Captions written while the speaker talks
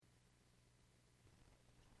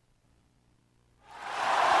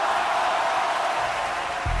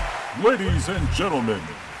Ladies and gentlemen,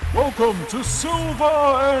 welcome to Silver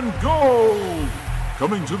and Gold!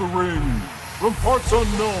 Coming to the ring from parts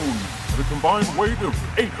unknown at a combined weight of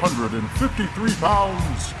 853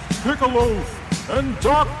 pounds, Piccoloth and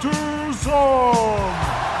Dr.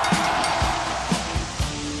 Zom!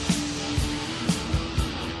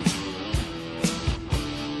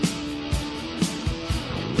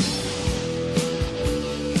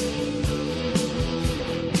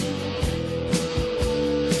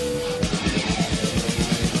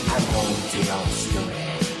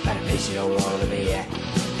 You don't wanna be at.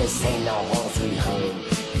 This ain't no home sweet home.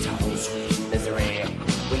 It's a home sweet misery.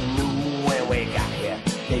 We knew when we got here.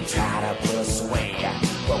 They try to put us away.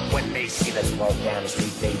 But when they see us walk down the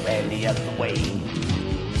street, they ran the other way.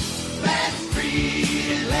 That's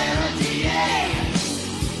free Atlanta, GA.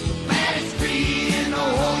 That's free in the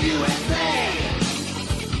whole USA.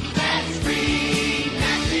 That's free,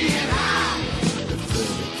 nasty and hot. The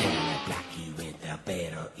further down block you went, the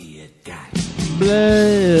better it got.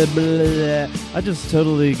 Blah, blah. I just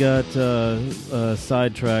totally got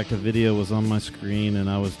sidetracked. A video was on my screen, and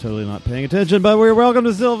I was totally not paying attention. But we're welcome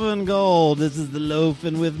to Silver and Gold. This is the loaf,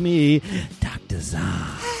 and with me, Dr.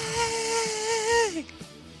 Zom.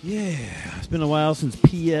 Yeah, it's been a while since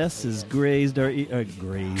PS has grazed our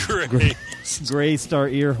grazed our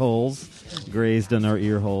ear holes. Grazed in our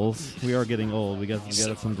ear holes. We are getting old. We got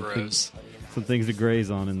some things to graze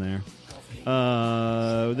on in there.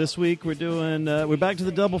 This week we're back to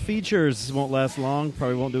the double features. This won't last long.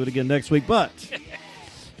 Probably won't do it again next week, but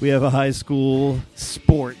we have a high school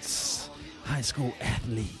sports, high school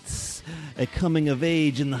athletes, a coming of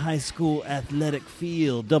age in the high school athletic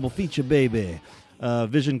field. Double feature, baby.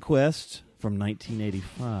 Vision Quest from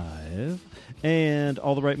 1985 and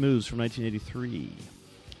All the Right Moves from 1983.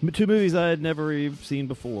 Two movies I had never even seen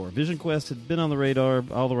before. Vision Quest had been on the radar.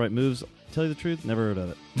 All the Right Moves, tell you the truth, never heard of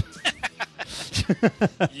it.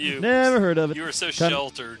 Never heard of it. You were so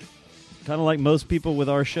sheltered. Kind of like most people with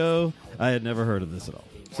our show, I had never heard of this at all.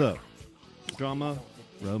 So, drama,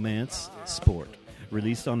 romance, sport.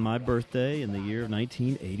 Released on my birthday in the year of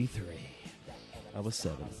 1983. I was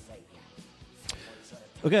 7.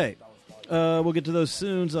 Okay, we'll get to those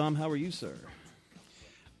soon. Zom, how are you, sir?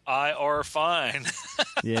 I are fine.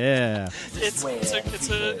 Yeah.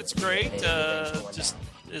 It's great.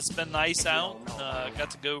 It's been nice out.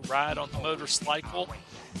 Got to go ride on the motorcycle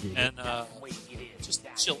and just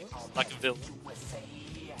chill like a villain.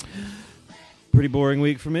 Pretty boring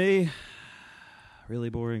week for me. Really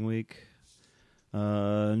boring week.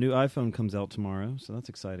 New iPhone comes out tomorrow, so that's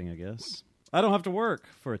exciting, I guess. I don't have to work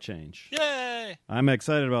for a change. Yay! I'm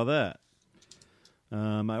excited about that.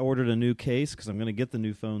 I ordered a new case because I'm going to get the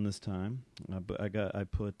new phone this time. I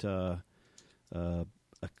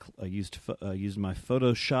used my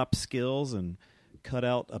Photoshop skills and cut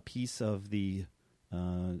out a piece of the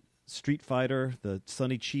Street Fighter, the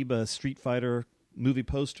Sonny Chiba Street Fighter movie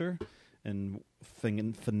poster, and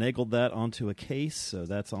finagled that onto a case. So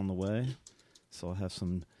that's on the way. So I'll have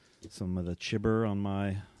some of the Chibber on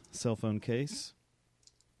my cell phone case.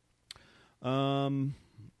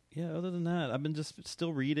 Yeah. Other than that, I've been just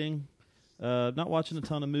still reading, not watching a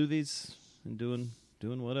ton of movies, and doing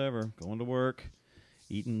whatever, going to work.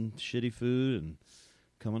 Eating shitty food and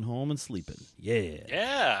coming home and sleeping. Yeah.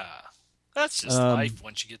 Yeah. That's just life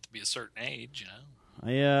once you get to be a certain age, you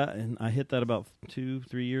know. Yeah, and I hit that about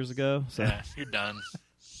 2-3 years ago. So yeah, you're done.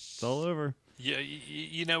 It's all over. Yeah,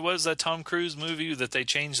 you know, what was that Tom Cruise movie that they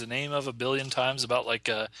changed the name of a billion times about like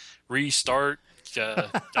restart,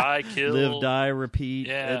 die, kill, live, die, repeat,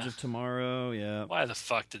 yeah. Edge of Tomorrow. Yeah. Why the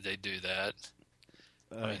fuck did they do that?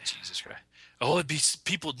 I mean, Jesus Christ. Oh, it'd be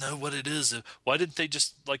people know what it is. Why didn't they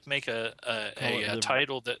just like make a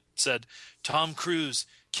title that said Tom Cruise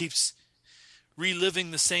keeps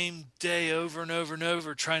reliving the same day over and over and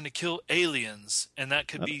over trying to kill aliens, and that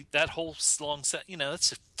could be that whole long set. You know, that's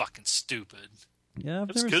just fucking stupid. Yeah,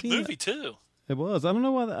 it was a good movie too. It was. I don't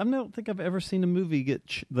know why. I don't think I've ever seen a movie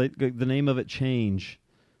get the name of it change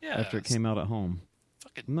after it came out at home.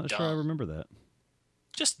 Fucking I'm not dumb. sure I remember that.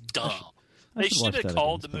 Just dumb. I They should should have watch that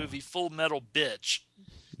called the again, movie Full Metal Bitch.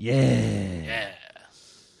 Yeah.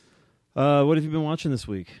 Yeah. What have you been watching this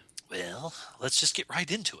week? Well, let's just get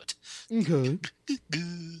right into it. Okay.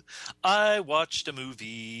 I watched a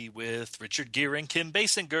movie with Richard Gere and Kim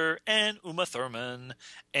Basinger and Uma Thurman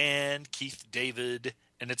and Keith David,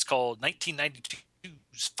 and it's called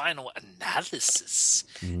 1992's Final Analysis.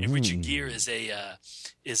 And Richard Gere is a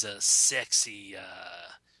sexy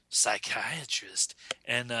psychiatrist.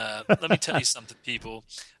 And let me tell you something, people.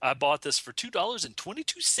 I bought this for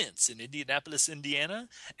 $2.22 in Indianapolis, Indiana,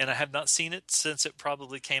 and I have not seen it since it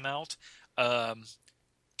probably came out.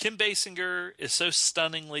 Kim Basinger is so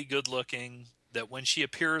stunningly good looking that when she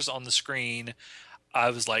appears on the screen, I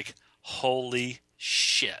was like, holy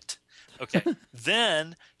shit. Okay.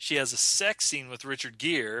 Then she has a sex scene with Richard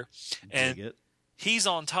Gere, and he's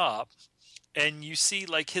on top, and you see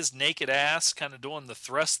like his naked ass kind of doing the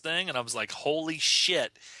thrust thing, and I was like, holy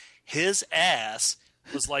shit. His ass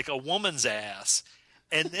was like a woman's ass.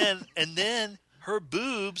 And then her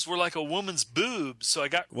boobs were like a woman's boobs, so I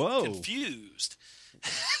got confused.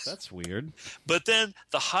 That's weird. But then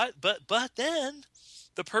but then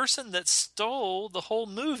the person that stole the whole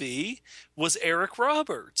movie was Eric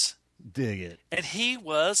Roberts. Dig it. And he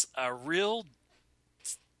was a real,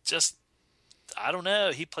 just, I don't know.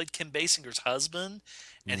 He played Kim Basinger's husband,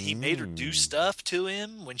 and he made her do stuff to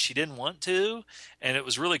him when she didn't want to, and it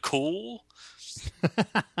was really cool.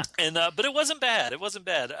 And but it wasn't bad. It wasn't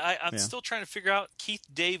bad. I'm still trying to figure out. Keith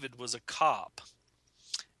David was a cop,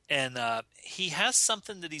 and he has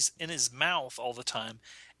something that he's in his mouth all the time,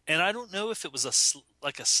 and I don't know if it was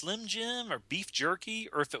like a Slim Jim or beef jerky,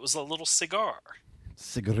 or if it was a little cigar.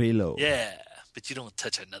 Cigarillo. Yeah, but you don't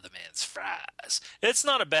touch another man's fries. It's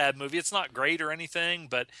not a bad movie. It's not great or anything,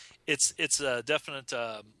 but it's a definite.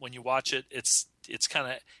 When you watch it, it's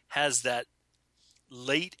kind of has that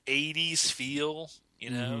late 80s feel. You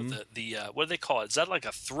know, the what do they call it? Is that like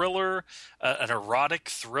a thriller, an erotic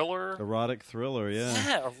thriller? Erotic thriller, yeah.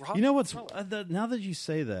 Yeah, erotic. You know what's now that you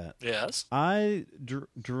say that? Yes. I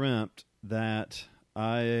dreamt that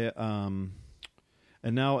I and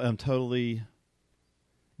now I'm totally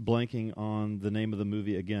blanking on the name of the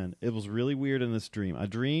movie again. It was really weird in this dream. I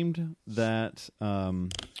dreamed that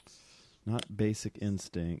not Basic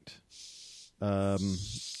Instinct.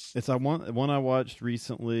 It's one I watched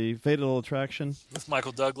recently, Fatal Attraction With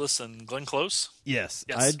Michael Douglas and Glenn Close. Yes.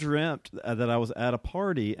 I dreamt that I was at a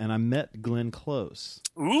party and I met Glenn Close.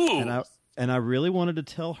 Ooh. And I really wanted to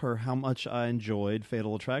tell her how much I enjoyed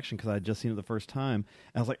Fatal Attraction because I had just seen it the first time.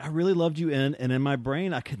 And I was like, I really loved you and in my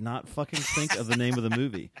brain, I could not fucking think of the name of the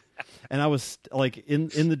movie. And I was like, in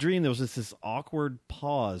the dream, there was just this awkward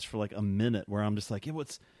pause for like a minute where I'm just like, hey,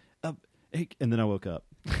 what's up? Hey, and then I woke up.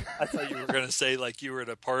 I thought you were going to say like you were at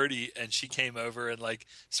a party and she came over and like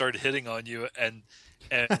started hitting on you and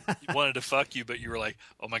wanted to fuck you, but you were like,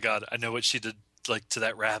 oh my God, I know what she did like to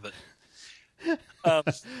that rabbit.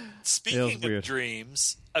 Speaking of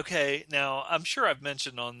dreams, okay, now I'm sure I've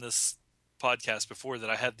mentioned on this podcast before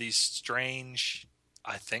that I have these strange,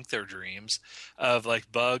 I think they're dreams, of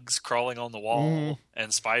like bugs crawling on the wall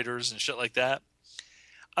and spiders and shit like that.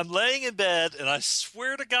 I'm laying in bed and I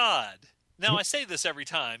swear to God, now I say this every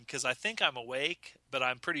time because I think I'm awake, but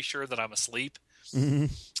I'm pretty sure that I'm asleep and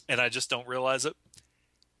I just don't realize it.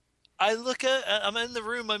 I'm in the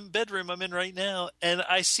room, bedroom I'm in right now, and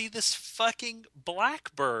I see this fucking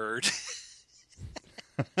blackbird.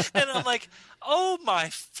 And I'm like, oh my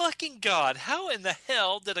fucking God, how in the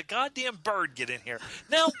hell did a goddamn bird get in here?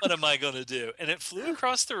 Now what am I going to do? And it flew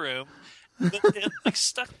across the room, but it like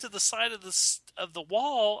stuck to the side of the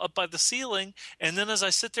wall up by the ceiling. And then as I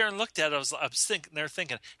sit there and looked at it, I was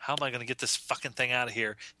thinking, how am I going to get this fucking thing out of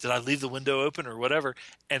here? Did I leave the window open or whatever?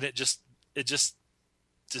 And it just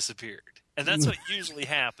disappeared. And that's what usually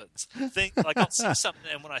happens. I'll see something,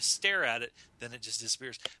 and when I stare at it, then it just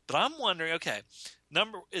disappears. But I'm wondering, okay,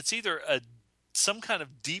 it's either some kind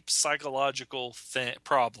of deep psychological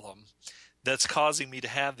problem that's causing me to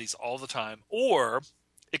have these all the time, or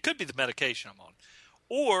it could be the medication I'm on,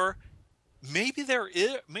 or maybe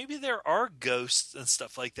there are ghosts and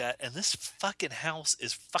stuff like that, and this fucking house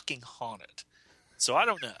is fucking haunted. So I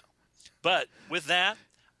don't know. But with that,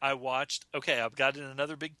 I watched, I've got in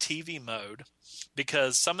another big TV mode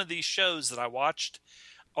because some of these shows that I watched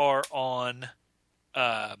are on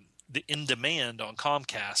the in demand on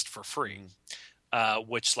Comcast for free,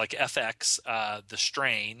 which like FX, The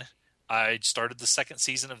Strain. I started the second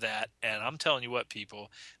season of that, and I'm telling you what, people,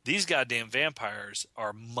 these goddamn vampires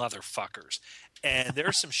are motherfuckers. And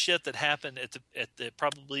there's some shit that happened at the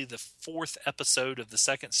probably the fourth episode of the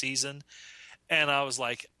second season. And I was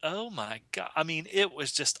like, "Oh my God!" I mean, it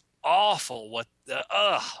was just awful. What the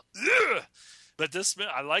But this,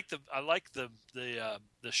 I like the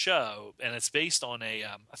show, and it's based on I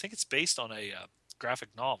think it's based on a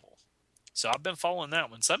graphic novel. So I've been following that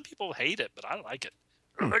one. Some people hate it, but I like it.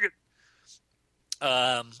 I like it.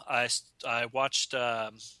 I watched,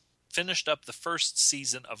 finished up the first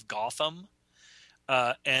season of Gotham,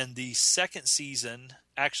 and the second season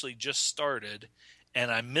actually just started. And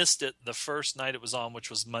I missed it the first night it was on, which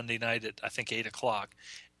was Monday night at I think 8:00,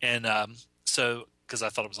 and so because I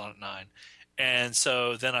thought it was on at 9, and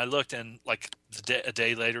so then I looked and like a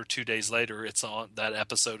day later, 2 days later, it's on. That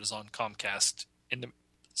episode is on Comcast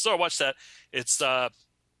So I watched that. It's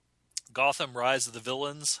Gotham: Rise of the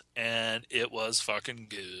Villains, and it was fucking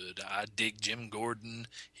good. I dig Jim Gordon.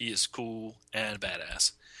 He is cool and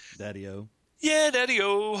badass. Daddy-o. Yeah,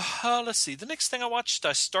 Daddy-o. Let's see. The next thing I watched,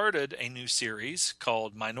 I started a new series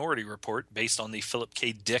called Minority Report, based on the Philip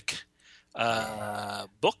K. Dick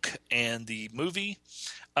book and the movie.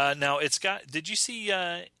 Now, it's got... Did you see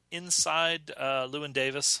Inside Llewyn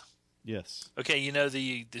Davis? Yes. Okay, you know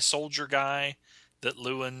the soldier guy that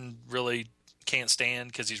Llewyn really can't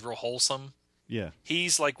stand because he's real wholesome. Yeah.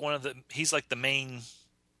 He's like he's like the main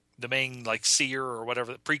like seer or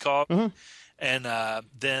whatever, precog. Uh-huh. And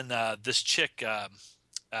then this chick,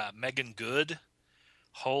 Megan Good,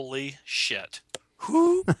 holy shit.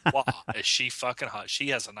 Whoo, wow, is she fucking hot. She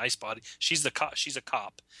has a nice body. She's a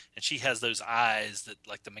cop, and she has those eyes that,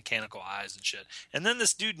 like, the mechanical eyes and shit. And then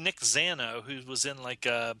this dude, Nick Zano, who was in, like,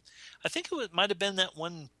 I think it might have been that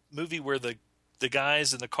one movie where the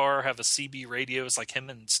guys in the car have a CB radio. It's like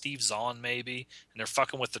him and Steve Zahn, maybe, and they're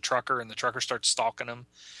fucking with the trucker, and the trucker starts stalking him.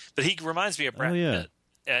 But he reminds me of Brad Pitt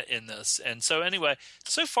in this. And so anyway,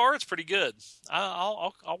 so far it's pretty good.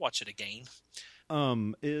 I'll watch it again.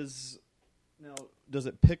 Now, does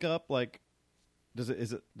it pick up, like, does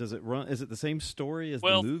it run? Is it the same story as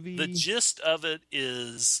the movie? The gist of it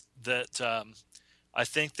is that I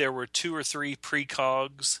think there were 2 or 3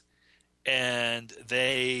 precogs, and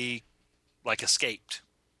they like escaped.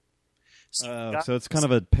 So it's kind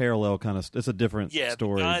of a parallel kind of. It's a different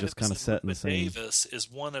story, just kind of set in the same. Davis is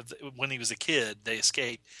one of when he was a kid, they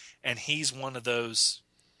escaped, and he's one of those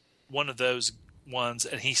ones,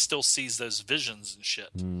 and he still sees those visions and shit.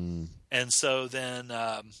 And so then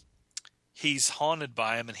he's haunted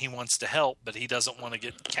by him, and he wants to help, but he doesn't want to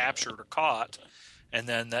get captured or caught. And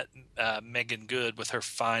then that Megan Good, with her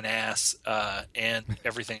fine ass and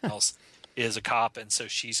everything else, is a cop, and so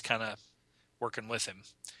she's kind of working with him.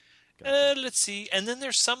 Let's see. And then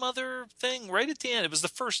there's some other thing right at the end. It was the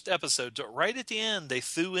first episode. Right at the end, they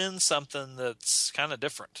threw in something that's kind of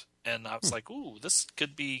different. And I was like, ooh, this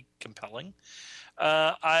could be compelling.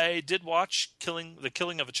 I did watch The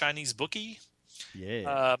Killing of a Chinese Bookie.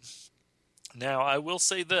 Yeah. Now, I will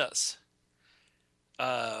say this.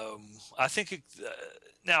 I think...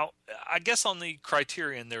 now, I guess on the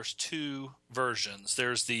Criterion, there's 2 versions.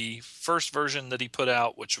 There's the first version that he put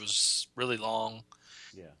out, which was really long.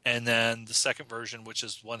 Yeah. And then the second version, which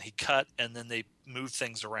is one he cut, and then they moved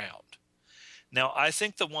things around. Now, I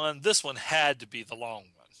think this one had to be the long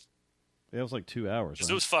one. It was like 2 hours. Because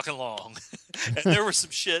it was fucking long. And there was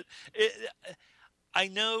some shit. I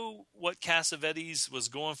know what Cassavetes was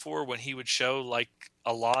going for when he would show, like,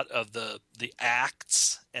 a lot of the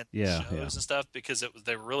acts and shows and stuff, because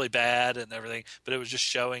they were really bad and everything, but it was just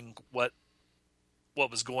showing what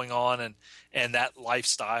was going on and that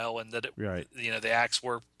lifestyle, and that the acts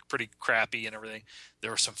were pretty crappy and everything.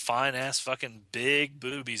 There were some fine ass fucking big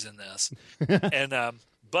boobies in this. And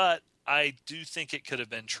but I do think it could have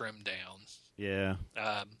been trimmed down. Yeah.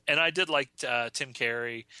 And I did like Tim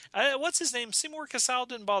Carey. What's his name? Seymour Cassel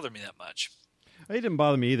didn't bother me that much. He didn't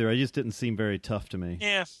bother me either. He just didn't seem very tough to me.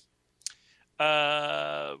 Yeah.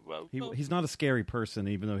 He's not a scary person,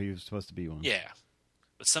 even though he was supposed to be one. Yeah.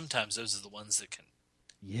 But sometimes those are the ones that can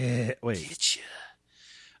get you.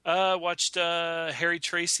 Watched Harry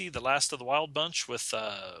Tracy, The Last of the Wild Bunch, with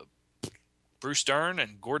Bruce Dern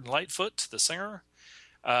and Gordon Lightfoot, the singer.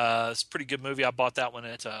 It's a pretty good movie. I bought that one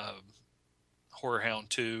at Horror Hound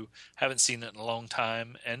 2. Haven't seen it in a long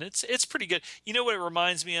time, and it's pretty good. You know what it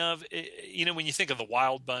reminds me of? When you think of the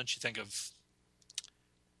Wild Bunch, you think of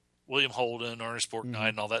William Holden, Ernest Borgnine,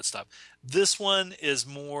 and all that stuff. This one is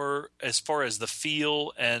more, as far as the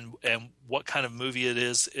feel and what kind of movie it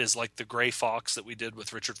is like the Gray Fox that we did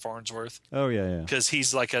with Richard Farnsworth. Oh yeah. Because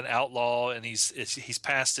he's like an outlaw, and he's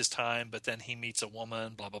past his time, but then he meets a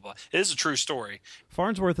woman. Blah blah blah. It is a true story.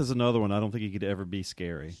 Farnsworth is another one. I don't think he could ever be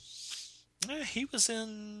scary. He was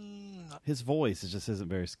in. His voice just isn't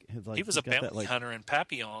very. He was a bounty hunter in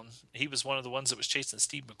Papillon. He was one of the ones that was chasing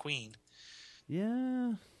Steve McQueen.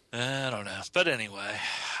 Yeah. I don't know. But anyway,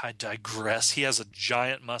 I digress. He has a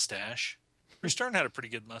giant mustache. Bruce Dern had a pretty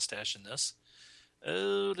good mustache in this.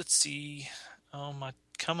 Oh, let's see. Oh, my.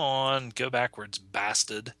 Come on. Go backwards,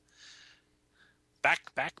 bastard.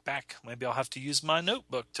 Back. Maybe I'll have to use my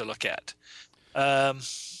notebook to look at.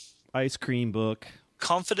 Ice Cream Book.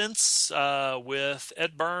 Confidence with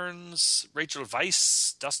Ed Burns, Rachel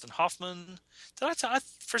Weisz, Dustin Hoffman.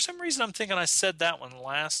 For some reason, I'm thinking I said that one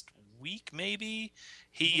last week, maybe.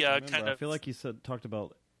 He I feel like you talked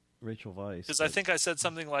about Rachel Weisz. Because I think I said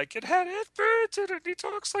something like, it had Ed Birds in it, and he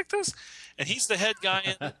talks like this. And he's the head guy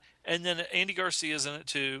in it. And then Andy Garcia's in it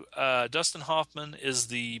too. Dustin Hoffman is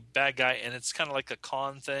the bad guy, and it's kind of like a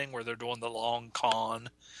con thing where they're doing the long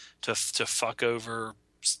con to fuck over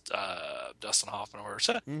Dustin Hoffman.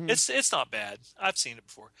 So it's not bad. I've seen it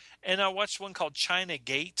before. And I watched one called China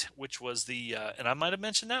Gate, which was the and I might have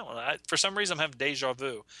mentioned that one. For some reason, I'm having deja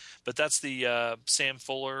vu. But that's the Sam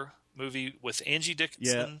Fuller movie with Angie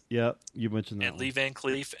Dickinson. Yeah, you mentioned that. And Lee Van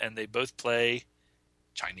Cleef, and they both play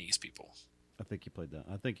Chinese people. I think you played that.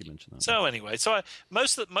 I think you mentioned that. So anyway,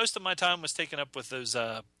 most of my time was taken up with those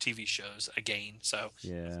TV shows again. So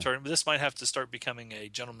yeah, this might have to start becoming a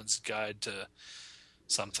gentleman's guide to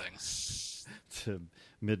something. To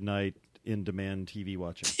midnight in-demand TV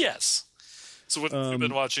watching. Yes. So what have you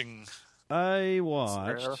been watching? I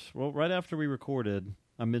watched, well, right after we recorded,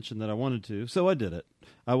 I mentioned that I wanted to, so I did it.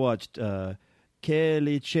 I watched Che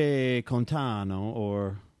Lice Contano,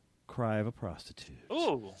 or Cry of a Prostitute.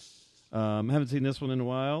 Oh. Haven't seen this one in a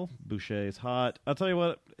while. Boucher is hot. I'll tell you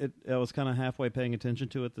what, I was kind of halfway paying attention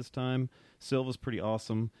to it this time. Silva's pretty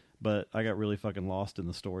awesome, but I got really fucking lost in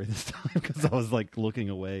the story this time because I was like looking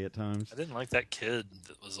away at times. I didn't like that kid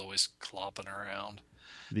that was always clopping around.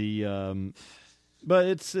 But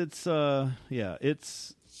it's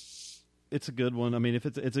a good one. I mean, if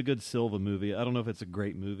it's a good Silva movie. I don't know if it's a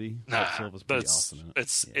great movie. Nah, but Silva's pretty awesome in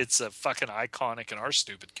it. It's a fucking iconic in our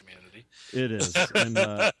stupid community. It is. And,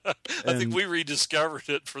 I think we rediscovered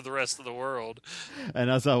it for the rest of the world. And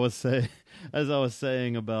as I was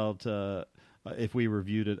saying about if we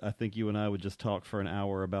reviewed it, I think you and I would just talk for an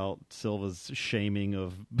hour about Silva's shaming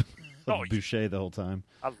of Boucher the whole time.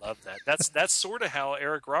 I love that. That's sort of how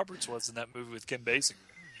Eric Roberts was in that movie with Kim Basinger.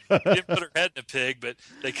 She didn't put her head in a pig, but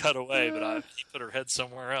they cut away. But he put her head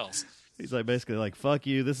somewhere else. He's like basically like, "Fuck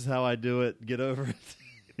you. This is how I do it. Get over it."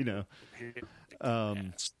 You know.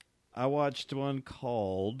 I watched one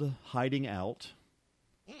called Hiding Out.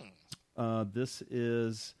 This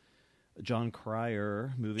is a John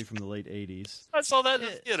Cryer movie from the late '80s. I saw that in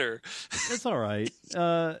the theater. It's all right.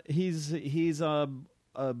 He's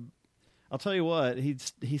I'll tell you what, he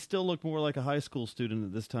still looked more like a high school student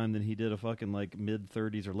at this time than he did a fucking like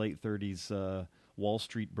mid-30s or late 30s Wall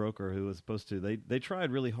Street broker who was supposed to. They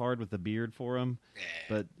tried really hard with the beard for him,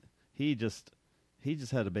 but he just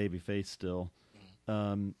had a baby face still.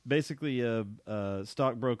 Basically, a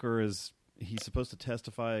stockbroker he's supposed to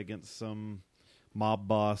testify against some mob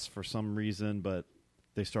boss for some reason, but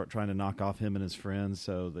they start trying to knock off him and his friends,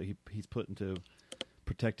 so that he's put into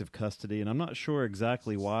protective custody, and I'm not sure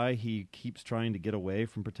exactly why he keeps trying to get away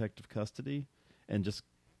from protective custody, and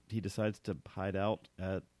he decides to hide out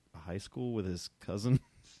at a high school with his cousin.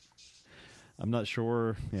 I'm not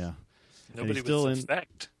sure. Yeah, nobody would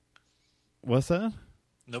suspect. What's that?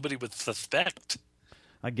 Nobody would suspect.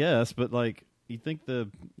 I guess, but like you think the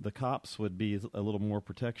cops would be a little more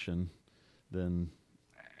protection than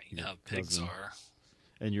you know how pigs are.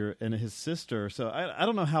 And his sister. So I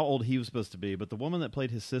don't know how old he was supposed to be, but the woman that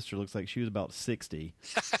played his sister looks like she was about 60.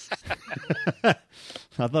 I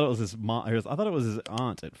thought it was his mom. I thought it was his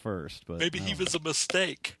aunt at first, but maybe he was a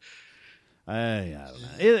mistake. I don't know.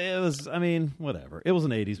 It was. I mean, whatever. It was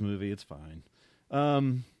an '80s movie. It's fine.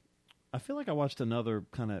 I feel like I watched another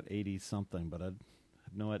kind of '80s something, but I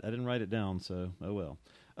didn't write it down, so oh well.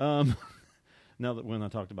 Now that when I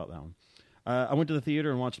talked about that one, I went to the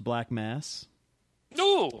theater and watched Black Mass.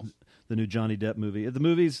 No, the new Johnny Depp movie. The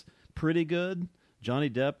movie's pretty good. Johnny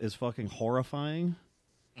Depp is fucking horrifying.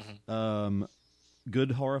 Mm-hmm.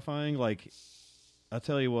 Good horrifying. Like, I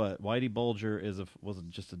tell you what, Whitey Bulger was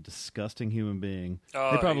just a disgusting human being.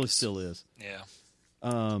 He probably still is. Yeah.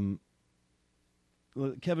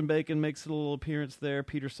 Kevin Bacon makes a little appearance there.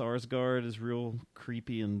 Peter Sarsgaard is real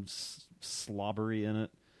creepy and slobbery in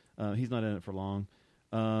it. He's not in it for long.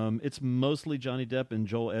 It's mostly Johnny Depp and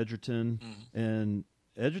Joel Edgerton, and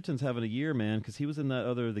Edgerton's having a year, man, because he was in that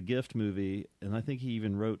other The Gift movie, and I think he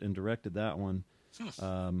even wrote and directed that one.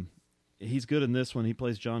 He's good in this one. He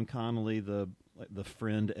plays John Connolly, the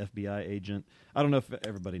friend FBI agent. I don't know if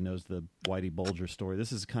everybody knows the Whitey Bulger story.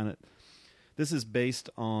 This is based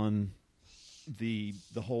on the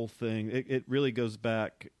whole thing. It really goes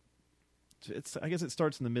back. I guess it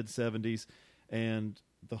starts in the mid '70s, and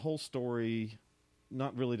the whole story.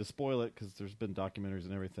 Not really to spoil it because there's been documentaries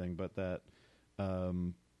and everything, but that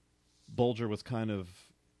Bulger was kind of,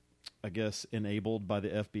 I guess, enabled by the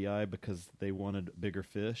FBI because they wanted bigger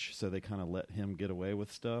fish, so they kind of let him get away with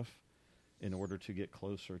stuff in order to get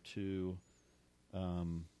closer to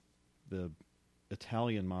the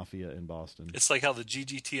Italian mafia in Boston. It's like how the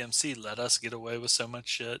GGTMC let us get away with so much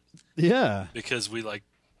shit. Yeah. Because we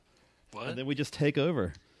What? And then we just take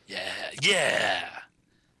over. Yeah.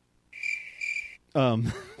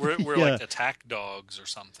 We're yeah. like attack dogs or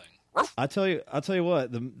something. I tell you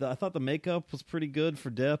what. I thought the makeup was pretty good for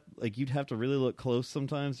Depp. Like you'd have to really look close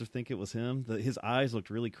sometimes to think it was him. His eyes looked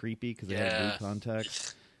really creepy because they had blue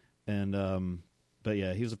contacts. And but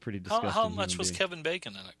yeah, he was a pretty disgusting. How much was Kevin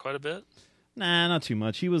Bacon in it? Quite a bit. Nah, not too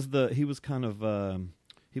much. He was kind of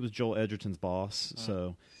he was Joel Edgerton's boss,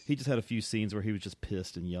 so he just had a few scenes where he was just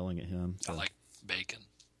pissed and yelling at him. So. I like Bacon.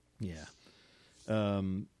 Yeah.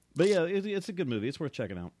 But yeah, it's a good movie. It's worth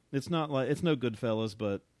checking out. It's not like it's no Goodfellas,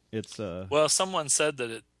 but it's well, someone said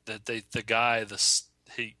that the guy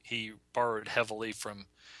he borrowed heavily from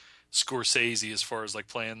Scorsese as far as like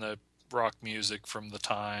playing the rock music from the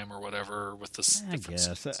time or whatever with this. I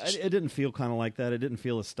guess it didn't feel kind of like that. It didn't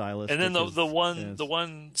feel as stylistic. And then the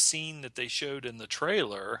one scene that they showed in the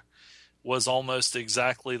trailer was almost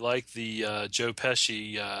exactly like the Joe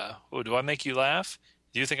Pesci. Oh, do I make you laugh?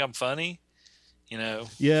 Do you think I'm funny? You know.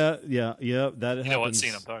 Yeah. That you happens. Know what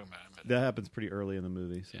scene I'm talking about? That happens pretty early in the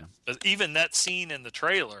movie. So. Yeah. But even that scene in the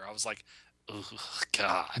trailer, I was like, "Oh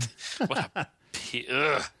God, what a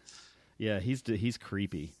ugh." Yeah, he's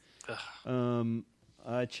creepy.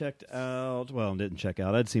 I checked out. Well, didn't check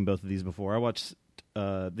out. I'd seen both of these before. I watched.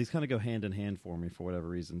 These kind of go hand in hand for me for whatever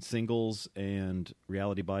reason. Singles and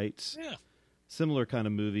Reality Bites. Yeah. Similar kind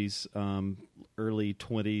of movies. Early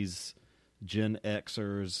 20s Gen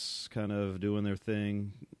Xers kind of doing their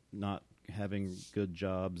thing, not having good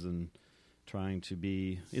jobs and trying to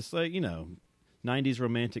be. It's like 90s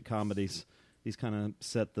romantic comedies. These kind of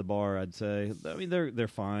set the bar, I'd say. I mean, they're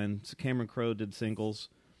fine. So Cameron Crowe did Singles.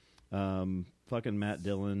 Fucking Matt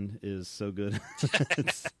Dillon is so good.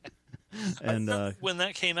 And when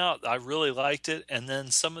that came out, I really liked it. And then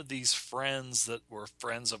some of these friends that were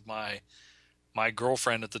friends of my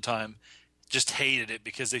girlfriend at the time just hated it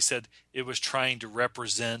because they said it was trying to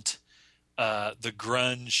represent the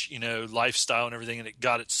grunge, lifestyle and everything, and it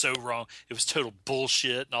got it so wrong. It was total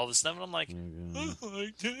bullshit and all this stuff. And I'm like, I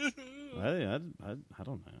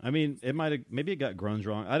don't know. I mean, maybe it got grunge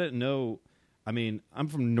wrong. I didn't know. I mean, I'm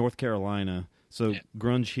from North Carolina, so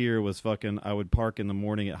grunge here was fucking. I would park in the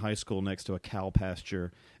morning at high school next to a cow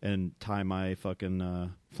pasture and tie my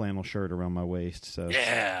fucking flannel shirt around my waist. So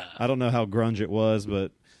I don't know how grunge it was,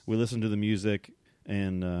 but we listened to the music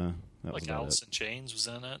and that was Alice in Chains was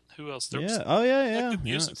in it. Who else? Good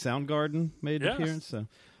music. Soundgarden made an appearance. So,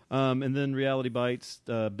 and then Reality Bites.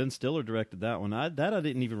 Ben Stiller directed that one. I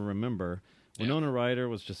didn't even remember. Winona Ryder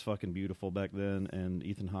was just fucking beautiful back then, and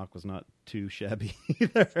Ethan Hawke was not too shabby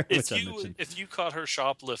either. If you caught her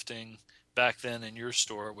shoplifting back then in your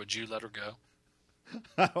store, would you let her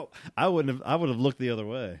go? I wouldn't have. I would have looked the other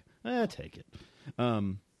way. Take it.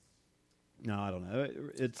 No, I don't know.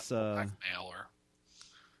 It's blackmail her.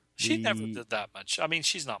 She never did that much. I mean,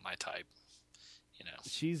 she's not my type.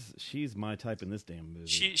 She's my type in this damn movie.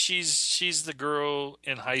 She's the girl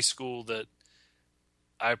in high school that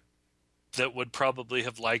would probably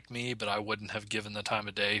have liked me, but I wouldn't have given the time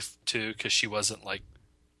of day to because she wasn't like,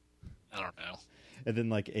 I don't know. And then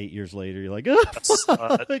like 8 years later, you're like, a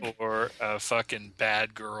slut or a fucking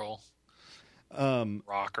bad girl.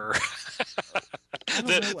 Rocker.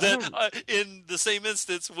 That in the same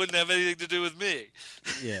instance wouldn't have anything to do with me.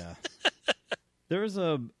 Yeah. There's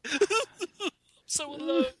a so in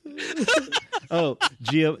love.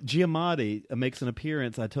 Giamatti makes an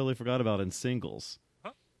appearance I totally forgot about in Singles.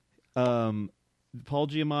 Paul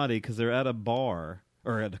Giamatti, because they're at a bar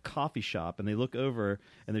or at a coffee shop, and they look over,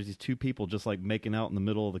 and there's these two people just like making out in the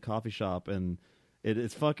middle of the coffee shop, and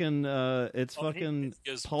it's fucking Paul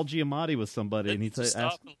Giamatti with somebody, and he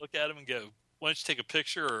stop and look at him and go, "Why don't you take a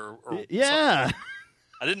picture?" Or yeah, something.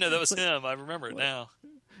 I didn't know that was him. I remember it now.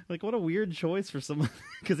 Like, what a weird choice for someone,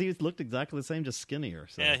 because he looked exactly the same, just skinnier.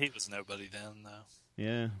 So. Yeah, he was nobody then, though.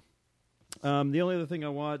 Yeah. The only other thing I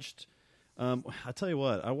watched. I tell you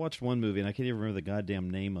what, I watched one movie, and I can't even remember the goddamn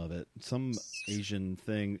name of it. Some Asian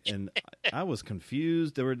thing, and I was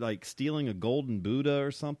confused. They were, like, stealing a golden Buddha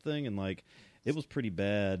or something, and, like, it was pretty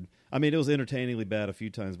bad. I mean, it was entertainingly bad a few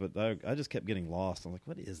times, but I just kept getting lost. I'm like,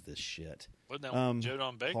 what is this shit? Wasn't that Joe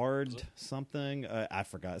Don Baker? Hard something? I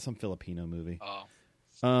forgot. Some Filipino movie. Oh.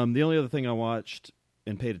 The only other thing I watched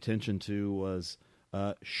and paid attention to was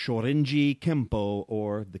Shorinji Kempo,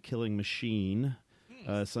 or The Killing Machine.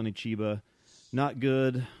 Sonny Chiba. Not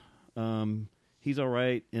good. He's all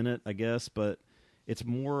right in it, I guess, but it's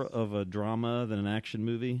more of a drama than an action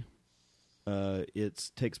movie.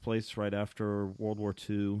 It takes place right after World War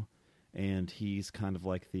II, and he's kind of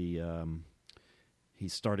like he's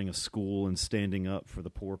starting a school and standing up for the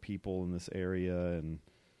poor people in this area, and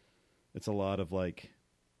it's a lot of like,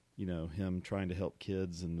 him trying to help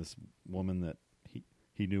kids and this woman that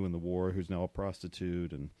he knew in the war who's now a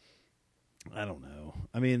prostitute, and I don't know.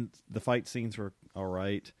 I mean, the fight scenes were all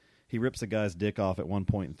right. He rips a guy's dick off at one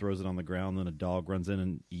point and throws it on the ground, then a dog runs in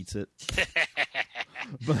and eats it.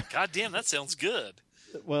 God damn, that sounds good.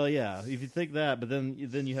 Well, yeah, if you think that, but then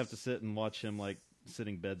you have to sit and watch him like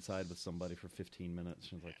sitting bedside with somebody for 15 minutes.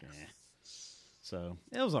 It's like, eh. So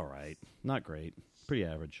it was all right, not great, pretty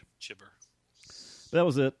average. Chipper. That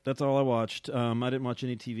was it. That's all I watched. I didn't watch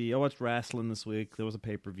any TV. I watched wrestling this week. There was a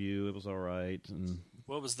pay-per-view. It was all right. And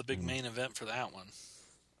what was the big main event for that one?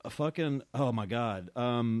 Oh my God.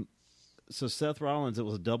 So Seth Rollins, it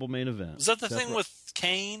was a double main event. Was that the thing with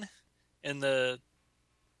Kane and the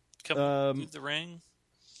coming through the ring?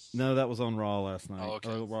 No, that was on Raw last night. Oh,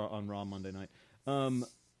 okay. Or on Raw Monday night.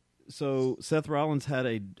 So Seth Rollins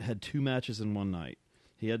had 2 matches in one night.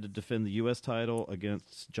 He had to defend the U.S. title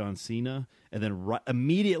against John Cena, and then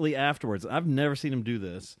immediately afterwards, I've never seen him do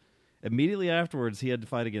this. Immediately afterwards, he had to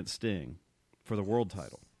fight against Sting for the world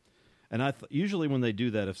title. And usually when they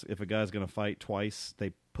do that, if a guy's going to fight twice,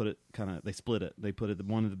 they split it. They put it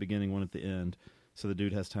one at the beginning, one at the end, so the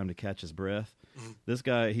dude has time to catch his breath. Mm-hmm. This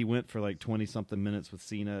guy, he went for like 20-something minutes with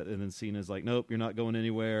Cena, and then Cena's like, nope, you're not going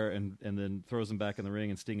anywhere, and then throws him back in the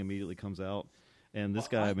ring, and Sting immediately comes out. And this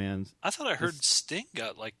guy, man... I thought I heard Sting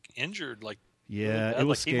got, like, injured, like... Yeah, really bad. It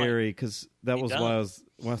was like scary, because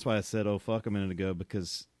that's why I said, oh, fuck, a minute ago,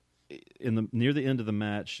 because near the end of the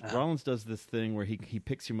match, Rollins does this thing where he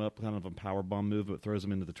picks him up, kind of a powerbomb move, but throws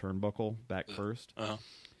him into the turnbuckle back first. Uh-huh.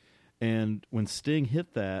 And when Sting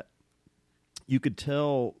hit that, you could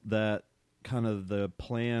tell that kind of the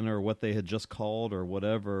plan or what they had just called or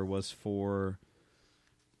whatever was for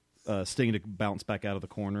Sting to bounce back out of the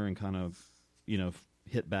corner and kind of,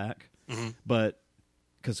 hit back. Mm-hmm. But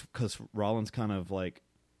because Rollins kind of like,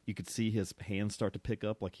 you could see his hands start to pick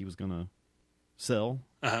up like he was going to sell.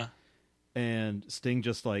 Uh-huh. And Sting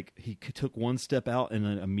just like, he took one step out and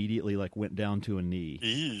then immediately like went down to a knee.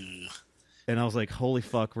 Ew. And I was like, holy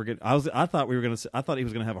fuck, I thought he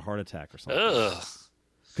was going to have a heart attack or something.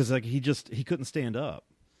 Because like he couldn't stand up.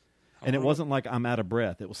 And it wasn't like I'm out of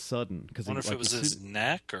breath. It was sudden. I wonder if it was his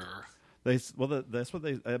neck or... that's what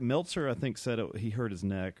they... Meltzer, I think, said he hurt his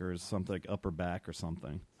neck or something, like upper back or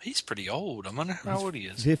something. He's pretty old. I wonder how old he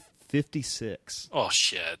is. 56. Oh,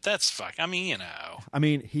 shit. That's fuck. I mean, I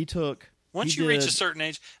mean, he took... Once you reach a certain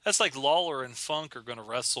age, that's like Lawler and Funk are going to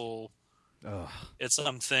wrestle at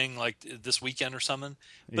something like this weekend or something.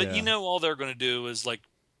 But all they're going to do is like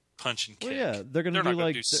punch and kick. Well, yeah, they're going to do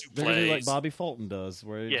like Bobby Fulton does,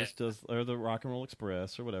 where he just does, or the Rock and Roll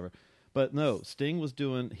Express or whatever. But no, Sting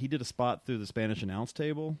he did a spot through the Spanish announce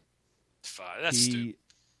table. That's stupid.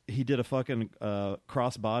 He did a fucking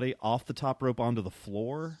cross body off the top rope onto the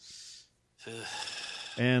floor.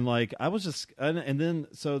 And like, I was just, and then,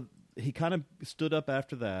 so he kind of stood up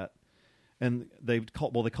after that, and they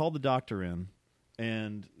called the doctor in,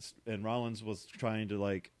 and Rollins was trying to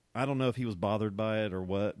like, I don't know if he was bothered by it or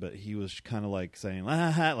what, but he was kind of like saying,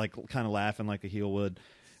 like kind of laughing like a heel would.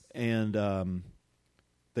 And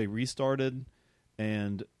they restarted,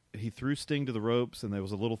 and he threw Sting to the ropes, and there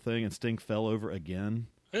was a little thing, and Sting fell over again.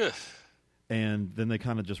 Ugh. And then they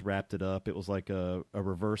kind of just wrapped it up. It was like a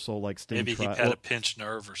reversal, like Sting. Maybe he had a pinched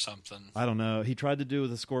nerve or something. I don't know. He tried to do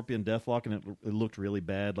the Scorpion Deathlock, and it looked really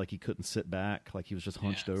bad. Like he couldn't sit back. Like he was just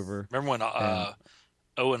hunched over. Remember when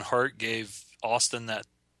Owen Hart gave Austin that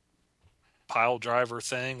pile driver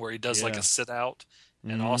thing where he does like a sit out,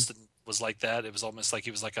 and Austin was like that. It was almost like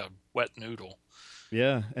he was like a wet noodle.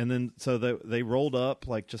 Yeah, and then so they rolled up,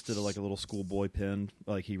 like just did a little schoolboy pin,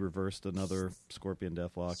 like he reversed another Scorpion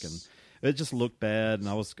Deathlock, and it just looked bad. And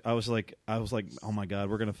I was like, oh my god,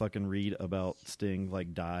 we're gonna fucking read about Sting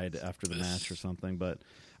like died after the match or something. But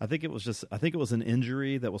I think it was an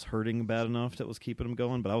injury that was hurting bad enough that was keeping him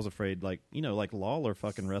going. But I was afraid, like Lawler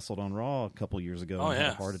fucking wrestled on Raw a couple years ago and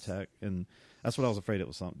had a heart attack, and that's what I was afraid it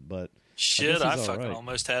was something. But shit, I fucking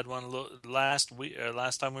almost had one last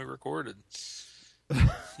time we recorded.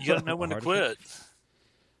 You got to know when to quit.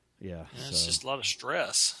 Yeah, it's just a lot of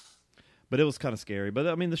stress. But it was kind of scary. But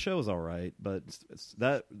I mean, the show was all right. But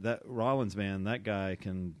that Rollins, man, that guy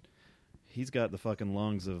he's got the fucking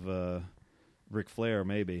lungs of Ric Flair.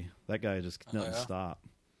 Maybe that guy just doesn't stop.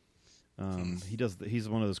 He's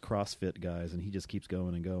one of those CrossFit guys, and he just keeps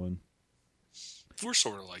going and going. We're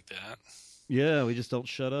sort of like that. Yeah, we just don't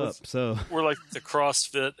shut up. So we're like the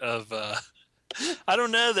CrossFit of. I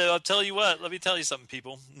don't know though. I'll tell you what. Let me tell you something,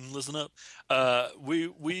 people. Listen up.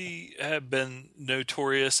 We have been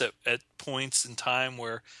notorious at points in time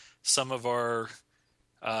where some of our,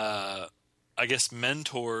 I guess,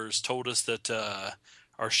 mentors told us that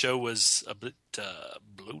our show was a bit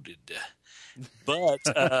bloated. But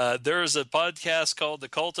there's a podcast called The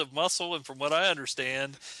Cult of Muscle, and from what I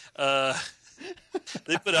understand,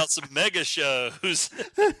 they put out some mega shows,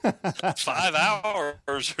 5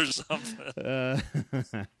 hours or something.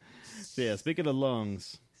 Yeah, speaking of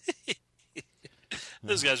lungs.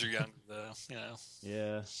 Those guys are young, though,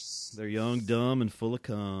 Yeah, they're young, dumb, and full of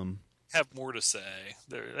cum. Have more to say.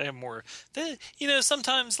 They have more.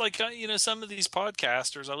 Sometimes, some of these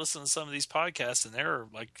podcasters, I listen to some of these podcasts, and they're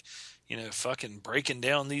like, fucking breaking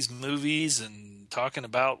down these movies and talking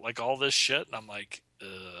about like all this shit, and I'm like,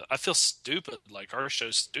 I feel stupid. Like our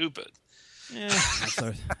show's stupid. Yeah,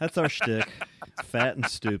 that's our shtick. Fat and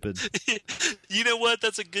stupid. You know what?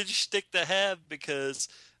 That's a good shtick to have because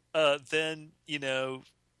then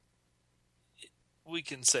we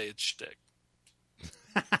can say it's shtick.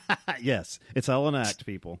 Yes, it's all an act,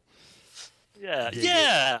 people. Yeah,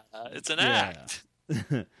 it's an act.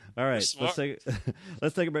 All right,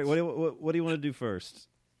 let's take a break. What do you want to do first?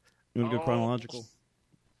 You want to go chronological?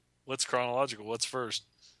 What's chronological? What's first?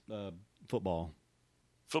 Football.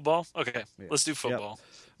 Football? Okay, yeah. Let's do football. Yep.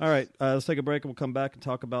 All right, let's take a break and we'll come back and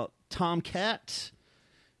talk about Tomcat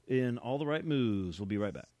in All the Right Moves. We'll be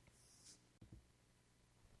right back.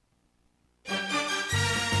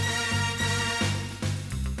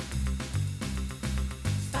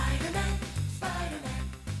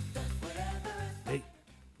 Hey,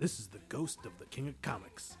 this is the ghost of the King of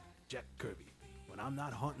Comics, Jack Kirby. When I'm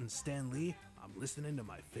not haunting Stan Lee, I'm listening to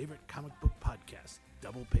my favorite comic book podcast,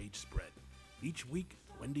 Double Page Spread. Each week,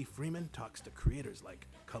 Wendy Freeman talks to creators like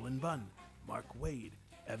Cullen Bunn, Mark Waid,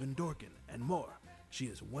 Evan Dorkin, and more. She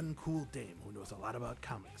is one cool dame who knows a lot about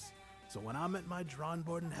comics. So when I'm at my drawing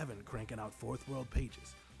board in heaven cranking out Fourth World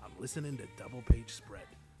pages, I'm listening to Double Page Spread,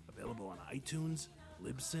 available on iTunes,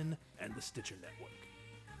 Libsyn, and the Stitcher Network.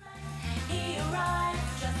 He arrived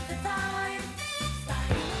just in time.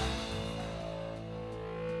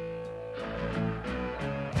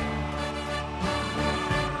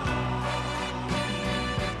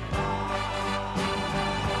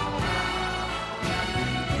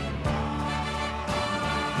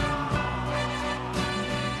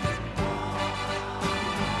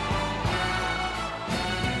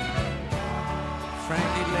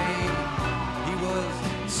 Frankie Lane, he was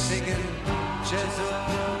singing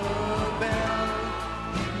Jezebel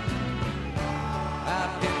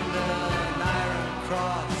up in the Iron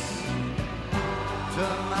Cross to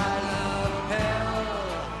my lapel.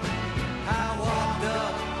 I walked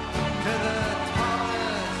up to the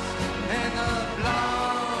tallest and the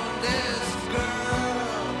blondest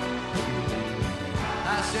girl. I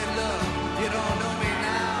said, look, you don't know me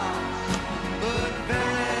now, but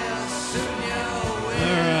very soon you will.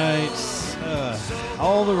 All right.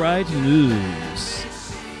 All the right moves.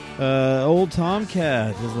 Old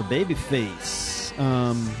Tomcat is a baby face. Do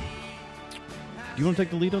you want to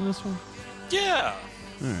take the lead on this one? Yeah.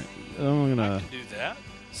 All right. I'm going I to can do that.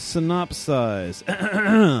 synopsize.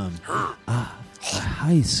 A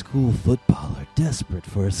high school footballer desperate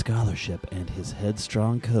for a scholarship and his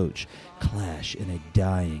headstrong coach clash in a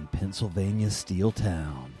dying Pennsylvania steel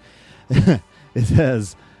town. The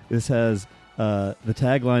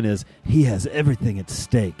tagline is, he has everything at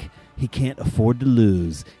stake. He can't afford to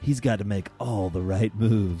lose. He's got to make all the right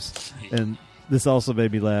moves. And this also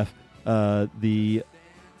made me laugh. The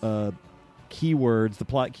keywords, the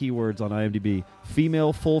plot keywords on IMDb: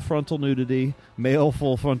 female full frontal nudity, male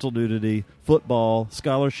full frontal nudity, football,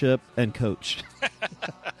 scholarship, and coach.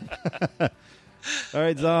 All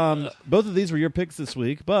right, Zom, both of these were your picks this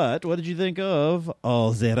week, but what did you think of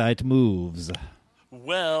All the Right Moves?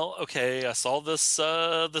 Well, okay, I saw this.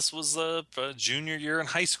 This was a junior year in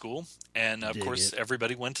high school, and of course,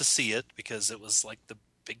 everybody went to see it because it was like the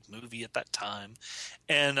big movie at that time.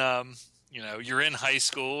 And you're in high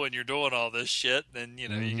school and you're doing all this shit, and you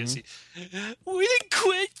can see, we didn't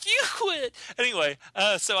quit, you quit. Anyway,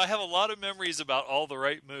 so I have a lot of memories about All the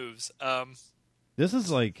Right Moves. This is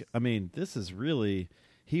like, this is really.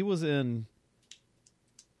 He was in.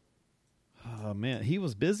 Oh, man, he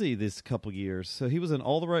was busy this couple years. So he was in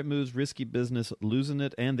All the Right Moves, Risky Business, Losing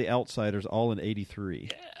It, and The Outsiders, all in 83.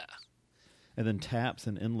 Yeah. And then Taps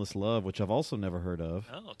and Endless Love, which I've also never heard of.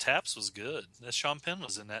 Oh, Taps was good. Sean Penn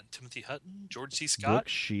was in that. Timothy Hutton, George C. Scott. Brooke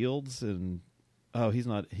Shields, and... Oh, he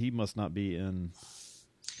must not be in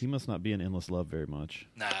Endless Love very much.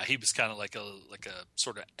 Nah, he was kind of like a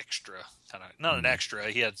sort of extra, not an extra.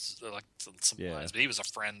 He had like some lines, but he was a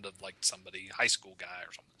friend of like somebody, high school guy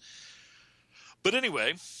or something. But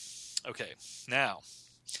anyway, okay, now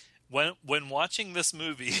when watching this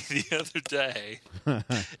movie the other day,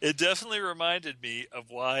 it definitely reminded me of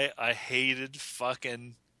why I hated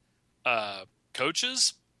fucking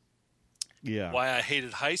coaches. Yeah. Why I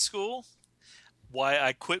hated high school. Why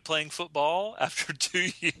I quit playing football after 2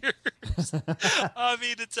 years. I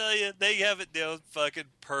mean, to tell you, they have it down fucking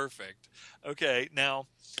perfect. Okay, now,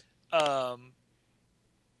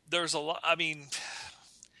 there's a lot. I mean,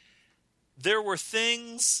 there were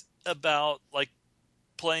things about like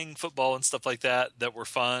playing football and stuff like that were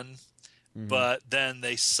fun, but then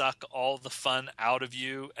they suck all the fun out of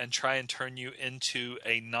you and try and turn you into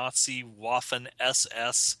a Nazi Waffen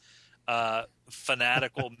SS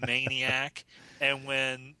fanatical maniac. And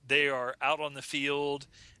when they are out on the field,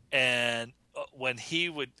 and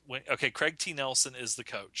Craig T. Nelson is the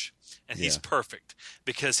coach, and he's perfect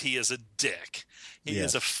because he is a dick. He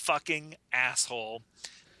is a fucking asshole.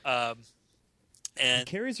 And he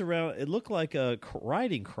carries around. It looked like a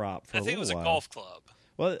riding crop for a little while. I think it was a golf club.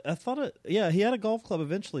 Well, I thought it. Yeah, he had a golf club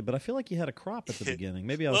eventually, but I feel like he had a crop at the beginning.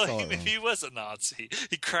 Maybe I saw it wrong. He was a Nazi.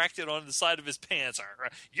 He cracked it on the side of his pants.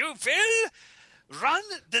 You will run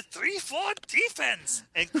the 3-4 defense.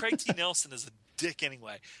 And Craig T. Nelson is a dick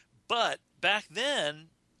anyway. But back then,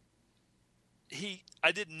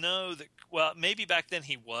 I didn't know that. Well, maybe back then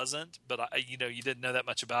he wasn't, but you didn't know that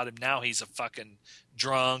much about him. Now he's a fucking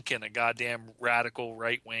drunk and a goddamn radical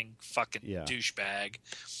right-wing fucking douchebag.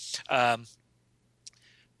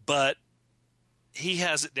 But he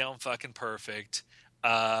has it down fucking perfect.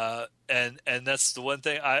 And that's the one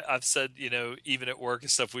thing I've said, even at work and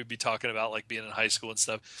stuff, we'd be talking about like being in high school and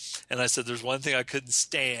stuff. And I said, there's one thing I couldn't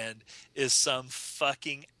stand is some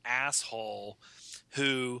fucking asshole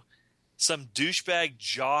some douchebag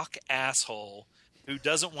jock asshole who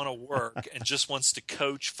doesn't want to work and just wants to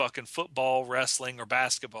coach fucking football, wrestling, or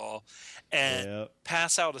basketball and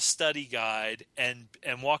pass out a study guide and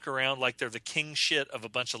walk around like they're the king shit of a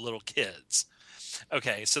bunch of little kids.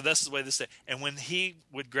 Okay, so that's the way this is. And when he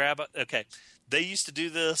would they used to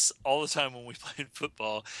do this all the time when we played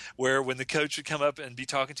football, where when the coach would come up and be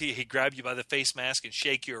talking to you, he'd grab you by the face mask and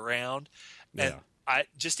shake you around. And I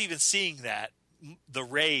just even seeing that, the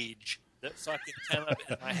rage that fucking came up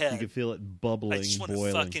in my head. You could feel it bubbling, I just want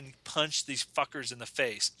boiling. to fucking punch these fuckers in the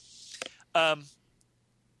face. I've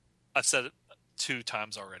said it 2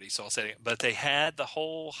 times already, so I'll say it again. But they had the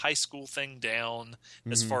whole high school thing down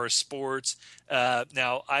as far as sports.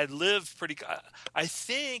 Now, I live I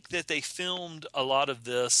think that they filmed a lot of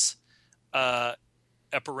this up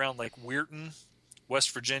around like Weirton,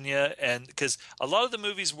 West Virginia, and because a lot of the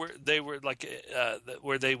movies where they would like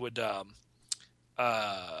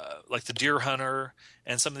The Deer Hunter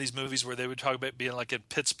and some of these movies where they would talk about being like in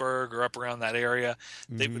Pittsburgh or up around that area,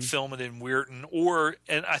 they would film it in Weirton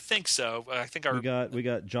and I think so. I think we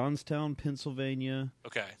got Johnstown, Pennsylvania.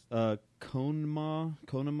 Okay. Conemaugh,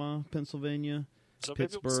 Pennsylvania. So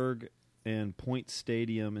Pittsburgh and Point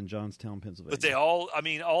Stadium in Johnstown, Pennsylvania. But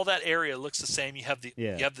all that area looks the same. You have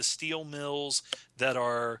the steel mills that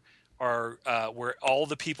are where all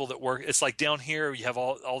the people that work, it's like down here you have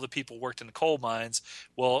all the people worked in the coal mines.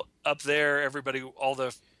 Well, up there, everybody, all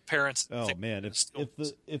the parents. Oh man,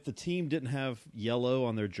 if the team didn't have yellow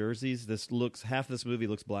on their jerseys, half this movie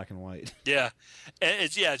looks black and white. Yeah, and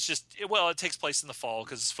it's just it takes place in the fall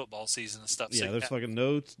because it's football season and stuff. Yeah, so, there's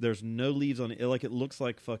fucking there's no leaves on it. Like it looks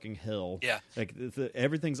like fucking hell. Yeah, like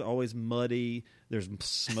everything's always muddy. There's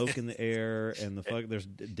smoke in the air, and there's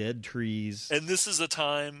dead trees. And this is a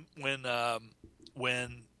time when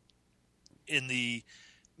in the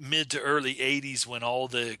mid to early 80s when all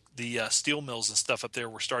the steel mills and stuff up there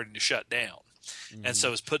were starting to shut down. And so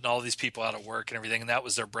it was putting all these people out of work and everything, and that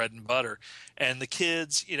was their bread and butter. And the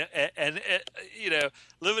kids,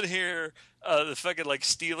 living here, the fucking like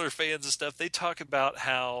Steeler fans and stuff, they talk about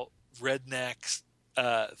how rednecks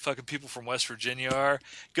fucking people from West Virginia are.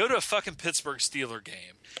 Go to a fucking Pittsburgh Steeler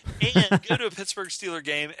game and go to a Pittsburgh Steeler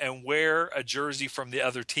game and wear a jersey from the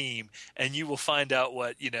other team, and you will find out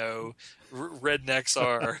what rednecks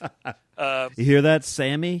are. You hear that,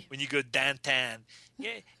 Sammy? When you go downtown,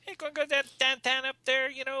 you're going to go downtown up there,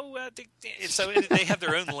 so they have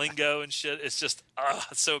their own lingo and shit. It's just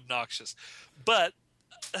it's so obnoxious. But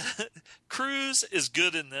Cruise is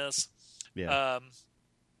good in this. Yeah.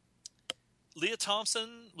 Leah Thompson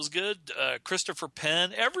was good. Christopher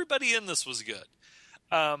Penn. Everybody in this was good.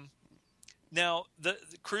 Now, the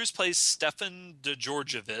Cruise plays Stefan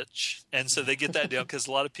Djordjevic, and so they get that down because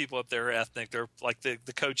a lot of people up there are ethnic. They're like the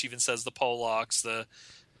coach even says the Polacks,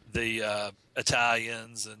 the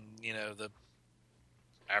Italians, and the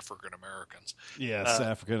African Americans. Yes,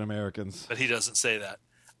 African Americans. But he doesn't say that.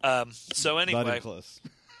 So anyway, not even close.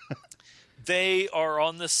 they are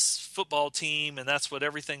on this football team, and that's what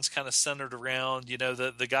everything's kind of centered around. You know,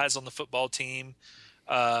 the guys on the football team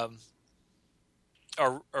are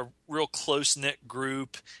a real close-knit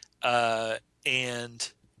group,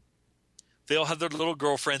 and they all have their little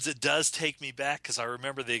girlfriends. It does take me back because I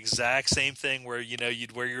remember the exact same thing where, you know,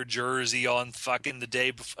 you'd wear your jersey on fucking the day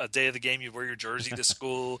of the game. You'd wear your jersey to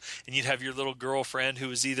school, and you'd have your little girlfriend who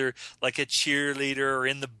was either like a cheerleader or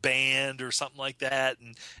in the band or something like that.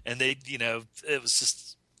 And they, you know, it was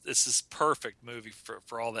just, this is perfect movie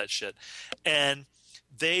for all that shit. And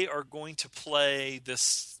they are going to play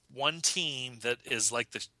this one team that is like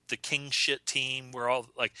the king shit team where all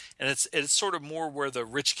like, and it's sort of more where the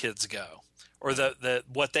rich kids go. Or the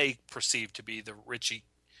what they perceive to be the rich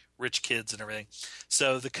kids and everything.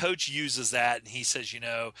 So the coach uses that, and he says, you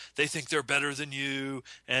know, they think they're better than you,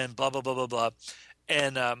 and blah blah blah blah blah.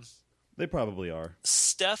 And they probably are.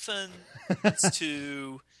 Stefan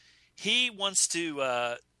wants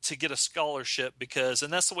to get a scholarship because,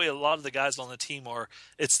 and that's the way a lot of the guys on the team are.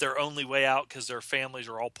 It's their only way out because their families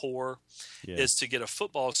are all poor, is to get a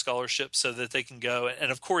football scholarship so that they can go.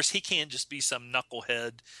 And of course, he can't just be some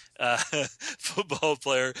knucklehead football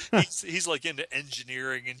player. He's like into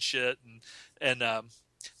engineering and shit. And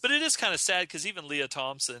but it is kind of sad because even Leah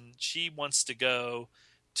Thompson, she wants to go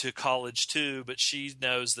to college too, but she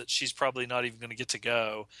knows that she's probably not even going to get to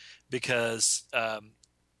go because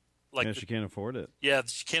she can't afford it. Yeah,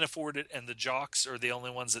 she can't afford it, and the jocks are the only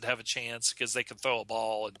ones that have a chance because they can throw a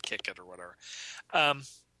ball and kick it or whatever.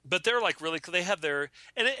 But they're like really, they have their,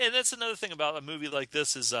 and that's another thing about a movie like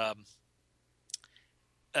this is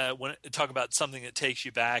when talk about something that takes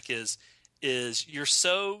you back is you're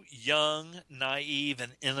so young, naive,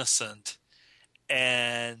 and innocent,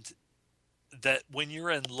 and that when you're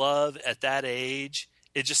in love at that age,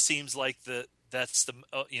 it just seems like that's the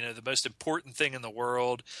the most important thing in the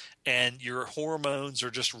world, and your hormones are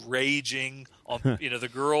just raging on the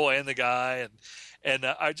girl and the guy, and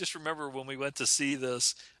I just remember when we went to see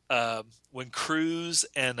this when Cruise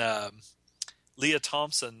and Leah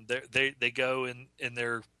Thompson they go in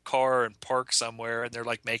their car and park somewhere, and they're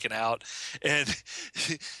like making out, and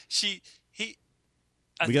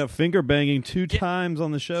we got finger banging two times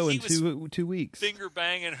on the show in 2 weeks. Finger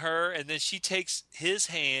banging her, and then she takes his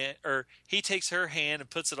hand, or he takes her hand and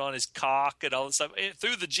puts it on his cock and all this stuff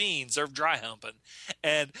through the jeans. They're dry humping,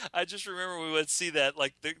 and I just remember we would see that.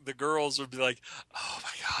 Like the girls would be like, "Oh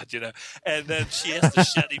my god," and then she has to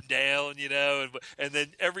shut him down, and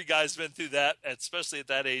then every guy's been through that, especially at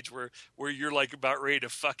that age where you're like about ready to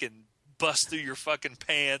fucking bust through your fucking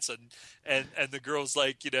pants, and the girl's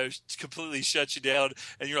like, completely shuts you down,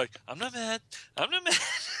 and you're like, I'm not mad. No,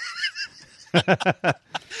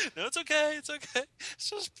 it's okay. It's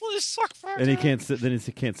just please suck my and he can't sit. Then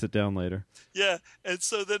he can't sit down later. Yeah, and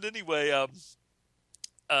so then anyway,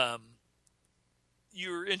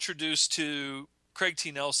 you're introduced to Craig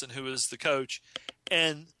T. Nelson, who is the coach,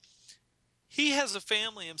 and he has a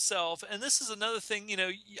family himself. And this is another thing,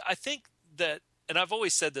 I think that. And I've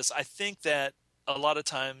always said this, I think that a lot of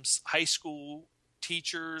times high school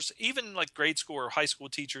teachers, even like grade school or high school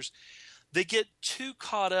teachers, they get too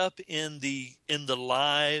caught up in the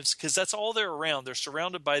lives because that's all they're around. They're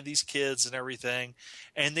surrounded by these kids and everything,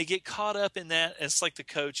 and they get caught up in that. And it's like the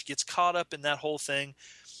coach gets caught up in that whole thing.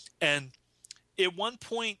 And at one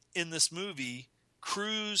point in this movie,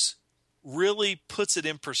 Cruise really puts it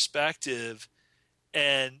in perspective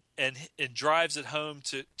and drives it home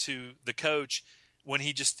to the coach when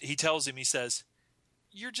he tells him, he says,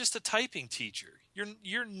 "You're just a typing teacher.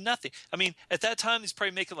 You're nothing." I mean, at that time he's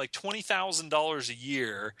probably making like $20,000 a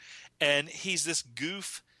year, and he's this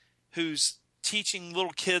goof who's teaching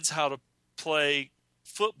little kids how to play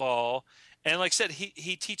football. And like I said,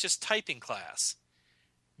 he teaches typing class,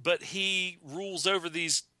 but he rules over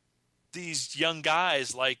these young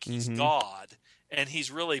guys like he's God, and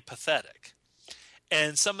he's really pathetic.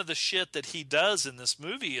 And some of the shit that he does in this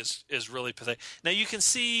movie is really pathetic. Now you can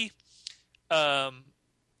see a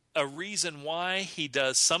reason why he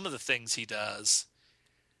does some of the things he does,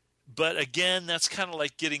 but again, that's kind of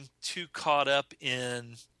like getting too caught up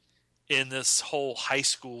in this whole high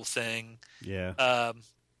school thing. Yeah.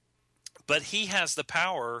 But he has the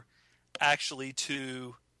power actually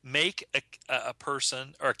to make a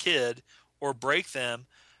person or a kid or break them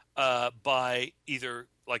by either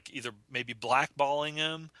maybe blackballing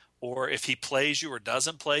him, or if he plays you or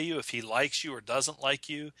doesn't play you, if he likes you or doesn't like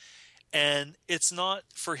you. And it's not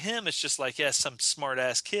for him, it's just like, some smart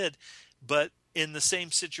ass kid. But in the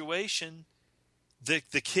same situation,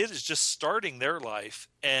 the kid is just starting their life,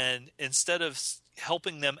 and instead of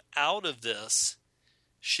helping them out of this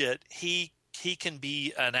shit, he he can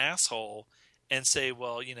be an asshole and say,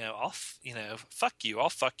 well, fuck you. I'll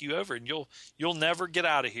fuck you over, and you'll never get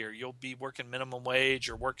out of here. You'll be working minimum wage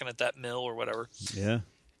or working at that mill or whatever. Yeah.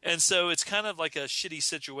 And so it's kind of like a shitty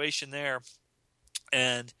situation there.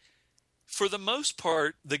 And for the most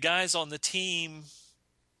part, the guys on the team,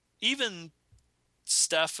 even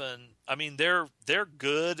Stefan, I mean, they're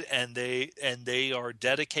good and they are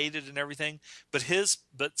dedicated and everything. But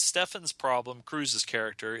Stefan's problem, Cruz's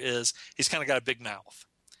character, is he's kind of got a big mouth.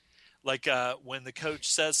 Like when the coach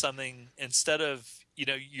says something, instead of,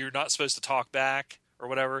 you're not supposed to talk back or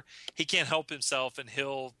whatever, he can't help himself, and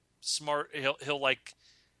he'll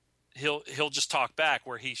just talk back,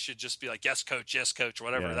 where he should just be like, yes coach,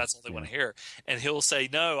 whatever. Yeah, that's all they want to hear. And he'll say,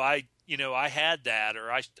 no, I had that,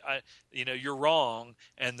 or I you're wrong.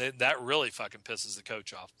 And that really fucking pisses the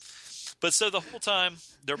coach off. But so the whole time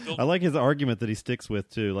they're building. I like his argument that he sticks with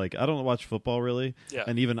too. Like, I don't watch football really. Yeah.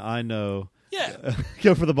 And even I know. Yeah.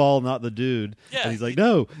 Go for the ball, not the dude. Yeah. And he's like,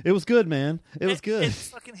 no, it was good, man. It was good. It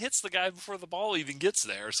fucking hits the guy before the ball even gets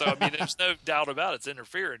there. So, I mean, there's no doubt about it. It's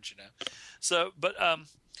interference, So, but,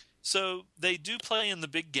 so they do play in the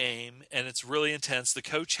big game, and it's really intense. The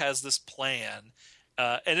coach has this plan,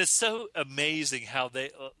 and it's so amazing how they,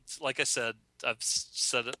 like I said, I've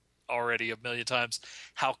said it already a million times,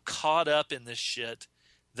 how caught up in this shit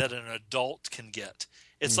that an adult can get.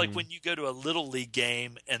 It's like when you go to a little league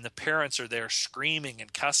game and the parents are there screaming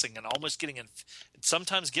and cussing and almost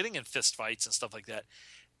sometimes getting in fist fights and stuff like that,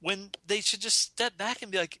 when they should just step back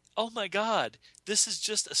and be like, oh my God, this is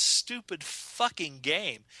just a stupid fucking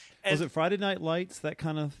game. And was it Friday Night Lights,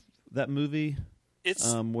 that movie?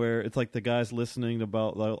 It's where it's like the guys listening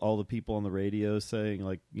about all the people on the radio saying,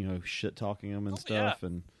 like, shit talking them and stuff. Yeah.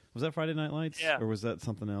 And was that Friday Night Lights? Yeah. Or was that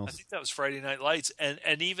something else? I think that was Friday Night Lights.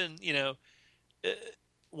 And even,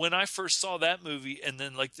 when I first saw that movie, and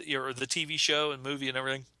then like the TV show and movie and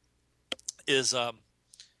everything, is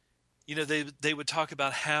they would talk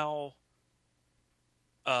about how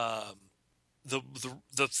the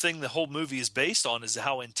thing the whole movie is based on is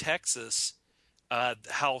how in Texas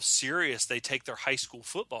how serious they take their high school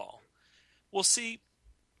football. Well, see,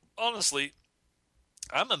 honestly,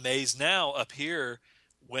 I'm amazed now up here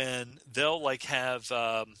when they'll like have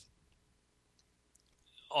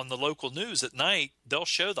on the local news at night, they'll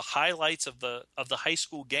show the highlights of the high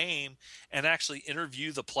school game and actually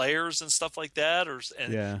interview the players and stuff like that.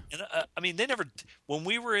 I mean, they never, when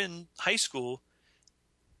we were in high school,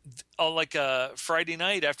 like Friday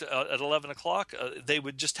night after at 11 o'clock, they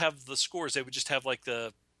would just have the scores. They would just have like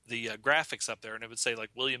the graphics up there, and it would say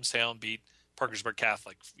like Williamstown beat Parkersburg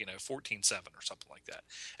Catholic, 14-7 or something like that.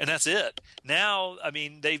 And that's it. Now, I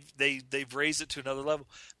mean, they've raised it to another level,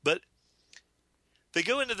 but they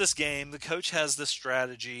go into this game. The coach has this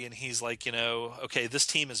strategy, and he's like, okay, this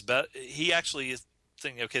team is better. He actually is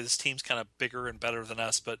thinking, okay, this team's kind of bigger and better than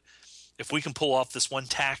us, but if we can pull off this one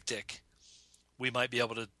tactic, we might be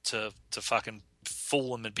able to fucking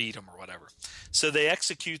fool them and beat them or whatever. So they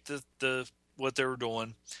execute the what they were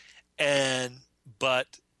doing, and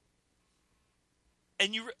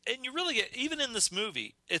you really get, even in this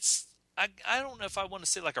movie, it's. I don't know if I want to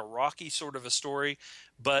say like a Rocky sort of a story,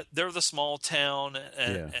 but they're the small town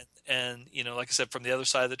and like I said, from the other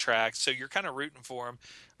side of the tracks, so you're kind of rooting for them.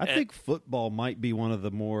 I think football might be one of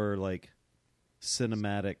the more like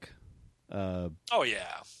cinematic the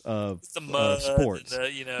mud, sports.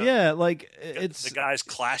 Like it's the guys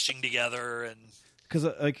clashing together, and because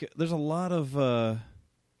like there's a lot of I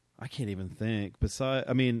can't even think.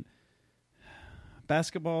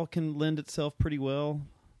 Basketball can lend itself pretty well.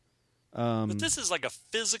 But this is like a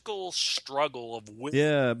physical struggle of wits.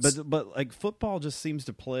 Yeah, but like football just seems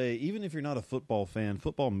to play. Even if you're not a football fan,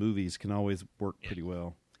 football movies can always work pretty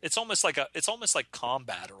well. It's almost like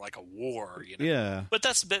combat or like a war, Yeah. But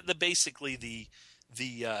that's basically the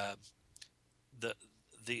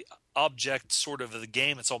object sort of the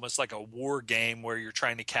game. It's almost like a war game where you're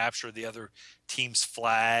trying to capture the other team's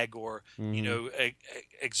flag or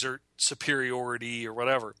exert superiority or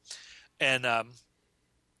whatever, and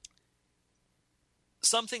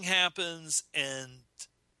something happens, and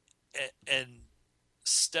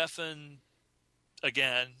Stefan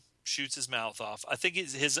again shoots his mouth off. I think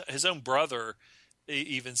his own brother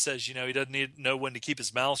even says, he doesn't know when to keep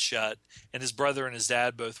his mouth shut, and his brother and his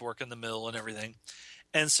dad both work in the mill and everything.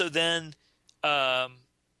 And so then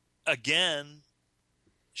again,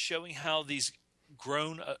 showing how these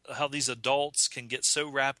adults can get so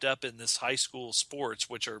wrapped up in this high school sports,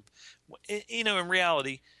 which are, in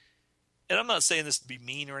reality. And I'm not saying this to be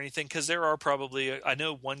mean or anything, because there are probably – I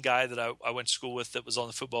know one guy that I went to school with that was on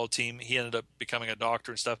the football team. He ended up becoming a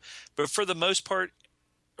doctor and stuff. But for the most part,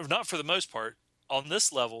 not for the most part, on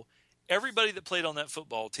this level, everybody that played on that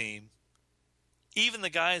football team, even the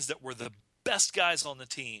guys that were the best guys on the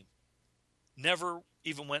team, never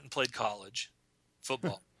even went and played college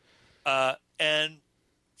football. And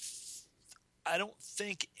I don't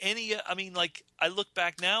think I look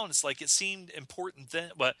back now and it's like it seemed important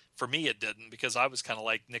then, but for me it didn't, because I was kind of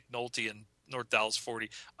like Nick Nolte in North Dallas 40.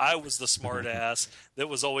 I was the smart ass that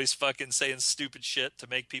was always fucking saying stupid shit to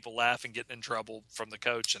make people laugh and getting in trouble from the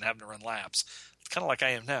coach and having to run laps. It's kind of like I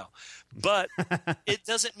am now. But it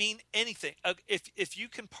doesn't mean anything. If you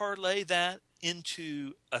can parlay that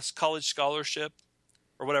into a college scholarship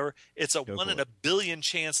or whatever, it's a 1 in a billion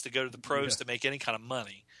chance to go to the pros to make any kind of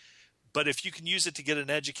money. But if you can use it to get an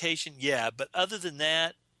education, yeah. But other than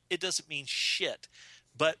that, it doesn't mean shit.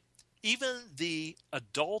 But even the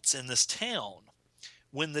adults in this town,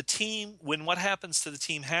 when what happens to the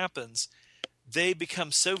team happens, they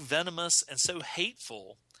become so venomous and so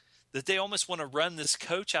hateful that they almost want to run this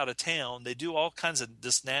coach out of town. They do all kinds of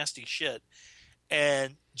this nasty shit.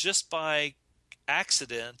 And just by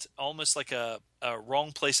accident, almost like a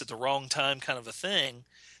wrong place at the wrong time kind of a thing,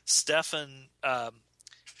 Stefan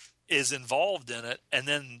is involved in it, and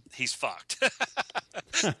then he's fucked.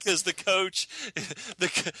 Because the coach,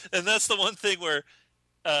 and that's the one thing where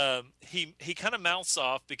he kind of mouths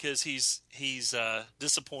off because he's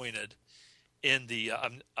disappointed in the.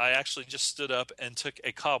 I actually just stood up and took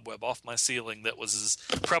a cobweb off my ceiling that was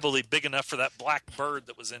probably big enough for that black bird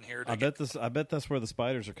that was in here. I bet that's where the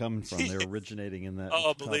spiders are coming from. They're originating in that.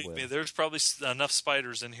 Oh, believe me, there's probably enough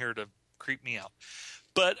spiders in here to creep me out.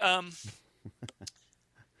 But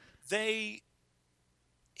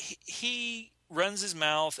he runs his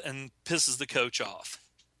mouth and pisses the coach off.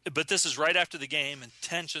 But this is right after the game, and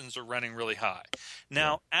tensions are running really high.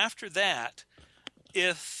 Now, after that,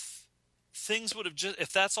 if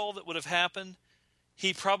that's all that would have happened,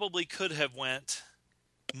 he probably could have went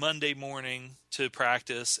Monday morning to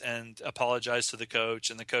practice and apologized to the coach,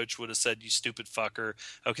 and the coach would have said, "You stupid fucker.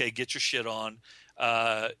 Okay, get your shit on.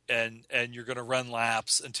 And you're going to run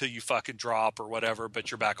laps until you fucking drop or whatever, but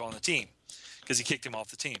you're back on the team," because he kicked him off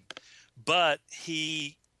the team. But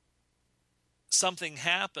something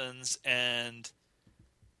happens and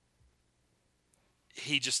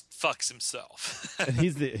he just fucks himself. And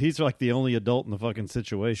he's like the only adult in the fucking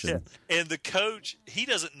situation. Yeah. And the coach, he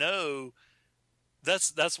doesn't know.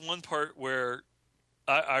 That's one part where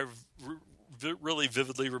I really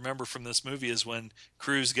vividly remember from this movie is when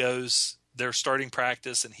Cruz goes. They're starting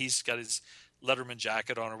practice, and he's got his Letterman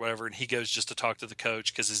jacket on or whatever, and he goes just to talk to the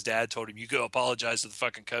coach because his dad told him, "You go apologize to the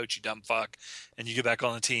fucking coach, you dumb fuck, and you get back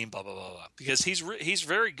on the team." Blah blah blah blah. Because he's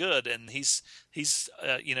very good, and he's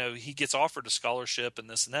he gets offered a scholarship and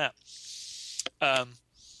this and that.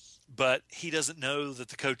 But he doesn't know that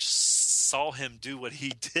the coach saw him do what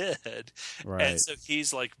he did, right. And so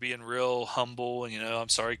he's like being real humble and "I'm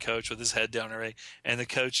sorry, coach," with his head down already. And the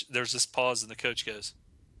coach, there's this pause, and the coach goes,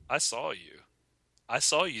 I saw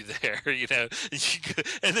you there,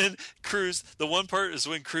 and then Cruz, the one part is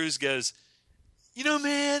when Cruz goes,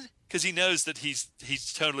 man, because he knows that he's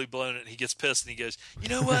totally blown it, and he gets pissed, and he goes, "You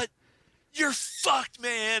know what? You're fucked,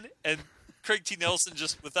 man." And Craig T. Nelson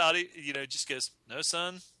just without it, just goes, "No,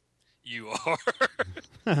 son, you are."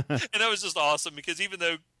 And that was just awesome, because even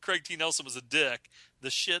though Craig T. Nelson was a dick, the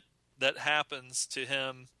shit that happens to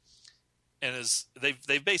him and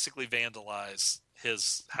they basically vandalize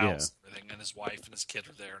his house and everything, and his wife and his kid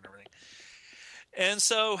are there and everything. And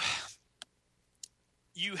so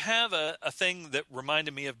you have a thing that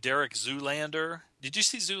reminded me of Derek Zoolander. Did you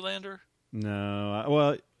see Zoolander?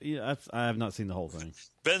 No. I have not seen the whole thing.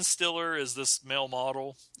 Ben Stiller is this male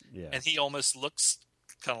model, and he almost looks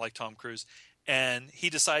kind of like Tom Cruise. And he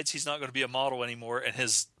decides he's not going to be a model anymore, and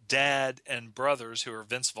his dad and brothers, who are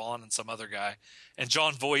Vince Vaughn and some other guy, and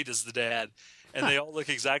John Voight is the dad, and they all look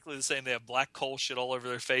exactly the same. They have black coal shit all over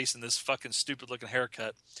their face and this fucking stupid-looking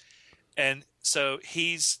haircut. And so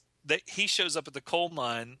he shows up at the coal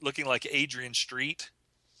mine looking like Adrian Street.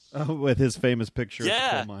 Oh, with his famous picture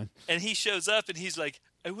at the coal mine. And he shows up and he's like,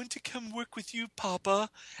 "I want to come work with you, Papa."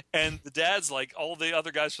 And the dad's like, all the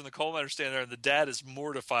other guys from the coal mine are standing there, and the dad is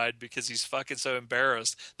mortified because he's fucking so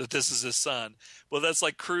embarrassed that this is his son. Well, that's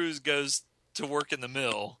like Cruz goes to work in the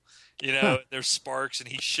mill. There's sparks and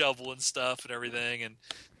he's shoveling stuff and everything. And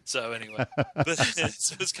so anyway, but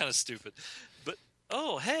so it's kind of stupid. But,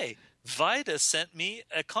 oh, hey, Vida sent me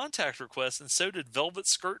a contact request, and so did Velvet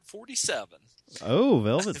Skirt 47. Oh,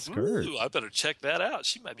 Velvet Skirt. Ooh, I better check that out.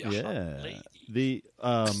 She might be a hot lady.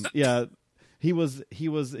 He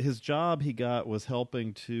was his job he got was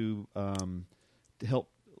helping to help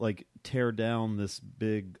like tear down this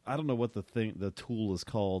big. I don't know what the tool is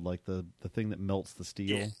called, like the thing that melts the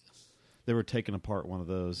steel. Yeah. They were taking apart one of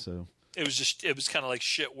those, so. It was kind of like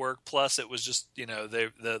shit work. Plus, it was just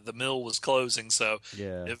the mill was closing, so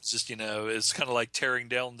Yeah. it was just it's kind of like tearing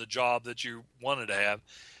down the job that you wanted to have,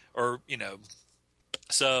 or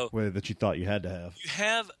so. Way that you thought you had to have. You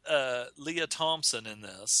have Leah Thompson in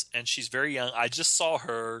this, and she's very young. I just saw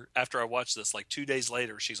her after I watched this. Like 2 days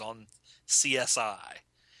later, she's on CSI,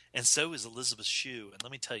 and so is Elizabeth Shue. And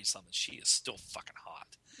let me tell you something, she is still fucking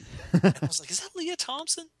hot. And I was like, is that Leah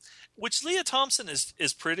Thompson? Which Leah Thompson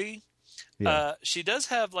is pretty. Yeah. She does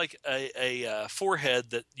have like a forehead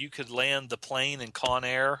that you could land the plane in Con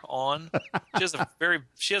Air on.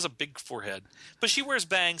 She has a big forehead, but she wears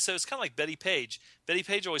bangs, so it's kind of like Betty Page. Betty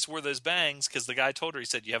Page always wore those bangs because the guy told her, he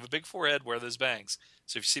said, "You have a big forehead, wear those bangs."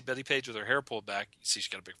 So if you see Betty Page with her hair pulled back, you see she's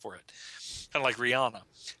got a big forehead, kind of like Rihanna.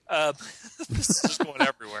 This is just going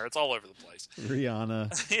everywhere; it's all over the place.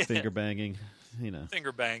 Rihanna, Yeah. finger banging,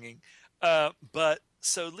 Finger banging. But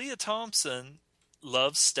so Leah Thompson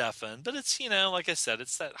loves Stefan, but it's like I said,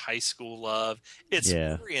 it's that high school love. It's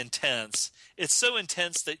very intense. It's so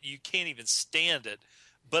intense that you can't even stand it,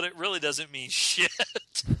 but it really doesn't mean shit.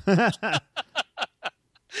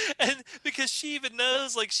 And because she even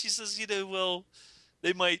knows, like she says, well,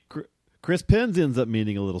 they might. Chris Penn ends up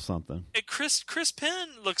meaning a little something. And Chris Penn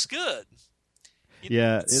looks good.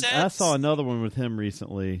 I saw another one with him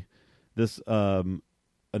recently. This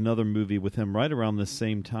another movie with him right around the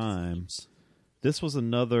same time. This was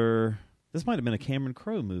another. This might have been a Cameron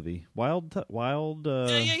Crowe movie, Wild.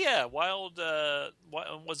 Yeah.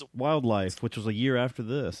 Was it? Wildlife, which was a year after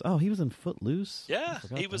this. Oh, he was in Footloose. Yeah,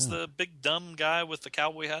 he was the big dumb guy with the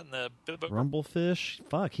cowboy hat and the Rumblefish.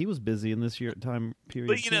 Fuck, he was busy in this time period.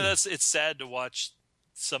 But too. it's sad to watch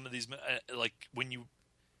some of these, like when you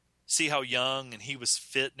see how young and he was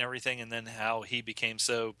fit and everything, and then how he became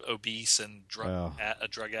so obese and a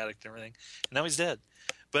drug addict and everything, and now he's dead.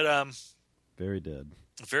 But very dead.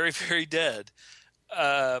 Very, very dead.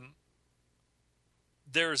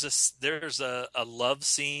 There's a love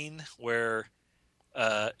scene where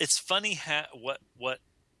it's funny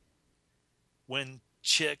when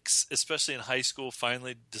chicks, especially in high school,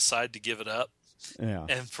 finally decide to give it up. Yeah.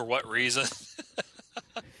 And for what reason?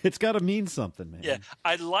 It's got to mean something, man. Yeah,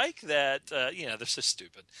 I like that. They're so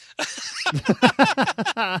stupid.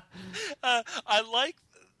 I like.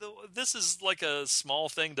 This is like a small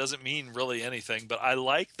thing, doesn't mean really anything, but I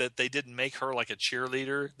like that they didn't make her like a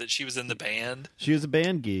cheerleader, that she was in the band. She was a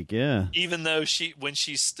band geek, yeah. Even though when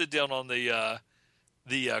she stood down on the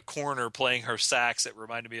corner playing her sax, it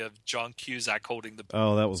reminded me of John Cusack holding the...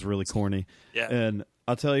 Oh, that was really corny. Yeah. And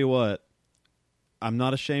I'll tell you what, I'm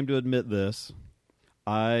not ashamed to admit this.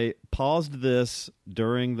 I paused this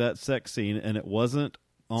during that sex scene, and it wasn't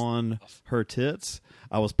on her tits.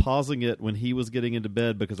 I was pausing it when he was getting into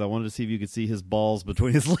bed because I wanted to see if you could see his balls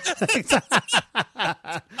between his legs.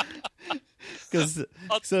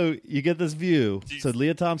 So you get this view. So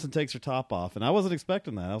Leah Thompson takes her top off, and I wasn't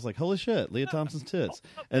expecting that. I was like, holy shit, Leah Thompson's tits.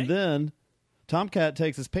 And then Tomcat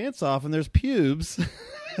takes his pants off, and there's pubes.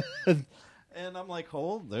 And I'm like,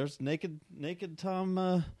 there's naked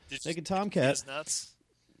Tomcat. His nuts?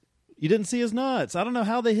 You didn't see his nuts. I don't know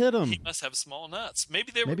how they hit him. He must have small nuts.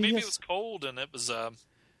 Maybe it was cold and it was.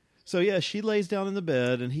 So yeah, she lays down in the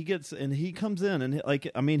bed and he comes in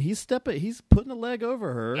and he's putting a leg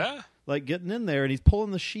over her, yeah, like getting in there, and he's pulling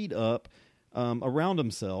the sheet up around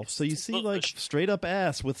himself. So you see like straight up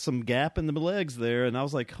ass with some gap in the legs there, and I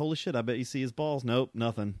was like, holy shit! I bet you see his balls. Nope,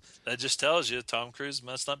 nothing. That just tells you Tom Cruise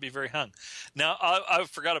must not be very hung. Now I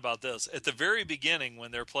forgot about this at the very beginning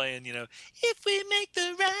when they're playing. If we make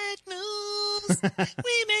the right moves,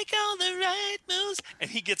 we make all the right moves, and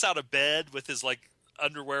he gets out of bed with his like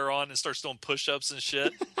underwear on and starts doing push-ups and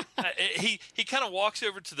shit. He kind of walks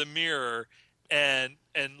over to the mirror and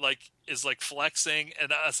like is like flexing,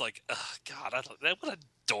 and I was like, oh god, what a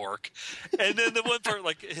dork. And then the one part,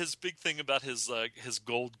 like his big thing about his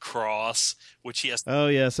gold cross, which he has. Oh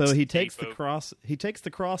yeah, so he takes the cross. He takes the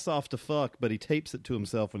cross off to fuck, but he tapes it to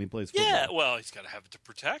himself when he plays football. Yeah, well, he's got to have it to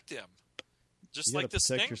protect him. Just like the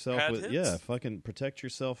protect yourself with fucking protect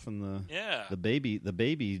yourself from the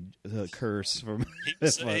baby curse from.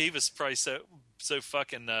 He was probably so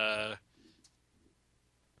fucking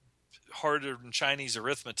harder than Chinese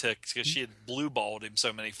arithmetic because she had blue balled him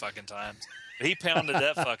so many fucking times. But he pounded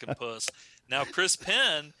that fucking puss. Now Chris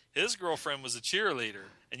Penn, his girlfriend was a cheerleader,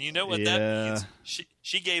 and you know what that means.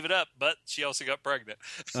 She gave it up, but she also got pregnant.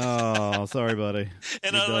 Oh, sorry, buddy.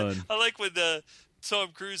 And I like when Tom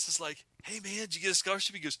Cruise is like, "Hey man, did you get a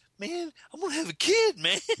scholarship?" He goes, "Man, I'm gonna have a kid,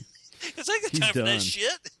 man." Because I got He's time for done. that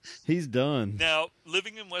shit. He's done. Now,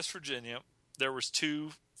 living in West Virginia, there was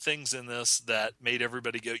two things in this that made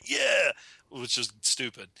everybody go, yeah, which is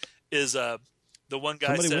stupid. Is the one guy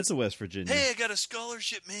Somebody says, went to West Virginia. hey, I got a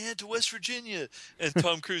scholarship, man, to West Virginia. And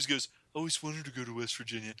Tom Cruise goes, always wanted to go to West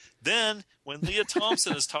Virginia. Then when Leah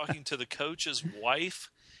Thompson is talking to the coach's wife,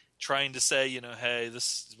 trying to say, hey,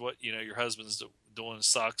 this is what, your husband's doing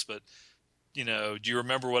sucks, but, do you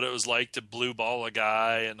remember what it was like to blue ball a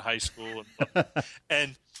guy in high school?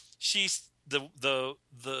 And she's the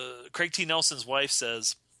Craig T. Nelson's wife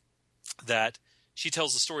says that she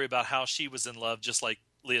tells the story about how she was in love just like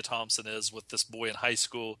Leah Thompson is with this boy in high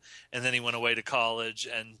school, and then he went away to college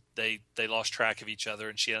and they lost track of each other,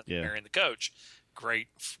 and she ended up marrying the coach. Great,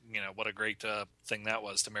 what a great thing that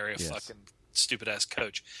was, to marry a fucking stupid ass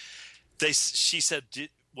coach. She said,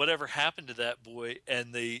 whatever happened to that boy?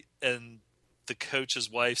 And the coach's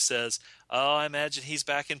wife says, oh, I imagine he's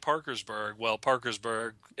back in Parkersburg. Well,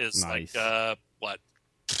 Parkersburg is Nice. like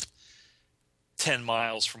 10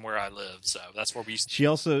 miles from where I live, so that's where we used to.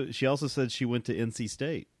 She also said she went to NC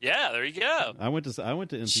State. Yeah, there you go. I went to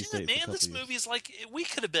NC Shit, State. man, for a this couple movie is like, we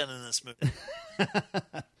could have been in this movie.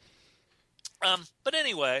 But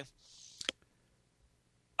anyway,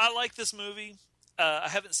 I like this movie. I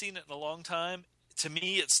haven't seen it in a long time. To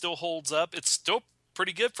me, it still holds up. It's still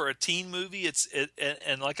pretty good for a teen movie.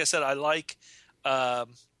 And like I said, I like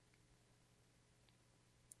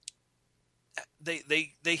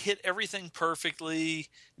they hit everything perfectly,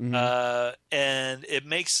 and it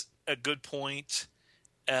makes a good point.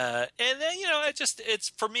 And then it's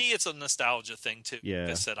for me, it's a nostalgia thing too. Yeah.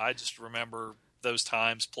 Like I said, I just remember those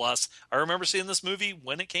times. Plus, I remember seeing this movie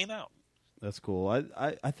when it came out. That's cool.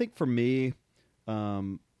 I think for me,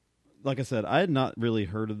 like I said, I had not really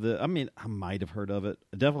heard of it. I mean, I might have heard of it.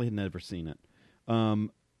 I definitely had never seen it.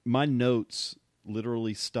 My notes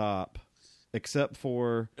literally stop, except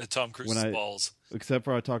for Tom Cruise's balls. Except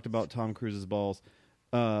for I talked about Tom Cruise's balls.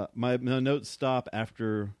 My notes stop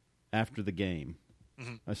after the game.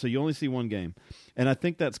 Mm-hmm. So you only see one game, and I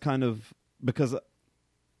think that's kind of because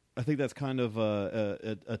I think that's kind of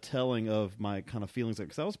a telling of my kind of feelings,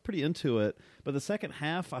 because I was pretty into it, but the second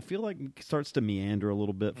half I feel like starts to meander a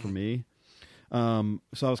little bit for me. So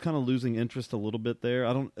I was kind of losing interest a little bit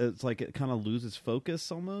there. It's like it kind of loses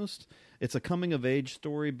focus almost. It's a coming of age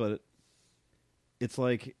story, but it's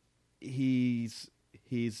like he's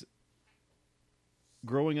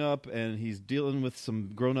growing up and he's dealing with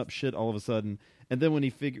some grown up shit all of a sudden, and then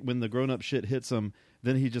when the grown up shit hits him,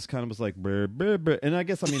 then he just kind of was like, brr, brr, brr. And I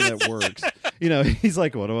guess, I mean, that works. He's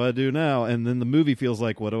like, what do I do now? And then the movie feels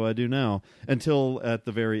like, what do I do now? Until at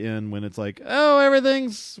the very end when it's like, oh,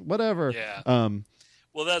 everything's whatever. Yeah.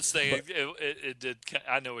 Well, that's the thing. It did.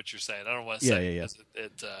 I know what you're saying. I don't want to say yeah.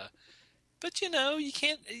 But you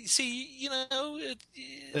can't see.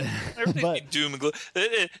 Everything doom and gloom.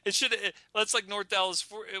 It should. That's like North Dallas.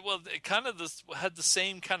 Well, it kind of had the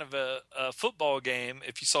same kind of a football game.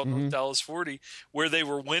 If you saw North Dallas 40, where they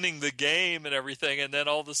were winning the game and everything, and then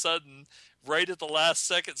all of a sudden, right at the last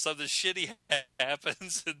second, something shitty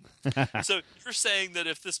happens. And so you're saying that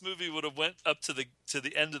if this movie would have went up to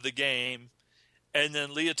the end of the game, and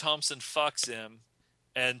then Leah Thompson fucks him,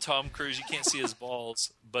 and Tom Cruise, you can't see his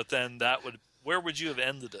balls, but then where would you have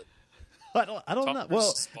ended it? I don't know.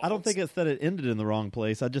 Well, I don't think it's that it ended in the wrong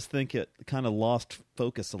place. I just think it kind of lost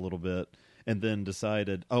focus a little bit, and then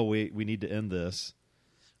decided, oh, we need to end this.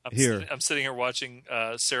 I'm sitting here watching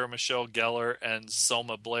Sarah Michelle Gellar and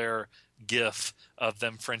Selma Blair gif of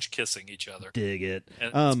them French kissing each other. Dig it.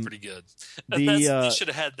 And it's pretty good. They should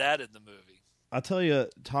have had that in the movie. I'll tell you,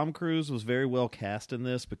 Tom Cruise was very well cast in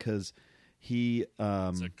this because he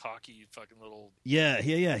it's a cocky fucking little. Yeah.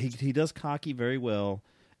 He does cocky very well,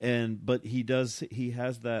 but he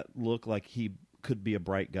has that look like he could be a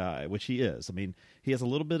bright guy, which he is. I mean, he has a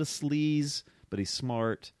little bit of sleaze, but he's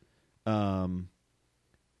smart. And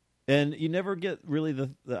you never get really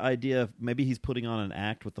the idea of maybe he's putting on an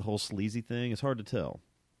act with the whole sleazy thing. It's hard to tell.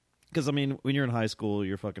 Because, I mean, when you're in high school,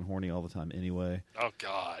 you're fucking horny all the time anyway. Oh,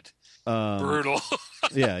 God. Brutal.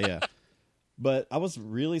 Yeah. But I was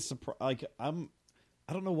really surprised. Like, I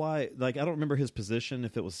don't know why. Like, I don't remember his position,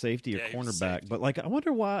 if it was safety or cornerback. But, like, I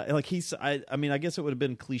wonder why. Like, I mean, I guess it would have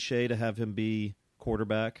been cliche to have him be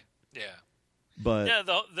quarterback. Yeah. But yeah,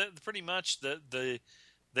 pretty much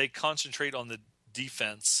they concentrate on the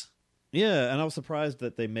defense. Yeah, and I was surprised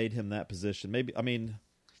that they made him that position. Maybe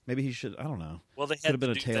he should. I don't know. Well, they should have been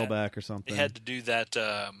a tailback or something. They had to do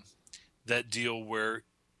that deal where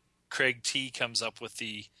Craig T comes up with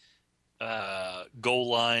the goal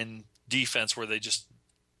line defense, where they just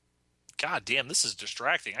God damn, this is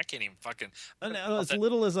distracting. I can't even fucking. As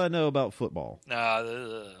little as I know about football,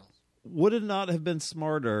 would it not have been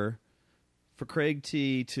smarter for Craig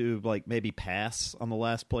T to like maybe pass on the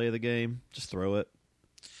last play of the game, just throw it,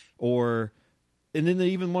 and then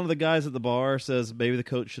even one of the guys at the bar says maybe the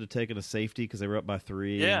coach should have taken a safety because they were up by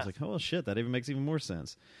 3. Yeah. And I was like, oh shit, that even makes even more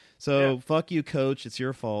sense. So fuck you, coach. It's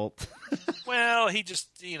your fault. Well, he just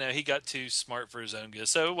he got too smart for his own good,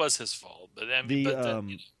 so it was his fault. But I mean, we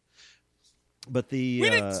didn't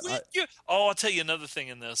quit you. Oh, I'll tell you another thing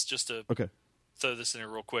in this, just to throw this in here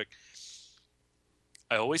real quick.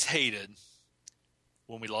 I always hated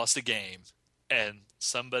when we lost a game and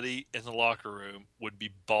somebody in the locker room would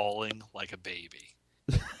be bawling like a baby.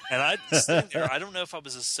 And I'd be sitting there. I don't know if I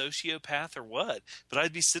was a sociopath or what, but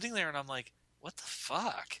I'd be sitting there and I'm like, what the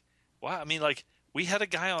fuck? Why? I mean, like, we had a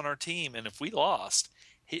guy on our team, and if we lost,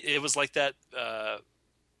 it was like that.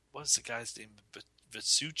 What was the guy's name?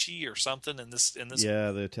 Vitsucci or something in this.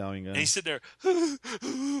 Yeah, the Italian guy. And he's sitting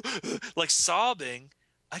there, like sobbing.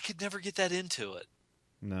 I could never get that into it.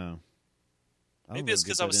 No. Maybe it's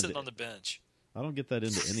because I was sitting on the bench. I don't get that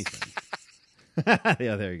into anything.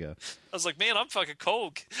 Yeah, there you go. I was like, man, I'm fucking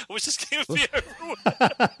cold. I wish this game would be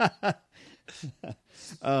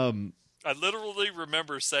over. I literally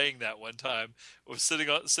remember saying that one time. I was sitting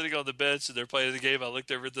on the bench and they're playing the game. I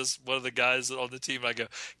looked over at one of the guys on the team and I go,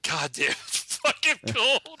 God damn, it's fucking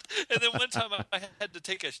cold. And then one time I had to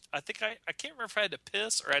take I can't remember if I had to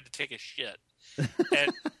piss or I had to take a shit.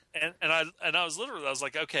 And I was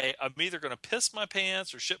like, okay, I'm either going to piss my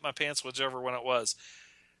pants or shit my pants, whichever one it was.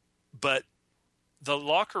 But the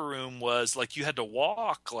locker room was like you had to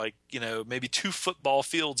walk like, maybe 2 football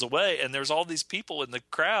fields away, and there's all these people in the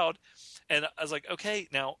crowd. And I was like, okay,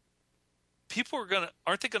 now people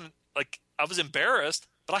aren't they going to, like, I was embarrassed,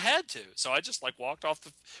 but I had to. So I just like walked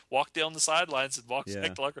down the sidelines and walked back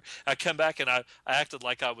to the locker room. I come back and I acted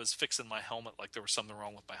like I was fixing my helmet, like there was something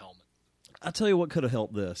wrong with my helmet. I'll tell you what could have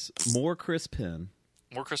helped this. More Chris Penn.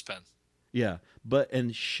 Yeah,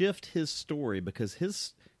 and shift his story, because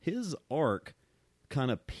his arc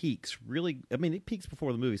kind of peaks really. I mean, it peaks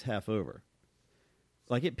before the movie's half over.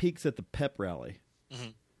 Like, it peaks at the pep rally.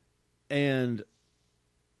 Mm-hmm. And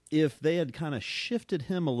if they had kind of shifted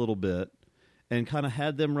him a little bit and kind of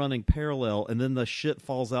had them running parallel, and then the shit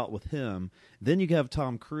falls out with him, then you have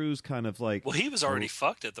Tom Cruise kind of like... Well, he was already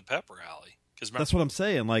fucked at the pep rally. That's what I'm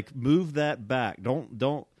saying. Like, move that back.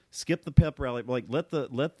 Don't skip the pep rally. Like, let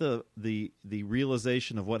the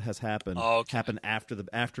realization of what has happened happen after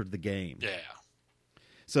the game. Yeah.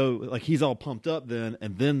 So, like, he's all pumped up then,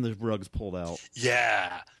 and then the rug's pulled out.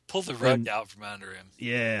 Yeah. Pull the rug out from under him.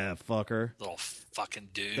 Yeah, fucker. Little fucking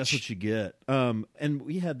douche. That's what you get. And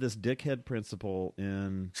we had this dickhead principal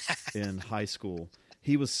in high school.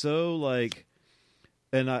 He was so, like...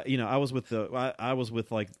 And I was with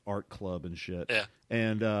like art club and shit. Yeah.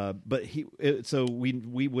 And so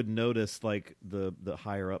we would notice like the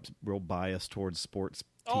higher ups real bias towards sports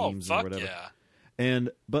teams or whatever. Yeah.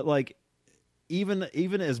 But like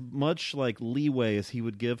even as much like leeway as he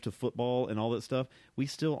would give to football and all that stuff, we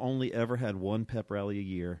still only ever had one pep rally a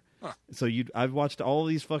year. Huh. So I've watched all of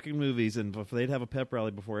these fucking movies, and they'd have a pep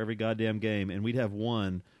rally before every goddamn game, and we'd have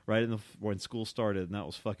one right when school started, and that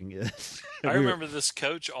was fucking it. I remember this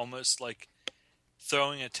coach almost like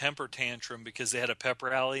throwing a temper tantrum because they had a pep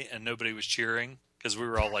rally and nobody was cheering, because we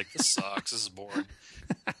were all like, "This sucks. This is boring."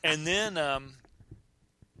 And then,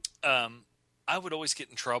 I would always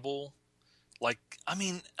get in trouble. Like, I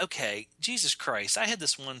mean, okay, Jesus Christ. I had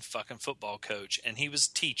this one fucking football coach, and he was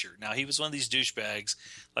a teacher. Now, he was one of these douchebags.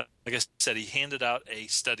 Like I said, he handed out a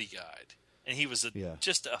study guide, and he was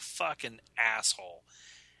just a fucking asshole.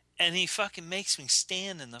 And he fucking makes me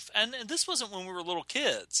stand in the and this wasn't when we were little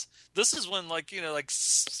kids. This is when, like,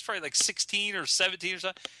 probably like 16 or 17 or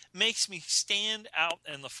something. Makes me stand out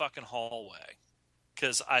in the fucking hallway.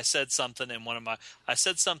 Because I said something I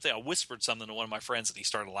whispered something to one of my friends, and he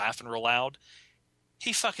started laughing real loud.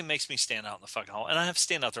 He fucking makes me stand out in the fucking hall, and I have to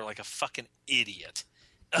stand out there like a fucking idiot.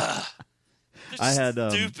 Ugh. I had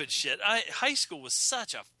stupid shit. High school was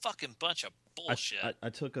such a fucking bunch of bullshit. I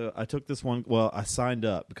took this one. Well, I signed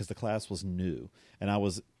up because the class was new, and I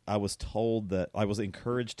was told that I was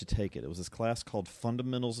encouraged to take it. It was this class called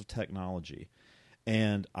Fundamentals of Technology,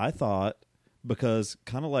 and I thought, because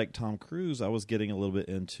kind of like Tom Cruise, I was getting a little bit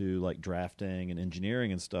into like drafting and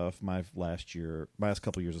engineering and stuff my last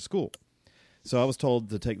couple years of school. So I was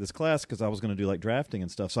told to take this class because I was going to do like drafting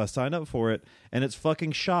and stuff. So I signed up for it, and it's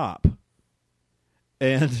fucking shop.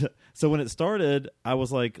 And so when it started, I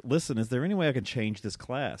was like, listen, is there any way I can change this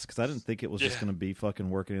class? Because I didn't think it was just going to be fucking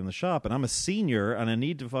working in the shop. And I'm a senior, and I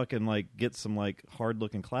need to fucking like get some like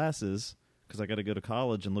hard-looking classes because I got to go to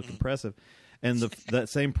college and look impressive. And that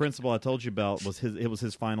same principal I told you about was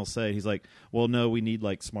his final say. He's like, well, no, we need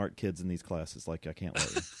like smart kids in these classes. Like, I can't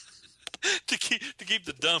let you. to keep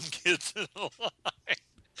the dumb kids in the line.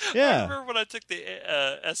 Yeah. I remember when I took the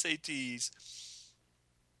SATs.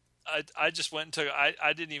 I just went and took.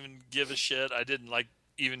 I didn't even give a shit. I didn't like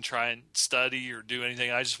even try and study or do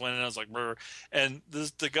anything. I just went and I was like, brr. And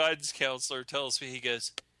the guidance counselor tells me, he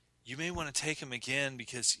goes, you may want to take them again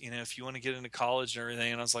because, you know, if you want to get into college and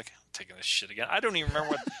everything. And I was like, I'm taking this shit again. I don't even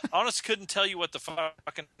remember I honestly couldn't tell you what the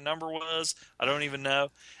fucking number was. I don't even know.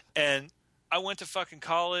 And I went to fucking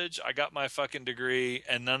college. I got my fucking degree,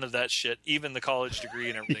 and none of that shit, even the college degree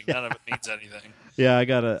and everything, none of it means anything. Yeah, I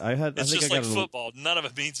It's think just I like got football. None of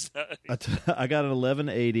it means anything. I got an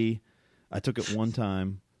 1180. I took it one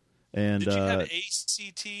time. And did you have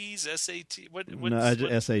ACTs, SAT? I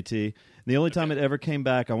just SAT. The only time it ever came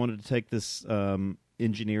back, I wanted to take this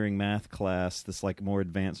engineering math class, this like more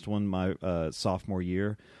advanced one, my sophomore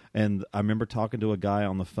year. And I remember talking to a guy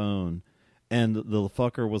on the phone. And the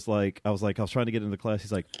fucker was like, I was trying to get into the class.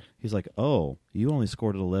 He's like, oh, you only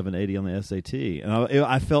scored an 1180 on the SAT, and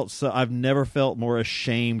I felt so. I've never felt more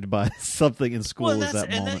ashamed by something in school as that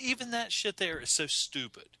moment. Even that shit there is so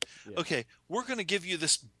stupid. Yeah. Okay, we're going to give you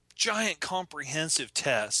this giant comprehensive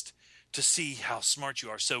test to see how smart you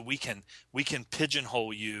are, so we can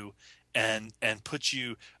pigeonhole you and put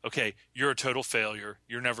you. Okay, you're a total failure.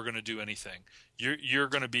 You're never going to do anything. You're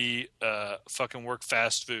going to be fucking work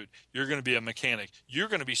fast food. You're going to be a mechanic. You're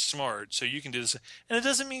going to be smart, so you can do this. And it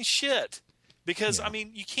doesn't mean shit because, I mean,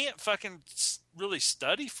 you can't fucking really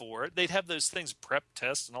study for it. They'd have those things, prep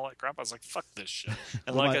tests and all that crap. I was like, fuck this shit.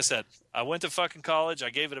 And like I said, I went to fucking college. I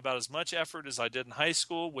gave it about as much effort as I did in high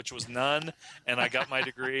school, which was none. And I got my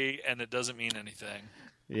degree, and it doesn't mean anything.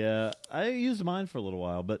 Yeah, I used mine for a little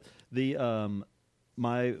while, but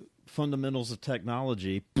my fundamentals of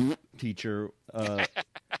technology teacher,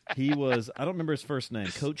 he was, I don't remember his first name,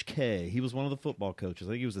 Coach K. He was one of the football coaches.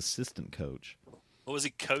 I think he was assistant coach. What was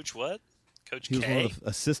he, Coach what? Coach K? He was one K? of the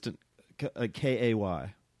assistant,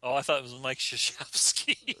 K-A-Y. Oh, I thought it was Mike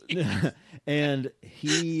Krzyzewski. And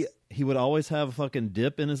he would always have a fucking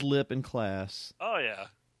dip in his lip in class. Oh, yeah.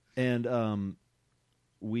 And and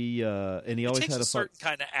he always takes had a certain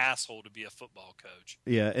kind of asshole to be a football coach.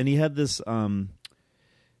 Yeah, and he had this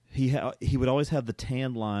he would always have the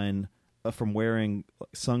tan line from wearing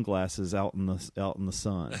sunglasses out in the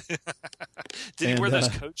sun. Did he wear those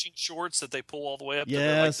coaching shorts that they pull all the way up?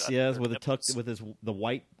 Yes, yes, with the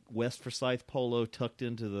white West Forsyth polo tucked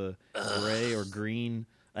into the gray or green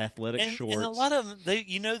athletic shorts. And a lot of them,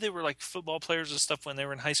 they were like football players and stuff when they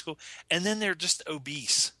were in high school, and then they're just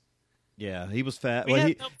obese. Yeah, he was fat.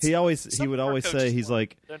 Well, he would always say, he's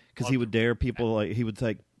like, because he would dare people, like he would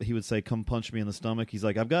say, come punch me in the stomach. He's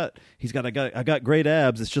like, I got great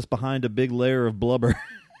abs. It's just behind a big layer of blubber.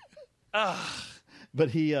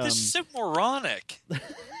 But he this is so moronic.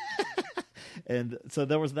 And so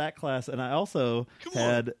there was that class, and I also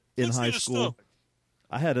had in high school,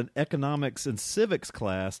 I had an economics and civics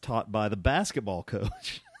class taught by the basketball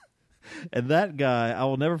coach. And that guy, I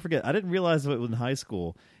will never forget. I didn't realize it was in high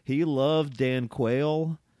school. He loved Dan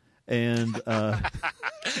Quayle, and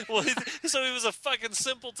well, so he was a fucking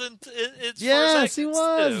simpleton. Yes, he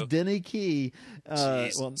was Denny Key.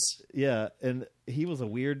 Jesus. Well, yeah, and he was a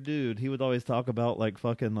weird dude. He would always talk about like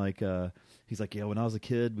fucking like. He's like, yeah, when I was a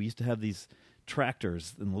kid, we used to have these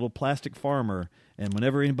tractors and a little plastic farmer, and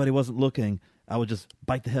whenever anybody wasn't looking, I would just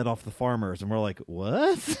bite the head off the farmers, and we're like,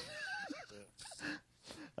 what?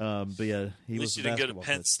 But yeah, he was. At least you didn't go to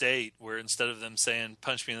Penn State, where instead of them saying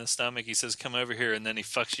 "punch me in the stomach," he says "come over here," and then he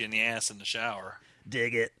fucks you in the ass in the shower.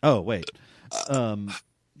 Dig it. Oh wait,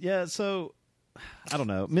 yeah. So I don't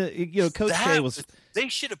know. You know, Coach K was. They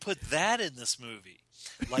should have put that in this movie.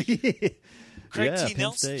 Like Craig T.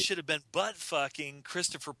 Nelson should have been butt fucking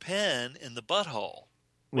Christopher Penn in the butthole.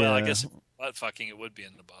 Well, I guess butt fucking it would be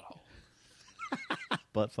in the butthole.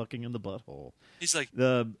 Butt fucking in the butthole. He's like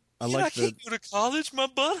I can't go to college. My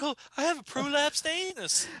butthole. I have a prolapsed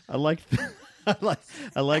anus. I liked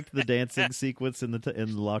the dancing sequence in the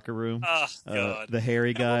locker room. Oh God! The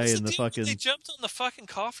hairy guy and the fucking. They jumped on the fucking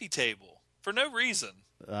coffee table for no reason.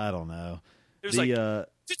 I don't know. It was like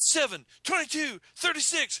 57, 22,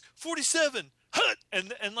 36, 47, hut,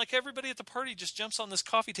 and like everybody at the party just jumps on this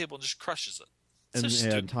coffee table and just crushes it.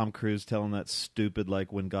 And Tom Cruise telling that stupid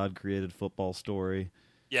like when God created football story.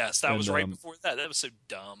 Yes, that was right before that. That was so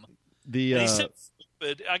dumb. He said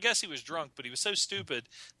stupid. I guess he was drunk, but he was so stupid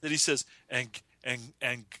that he says, and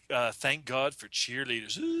thank God for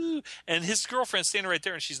cheerleaders. Ooh. And his girlfriend's standing right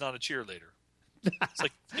there, and she's not a cheerleader. It's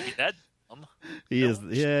like, I mean, that dumb. He is.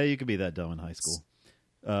 Yeah, you could be that dumb in high school.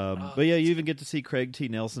 But yeah, you even get to see Craig T.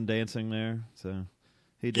 Nelson dancing there. So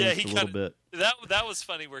he danced a little bit. That was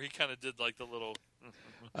funny where he kind of did like the little.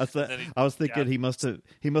 I was thinking he must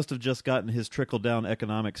have just gotten his trickle down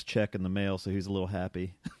economics check in the mail, so he's a little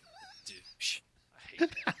happy. Douche. I hate it.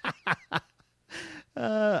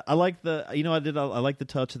 I like I like the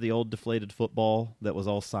touch of the old deflated football that was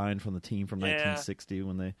all signed from the team from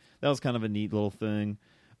 1960 that was kind of a neat little thing.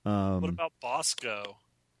 What about Bosco?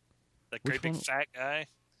 That great big fat guy.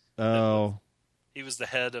 Oh, he was the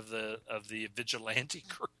head of the vigilante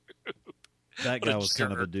group. That guy was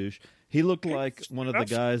kind of a douche. He looked like one of the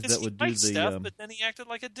guys that would do the stuff, but then he acted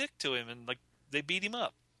like a dick to him, and like they beat him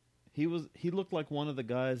up. He looked like one of the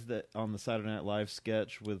guys that on the Saturday Night Live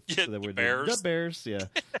sketch with the Bears. The Bears, yeah.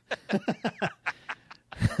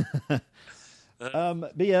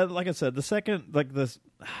 But yeah, like I said, the second, like this,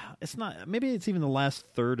 it's not. Maybe it's even the last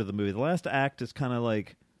third of the movie. The last act is kind of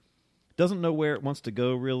like doesn't know where it wants to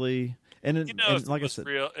go really. And like I said,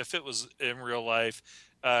 if it was in real life,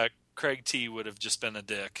 Craig T would have just been a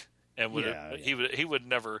dick and he would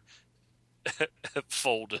never have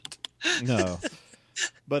folded. No.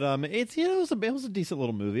 But it was a decent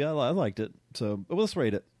little movie. I liked it. So let's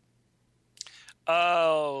rate it.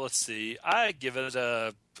 Oh, let's see. I give it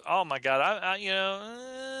a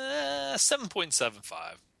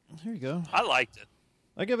 7.75. There you go. I liked it.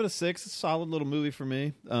 I give it a 6. It's a solid little movie for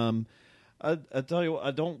me. I tell you what,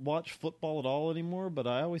 I don't watch football at all anymore, but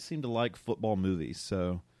I always seem to like football movies.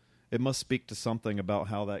 So it must speak to something about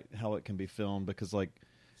how it can be filmed, because like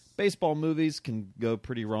baseball movies can go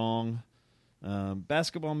pretty wrong.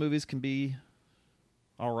 Basketball movies can be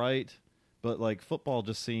all right, but like football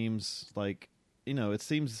just seems like, it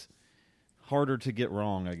seems harder to get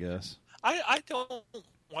wrong, I guess. I don't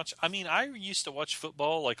watch. I mean, I used to watch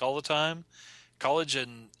football like all the time, college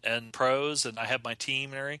and pros, and I had my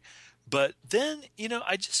team and everything. But then,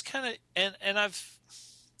 I just kind of, and I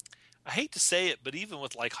hate to say it, but even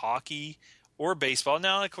with like hockey or baseball,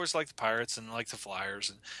 now of course like the Pirates and like the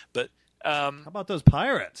Flyers, how about those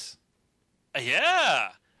Pirates? Yeah,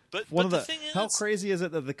 but the thing is, how crazy is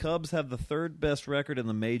it that the Cubs have the third best record in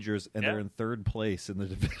the majors and they're in third place in the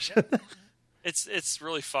division? It's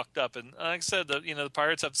really fucked up. And like I said, the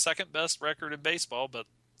Pirates have the second best record in baseball, but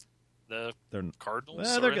the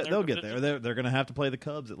Cardinals they'll get there. They're going to have to play the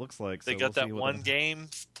Cubs. It looks like they got that one game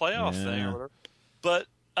playoff thing or whatever. But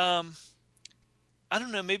I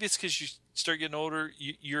don't know. Maybe it's because you start getting older.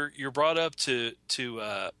 You're brought up to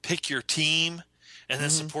pick your team. And then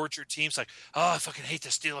support your teams. Like, I fucking hate the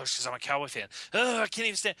Steelers because I'm a Cowboy fan. I can't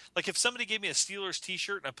even stand. Like, if somebody gave me a Steelers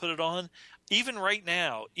T-shirt and I put it on, even right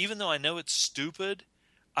now, even though I know it's stupid,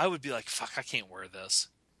 I would be like, "Fuck, I can't wear this."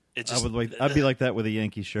 I'd be like that with a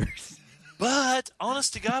Yankee shirt. But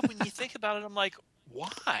honest to God, when you think about it, I'm like,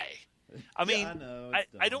 why? I mean,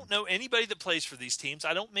 I don't know anybody that plays for these teams.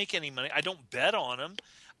 I don't make any money. I don't bet on them.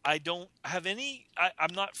 I don't have any.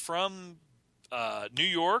 I'm not from New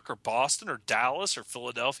York or Boston or Dallas or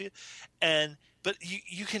Philadelphia, but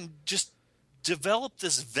you can just develop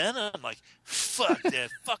this venom, like fuck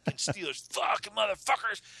that fucking Steelers, fucking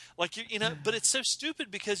motherfuckers, like But it's so stupid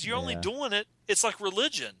because you're only doing it. It's like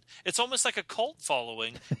religion. It's almost like a cult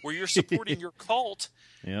following where you're supporting your cult.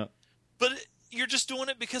 Yeah, but you're just doing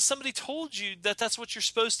it because somebody told you that that's what you're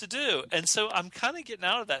supposed to do. And so I'm kind of getting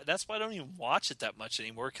out of that. That's why I don't even watch it that much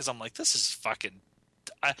anymore, because I'm like, this is fucking.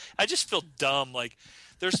 I just feel dumb. Like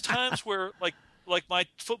there's times where like my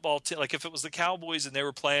football team, like if it was the Cowboys and they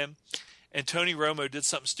were playing and Tony Romo did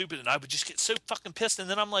something stupid, and I would just get so fucking pissed. And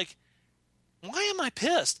then I'm like, why am I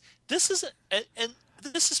pissed? This is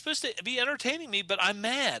supposed to be entertaining me, but I'm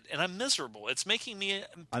mad and I'm miserable. It's making me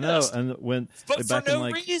pissed. I know. And but for no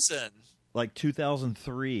reason. Like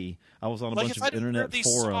 2003, I was on a bunch of internet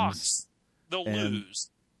forums. Socks, they'll lose.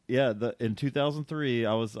 Yeah, in 2003,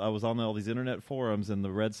 I was on all these internet forums, and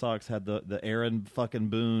the Red Sox had the Aaron fucking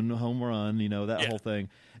Boone home run, that whole thing.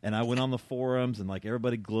 And I went on the forums, and like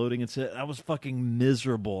everybody gloating and said, I was fucking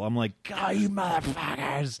miserable. I'm like, God, you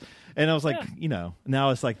motherfuckers! And I was like, now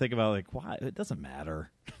it's like think about like why it doesn't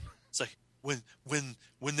matter. It's like when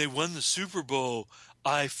they won the Super Bowl,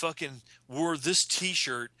 I fucking wore this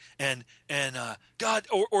T-shirt and God,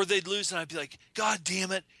 or they'd lose, and I'd be like, God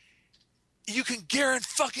damn it. You can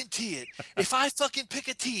guarantee it. If I fucking pick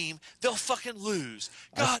a team, they'll fucking lose.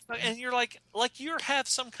 God, and you're like you have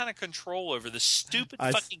some kind of control over this stupid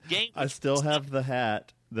fucking game. I still have the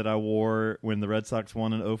hat that I wore when the Red Sox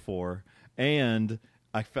won in 2004, and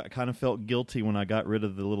I kind of felt guilty when I got rid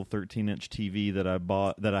of the little 13-inch TV that I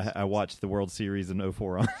bought, that I watched the World Series in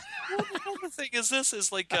 04 on. Well, the thing is, this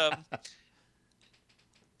is like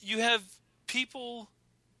you have people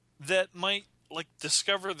that might like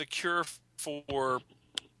discover the cure for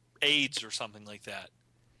AIDS or something like that,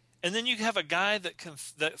 and then you have a guy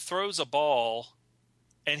that throws a ball,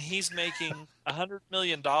 and he's making $100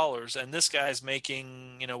 million, and this guy's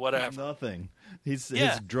making whatever. Nothing. His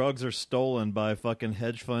drugs are stolen by a fucking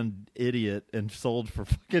hedge fund idiot and sold for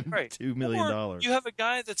fucking $2 million. Or you have a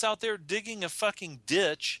guy that's out there digging a fucking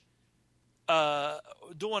ditch,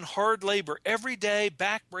 doing hard labor every day,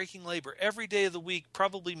 back-breaking labor every day of the week,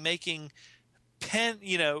 probably making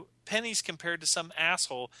pennies compared to some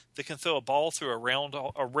asshole that can throw a ball through a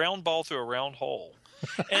round ball through a round hole.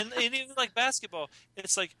 And even like basketball,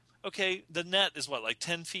 it's like, okay, the net is what, like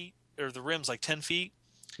 10 feet, or the rim's like 10 feet.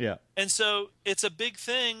 Yeah. And so it's a big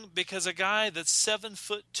thing because a guy that's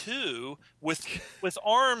 7'2" with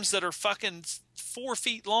arms that are fucking 4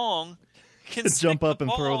 feet long can jump up and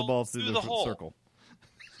throw the ball through the circle.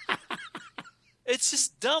 It's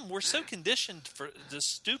just dumb. We're so conditioned for this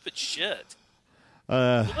stupid shit.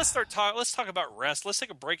 Let's talk about rest. Let's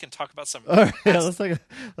take a break and talk about some. Right, let's take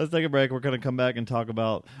a break. We're going to come back and talk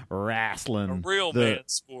about wrestling, a real man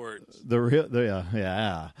sport.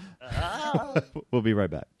 Yeah. We'll be right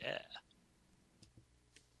back. Yeah.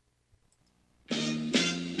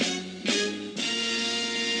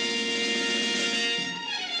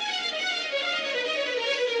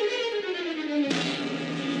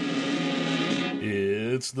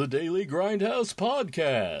 It's the Daily Grindhouse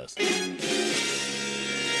Podcast.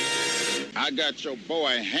 I got your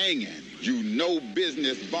boy hanging. You no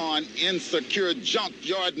business born insecure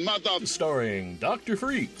junkyard mother. Starring Dr.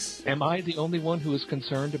 Freaks. Am I the only one who is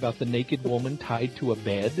concerned about the naked woman tied to a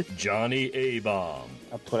bed? Johnny A-Bomb.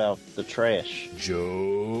 I put out the trash.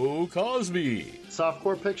 Joe Cosby.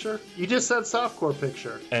 Softcore Picture? You just said Softcore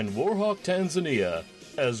Picture. And Warhawk Tanzania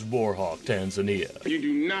as Warhawk Tanzania. You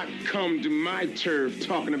do not come to my turf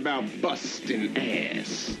talking about busting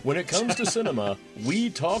ass. When it comes to cinema, we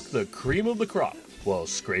talk the cream of the crop while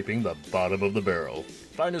scraping the bottom of the barrel.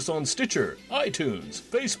 Find us on Stitcher, iTunes,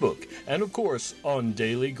 Facebook, and of course on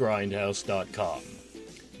dailygrindhouse.com.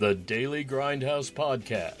 The Daily Grindhouse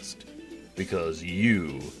Podcast, because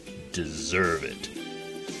you deserve it.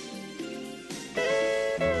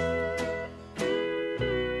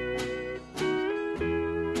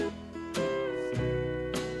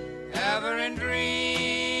 Gathering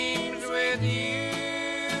dreams with you,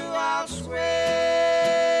 I'll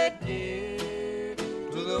swear, dear,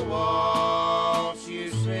 to the walls you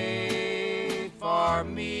saved for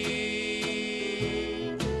me.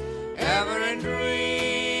 Gathering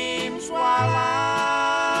dreams while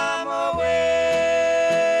I'm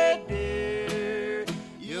away, dear,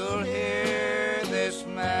 you'll hear this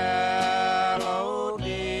melody.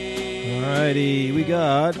 Alrighty, we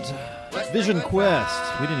got Vision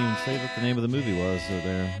Quest. We didn't even say what the name of the movie was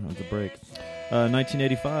there at the break.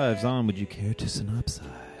 1985. Zon, would you care to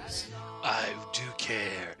synopsize? I do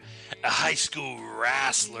care. A high school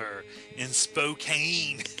wrestler in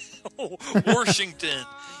Spokane, Washington,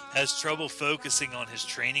 has trouble focusing on his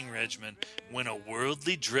training regimen when a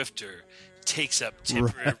worldly drifter takes up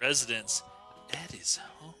temporary residence at his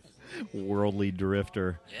home. Worldly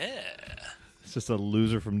drifter. Yeah. It's just a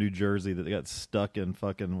loser from New Jersey that got stuck in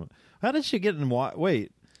fucking... How did she get in...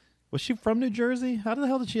 Wait, was she from New Jersey? How the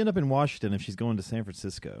hell did she end up in Washington if she's going to San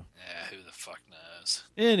Francisco? Yeah, who the fuck knows?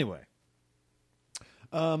 Anyway.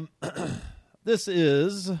 This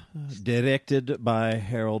is directed by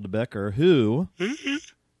Harold Becker, who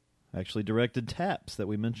actually directed Taps that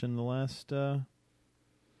we mentioned in the last thing.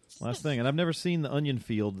 And I've never seen The Onion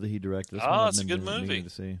Field that he directed. This one it's a good movie. To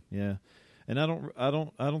see. Yeah. And I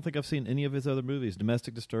don't think I've seen any of his other movies.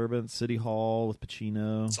 Domestic Disturbance, City Hall with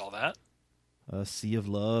Pacino. Saw that. Sea of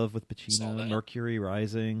Love with Pacino. Mercury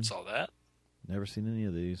Rising. Saw that. Never seen any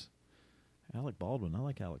of these. Alec Baldwin. I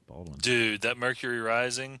like Alec Baldwin. Dude, that Mercury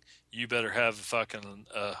Rising, you better have a fucking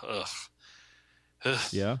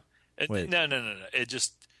Yeah? Wait. No. It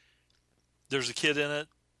just, there's a kid in it.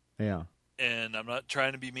 Yeah. And I'm not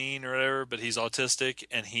trying to be mean or whatever, but he's autistic,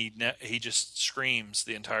 and he just screams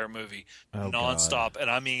the entire movie nonstop. God. And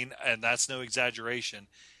I mean, and that's no exaggeration.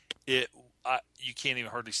 You can't even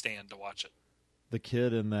hardly stand to watch it. The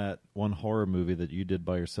kid in that one horror movie that you did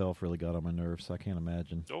by yourself really got on my nerves. I can't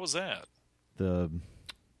imagine. What was that? The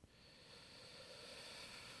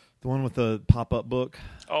one with the pop-up book.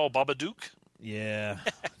 Oh, Babadook? Yeah.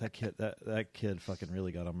 that kid fucking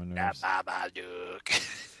really got on my nerves. Babadook.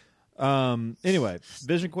 Anyway,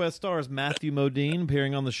 Vision Quest stars Matthew Modine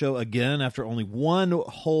appearing on the show again after only one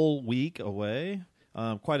whole week away.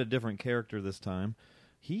 Quite a different character this time.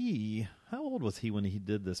 How old was he when he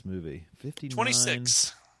did this movie? 59?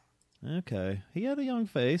 26. Okay. He had a young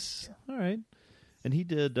face. All right. And he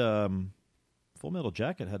did Full Metal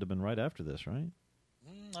Jacket had to have been right after this, right?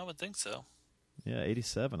 I would think so. Yeah,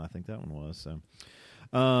 87, I think that one was. So,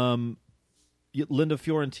 Linda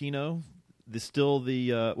Fiorentino,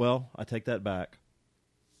 well, I take that back.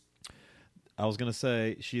 I was going to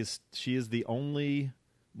say she is the only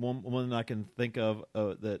woman I can think of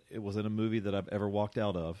that it was in a movie that I've ever walked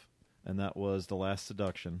out of, and that was The Last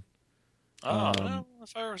Seduction. Oh, I don't know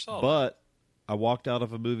if I ever saw that. But I walked out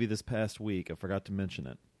of a movie this past week. I forgot to mention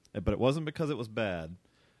it. But it wasn't because it was bad,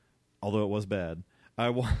 although it was bad.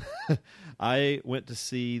 I went to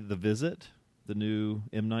see The Visit, the new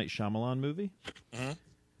M. Night Shyamalan movie. Mm-hmm.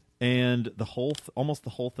 And almost the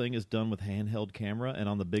whole thing is done with handheld camera, and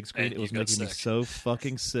on the big screen, and it was making me so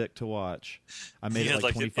fucking sick to watch. I made it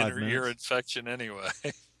like 25 minutes. Ear infection anyway.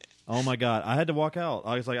 Oh my god! I had to walk out.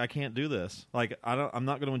 I was like, I can't do this. Like, I'm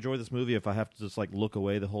not going to enjoy this movie if I have to just like look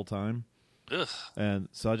away the whole time. Ugh. And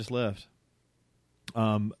so I just left.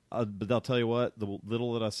 But I'll tell you what, the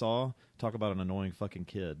little that I saw, talk about an annoying fucking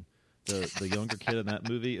kid. The younger kid in that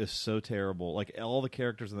movie is so terrible. Like, all the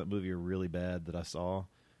characters in that movie are really bad that I saw.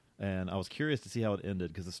 And I was curious to see how it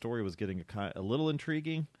ended because the story was getting a little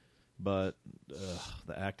intriguing, but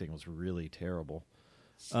the acting was really terrible.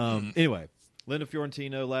 Anyway, Linda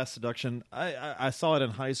Fiorentino, Last Seduction. I saw it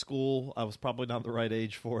in high school. I was probably not the right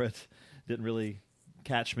age for it. Didn't really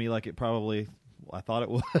catch me like I thought it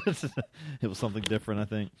was. It was something different, I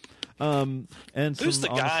think. And who's the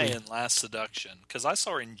guy in Last Seduction? Because I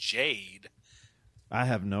saw her in Jade. I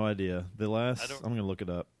have no idea. I'm going to look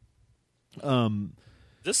it up.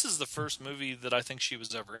 This is the first movie that I think she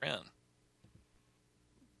was ever in.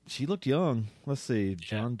 She looked young. Let's see. Yeah.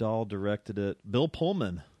 John Dahl directed it. Bill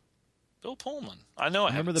Pullman. I know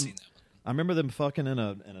I haven't seen that one. I remember them fucking in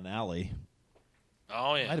an alley.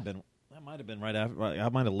 Oh, yeah. That might have been right after. I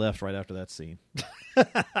might have left right after that scene.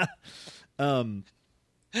 After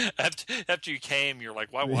you came, you're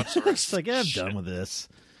like, why watch the rest? It's like, I'm done with this.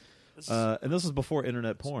 And this was before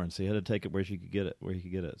internet porn, so you had to take it where you could get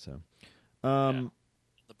it. So,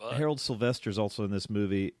 Harold Sylvester's also in this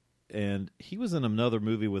movie, and he was in another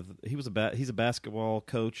movie he's a basketball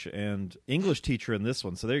coach and English teacher in this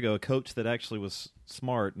one. So there you go, a coach that actually was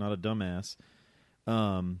smart, not a dumbass.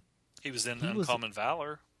 He was in Uncommon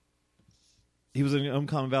Valor. He was in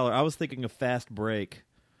Uncommon Valor. I was thinking of Fast Break.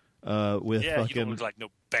 With you don't look like no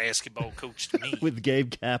basketball coach to me. With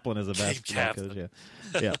Gabe Kaplan as a basketball coach,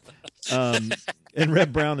 yeah. And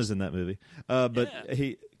Reb Brown is in that movie,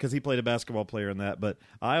 because he played a basketball player in that. But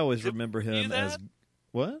I always remember him as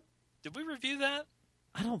what? Did we review that?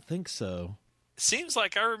 I don't think so. It seems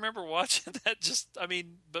like I remember watching that.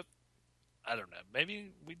 But I don't know.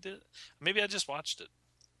 Maybe we did. Maybe I just watched it.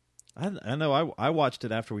 I know. I watched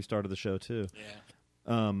it after we started the show too.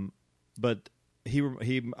 Yeah. But.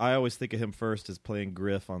 I always think of him first as playing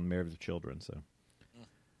Griff on Married with Children. So,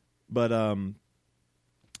 but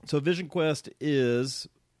so Vision Quest is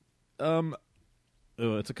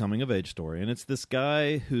it's a coming of age story, and it's this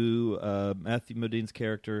guy who Matthew Modine's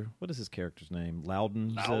character. What is his character's name?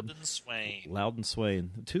 Loudon Swain. Loudon Swain.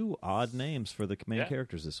 Two odd names for the main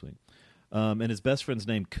characters this week, and his best friend's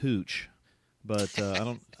name Cooch. But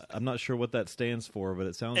I'm not sure what that stands for. But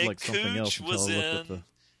it sounds like something else. Cooch was in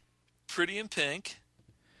Pretty in Pink.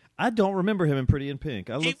 I don't remember him in Pretty in Pink.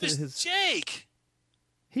 He was Jake.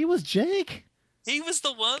 He was Jake? He was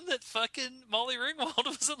the one that fucking Molly Ringwald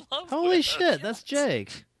was in love with. Holy shit, that's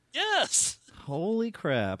Jake. Yes. Holy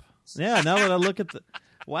crap. Yeah, now that I look at the...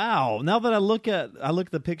 Wow. Now that I look at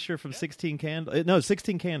the picture from 16 Candles. No,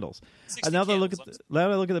 16 Candles. 16 now that Candles,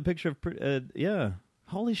 I look at the picture of... yeah.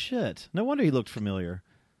 Holy shit. No wonder he looked familiar.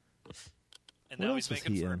 And now he's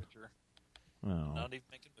making furniture. Oh. Not even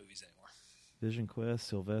making movies anymore. Vision Quest,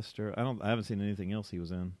 Sylvester. I haven't seen anything else he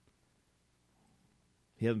was in.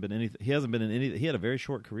 He hasn't been in any. He had a very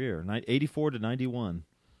short career, 84 to 91.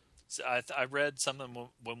 So I read something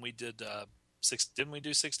when we did didn't we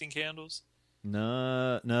do 16 Candles?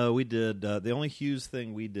 No, we did. The only Hughes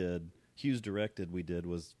thing Hughes directed,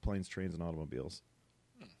 was Planes, Trains, and Automobiles.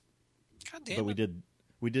 God damn but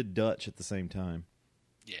we did Dutch at the same time.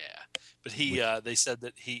 Yeah, but they said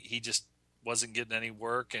that he just wasn't getting any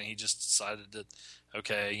work, and he just decided that,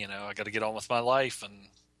 okay, I got to get on with my life, and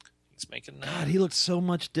he's making... God, he looked so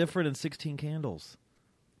much different in 16 Candles.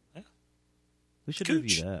 Yeah. We should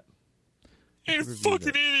review that. Ain't a fucking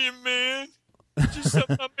idiot, man. Just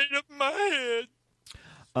something I made up in my head.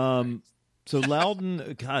 So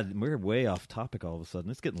Loudon, God, we're way off topic all of a sudden.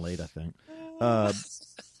 It's getting late, I think.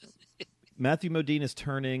 Matthew Modine is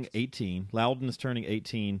turning 18. Loudon is turning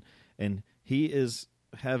 18, and he is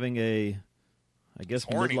having a, I guess,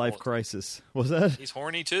 midlife crisis. Was that? He's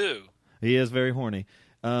horny too. He is very horny.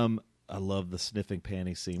 I love the sniffing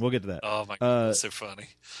panties scene. We'll get to that. Oh my God, that's so funny.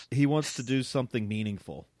 He wants to do something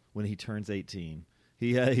meaningful when he turns 18.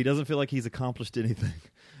 He doesn't feel like he's accomplished anything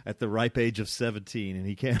at the ripe age of 17, and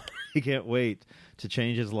he can't wait to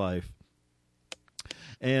change his life.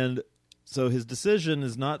 And so his decision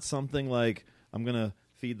is not something like, I'm going to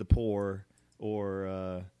feed the poor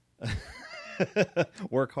or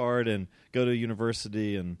work hard and go to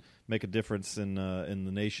university and make a difference in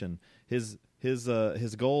the nation. His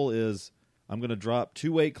goal is, I'm going to drop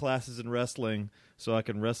 2 weight classes in wrestling so I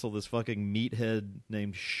can wrestle this fucking meathead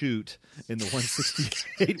named Shoot in the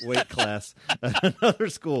 168 weight class at another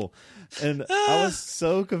school. And I was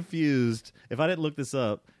so confused. If I didn't look this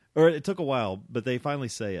up, or it took a while, but they finally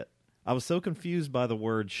say it. I was so confused by the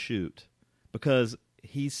word Shoot because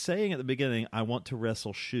he's saying at the beginning, I want to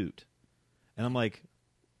wrestle Shoot. And I'm like,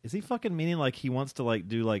 is he fucking meaning like he wants to like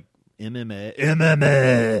do like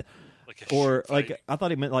MMA? Or like I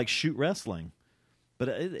thought he meant like shoot wrestling, but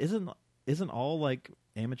isn't all like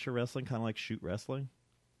amateur wrestling kind of like shoot wrestling?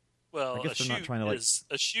 Well, I guess they're not trying to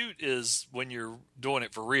a shoot is when you're doing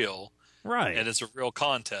it for real, right? And it's a real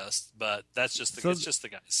contest, but that's just it's just the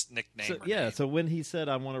guy's nickname. So, name. So when he said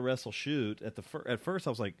I want to wrestle Shoot at first I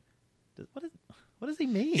was like, what does he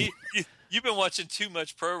mean? You've been watching too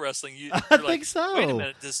much pro wrestling. I think so. Wait a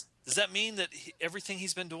minute. Does that mean that everything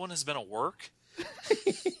he's been doing has been a work?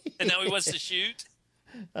 And now he wants to shoot?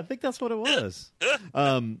 I think that's what it was.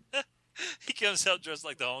 He comes out dressed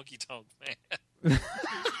like the Honky Tonk Man.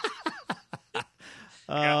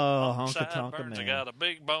 Honky Tonk Man. I got a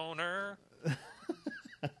big boner.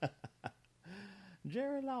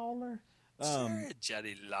 Jerry Lawler.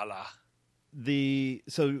 Jerry Lawler.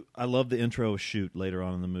 So I love the intro of Shoot later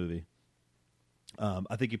on in the movie.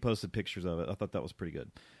 I think you posted pictures of it. I thought that was pretty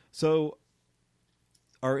good. So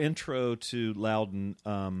our intro to Loudon,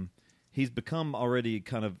 he's become already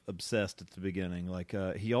kind of obsessed at the beginning. Like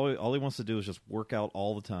all he wants to do is just work out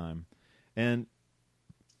all the time, and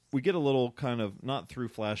we get a little kind of not through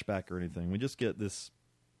flashback or anything. We just get this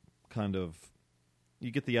kind of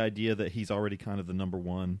you get the idea that he's already kind of the number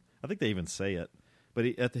one. I think they even say it, but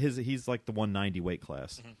he's like the 190 weight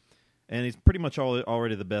class, and he's pretty much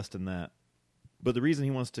already the best in that. But the reason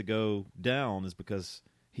he wants to go down is because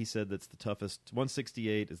he said that's the toughest.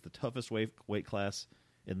 168 is the toughest weight class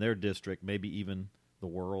in their district, maybe even the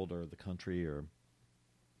world or the country or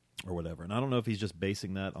whatever. And I don't know if he's just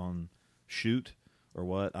basing that on Shoot or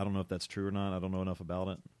what. I don't know if that's true or not. I don't know enough about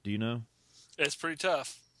it. Do you know? It's pretty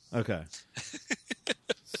tough. Okay.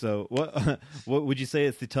 So what would you say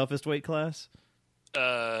it's the toughest weight class?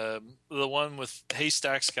 The one with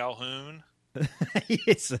Haystacks Calhoun.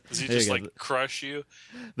 Yes. Does he just like crush you?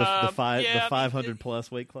 The 500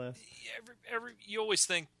 plus weight class. Every you always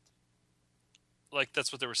think like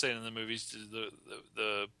that's what they were saying in the movies.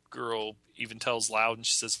 The girl even tells Loudon,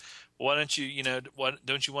 she says, "Why don't you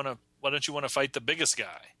want to fight the biggest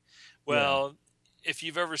guy?" Well, if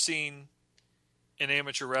you've ever seen in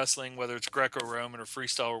amateur wrestling, whether it's Greco-Roman or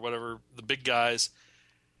freestyle or whatever, the big guys.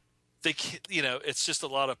 They, it's just a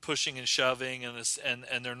lot of pushing and shoving,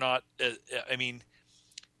 and they're not. I mean,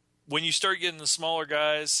 when you start getting the smaller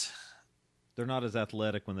guys, they're not as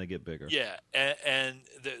athletic when they get bigger. Yeah, and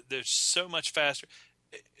they're so much faster.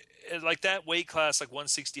 Like that weight class, like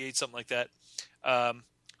 168, something like that.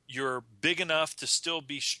 You're big enough to still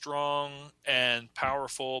be strong and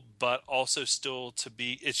powerful, but also still to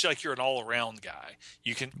be. It's like you're an all-around guy.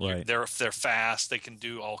 You can. Right. They're fast. They can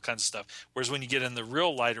do all kinds of stuff. Whereas when you get in the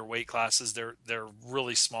real lighter weight classes, they're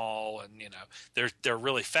really small and they're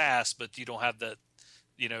really fast, but you don't have that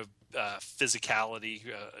physicality,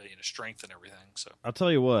 strength and everything. So I'll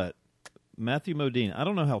tell you what, Matthew Modine. I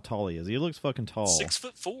don't know how tall he is. He looks fucking tall.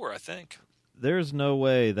 6'4", I think. There's no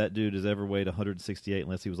way that dude has ever weighed 168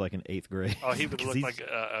 unless he was like in 8th grade. Oh, he would look like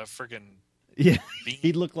a friggin' bean.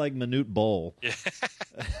 He'd look like Manute Bol. Yeah.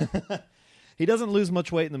 He doesn't lose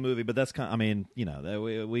much weight in the movie, but that's kind of,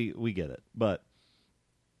 we get it. But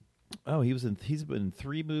he's been in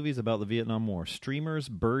 3 movies about the Vietnam War: Streamers,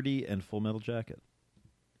 Birdie, and Full Metal Jacket.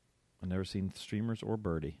 I've never seen Streamers or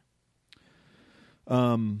Birdie.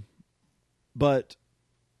 But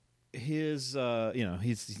his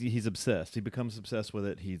he's obsessed. He becomes obsessed with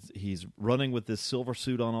it. He's running with this silver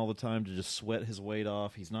suit on all the time to just sweat his weight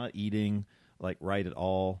off. He's not eating like right at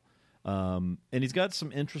all. And he's got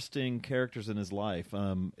some interesting characters in his life.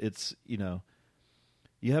 It's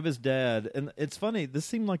you have his dad, and it's funny. This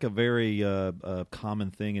seemed like a very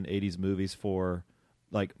common thing in '80s movies for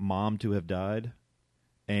like mom to have died,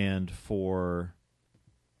 and for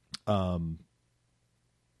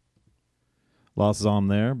lost Zom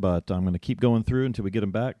there. But I'm going to keep going through until we get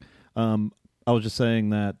him back. I was just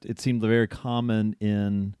saying that it seemed very common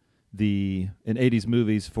in 80s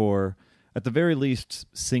movies for, at the very least,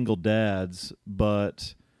 single dads,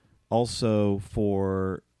 but also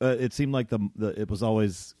for it seemed like it was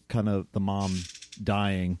always kind of the mom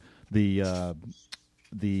dying, the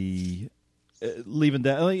leaving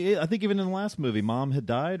dad. I think even in the last movie, mom had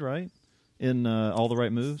died, right? In All the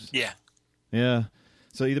Right Moves. Yeah.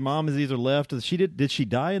 So either mom is either left. Did she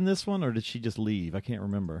die in this one, or did she just leave? I can't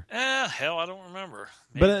remember. Hell, I don't remember.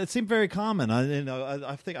 Maybe. But it seemed very common.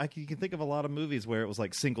 I think you can think of a lot of movies where it was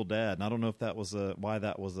like single dad, and I don't know if that was why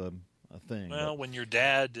that was a thing. Well, when your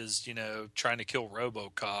dad is trying to kill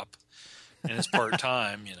RoboCop and it's part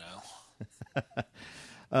time,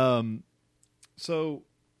 So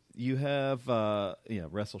you have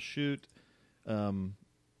wrestle shoot. There's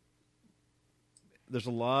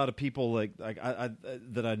a lot of people like I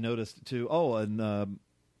that I noticed too. Oh, and I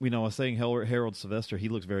was saying Harold Sylvester. He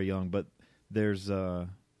looks very young, but there's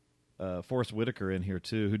Forrest Whitaker in here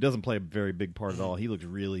too, who doesn't play a very big part at all. He looks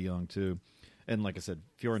really young too, and like I said,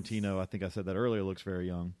 Fiorentino. I think I said that earlier. Looks very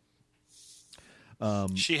young.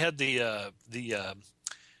 She had the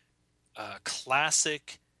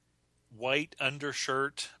classic white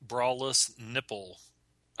undershirt, braless nipple.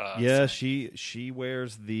 She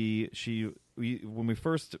wears when we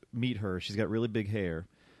first meet her, she's got really big hair,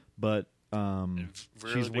 but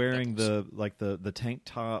she's wearing nipples. the tank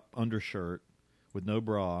top undershirt with no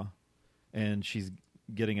bra, and she's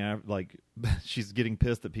getting she's getting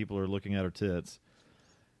pissed that people are looking at her tits,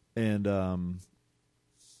 and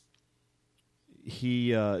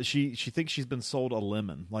she thinks she's been sold a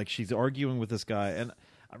lemon. Like, she's arguing with this guy, and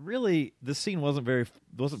this scene wasn't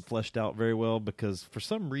fleshed out very well, because for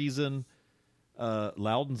some reason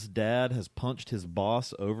Loudon's dad has punched his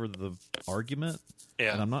boss over the argument,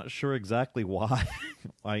 and I'm not sure exactly why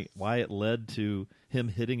it led to him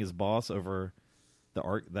hitting his boss over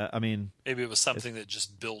maybe it was something that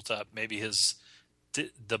just built up. Maybe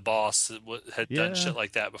the boss had done shit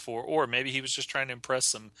like that before, or maybe he was just trying to impress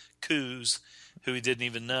some coos who he didn't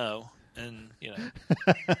even know. And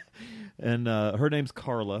and her name's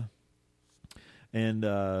Carla,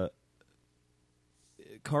 and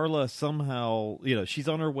Carla somehow, she's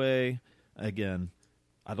on her way again.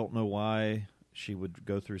 I don't know why she would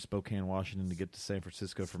go through Spokane, Washington to get to San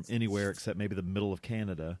Francisco from anywhere except maybe the middle of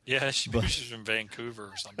Canada. Yeah, she's from Vancouver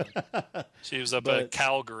or something. She was up at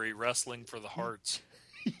Calgary wrestling for the Hearts.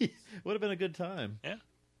 Would have been a good time. Yeah.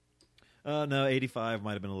 No, 85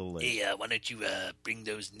 might have been a little late. Hey, why don't you bring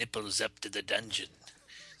those nipples up to the dungeon?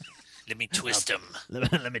 Let me twist them.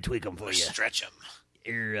 Let me tweak them for you. Stretch them.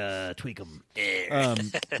 Here, tweak them.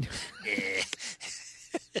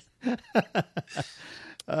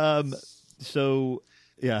 So,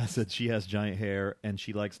 I said she has giant hair, and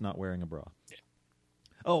she likes not wearing a bra. Yeah.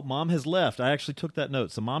 Oh, Mom has left. I actually took that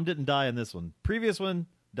note. So Mom didn't die in this one. Previous one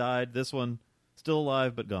died. This one, still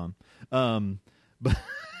alive, but gone. But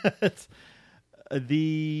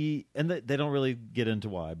they don't really get into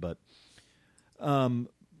why, but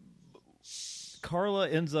Carla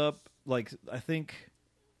ends up, like, I think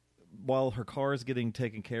while her car is getting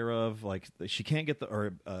taken care of, like, she can't get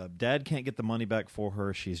Dad can't get the money back for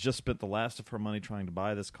her. She's just spent the last of her money trying to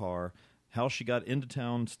buy this car. How she got into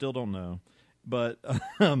town, still don't know, but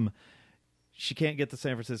she can't get to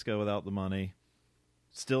San Francisco without the money.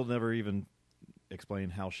 Still never even explain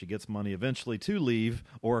how she gets money eventually to leave,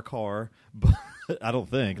 or a car, but I don't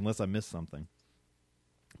think, unless I missed something.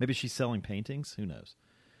 Maybe she's selling paintings, who knows.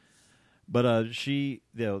 But she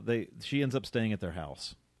ends up staying at their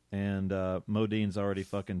house, and Modine's already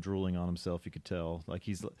fucking drooling on himself. You could tell, like,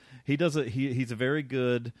 he's a very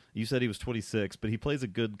good. You said he was 26, but he plays a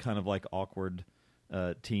good kind of like awkward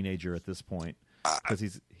teenager at this point,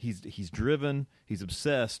 because he's driven, he's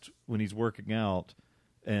obsessed when he's working out,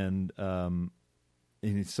 and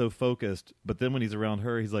he's so focused. But then when he's around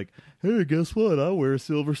her, he's like, "Hey, guess what? I wear a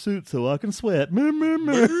silver suit so I can sweat."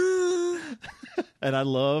 And I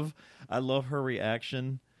love her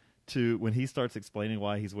reaction to when he starts explaining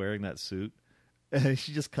why he's wearing that suit, and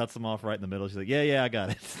she just cuts him off right in the middle. She's like, "Yeah, I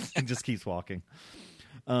got it," and just keeps walking.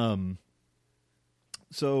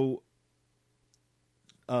 So,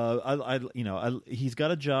 he's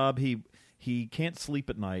got a job. He can't sleep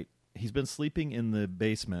at night. He's been sleeping in the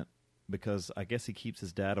basement because I guess he keeps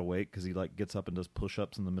his dad awake, because he like gets up and does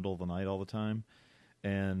push-ups in the middle of the night all the time,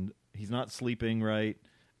 and he's not sleeping right.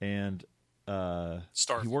 And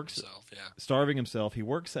starving works, himself. Yeah, starving himself. He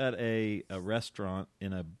works at a restaurant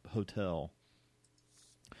in a hotel.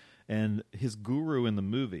 And his guru in the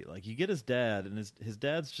movie, like you get his dad, and his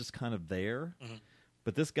dad's just kind of there,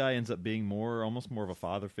 but this guy ends up being almost more of a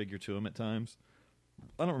father figure to him at times.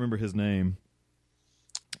 I don't remember his name.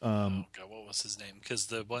 Oh God, what was his name? Because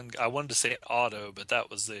the one I wanted to say Otto, but that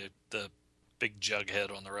was the big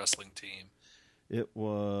jughead on the wrestling team. It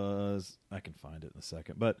was, I can find it in a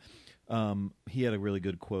second, but he had a really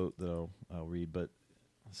good quote that I'll read. But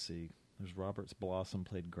let's see, there's Roberts Blossom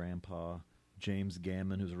played Grandpa. James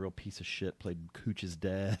Gammon, who's a real piece of shit, played Cooch's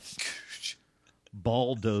dad.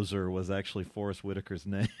 Balldozer was actually Forrest Whitaker's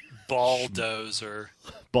name. Balldozer.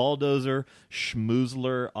 Balldozer,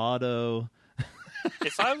 Schmoozler, Otto.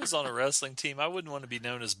 If I was on a wrestling team, I wouldn't want to be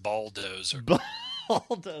known as Balldozer.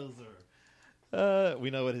 Balldozer.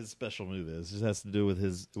 We know what his special move is. It just has to do with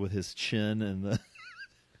his chin and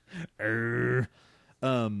the.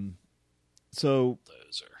 So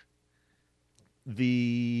Balldozer.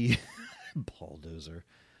 The Balldozer.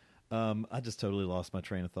 I just totally lost my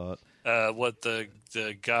train of thought. What the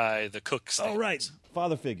guy, the cook. Oh, right,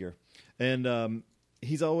 father figure, and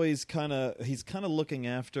he's always kind of looking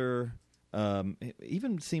after.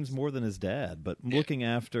 Even seems more than his dad, but looking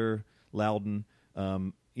after Loudon.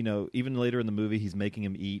 Even later in the movie, he's making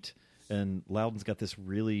him eat, and Loudon's got this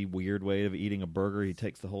really weird way of eating a burger. He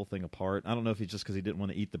takes the whole thing apart. I don't know if it's just because he didn't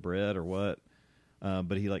want to eat the bread or what.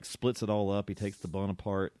 But he splits it all up. He takes the bun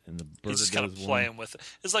apart, and the burger He's just goes kind of playing with it.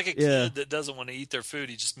 It's like a kid that doesn't want to eat their food.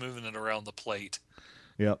 He's just moving it around the plate.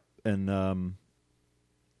 Yep. And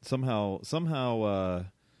somehow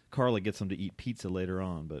Carla gets him to eat pizza later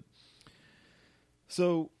on. But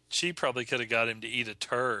so she probably could have got him to eat a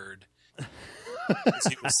turd because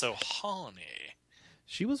he was so horny.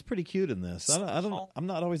 She was pretty cute in this. I'm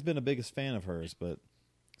not always been a biggest fan of hers, but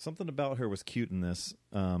something about her was cute in this.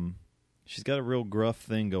 She's got a real gruff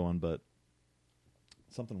thing going, but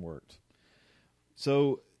something worked.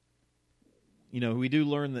 So, we do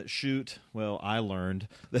learn that Shoot. Well, I learned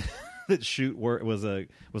that Shoot was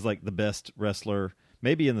like the best wrestler,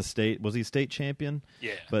 maybe in the state. Was he state champion?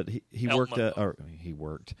 Yeah. But he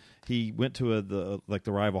worked. He went to the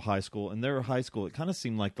rival high school, and their high school. It kind of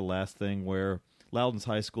seemed like the last thing where Loudon's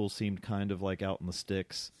high school seemed kind of like out in the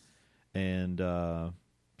sticks, and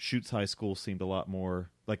Shoot's high school seemed a lot more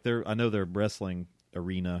like I know their wrestling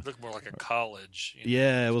arena looked more like a college.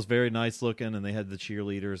 Yeah, it was very nice looking, and they had the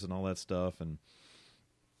cheerleaders and all that stuff.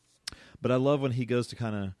 But I love when he goes to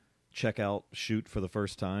kind of check out Shoot for the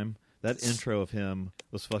first time. That intro of him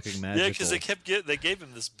was fucking magical. Yeah, because they gave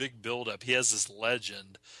him this big build up. He has this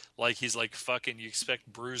legend, like he's like fucking. You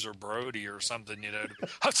expect Bruiser Brody or something, to be,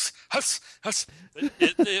 huss, huss, huss.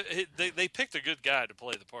 They picked a good guy to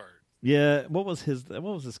play the part. Yeah, what was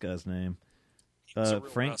this guy's name?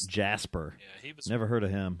 Frank wrestler. Jasper. Yeah, he was. Never heard of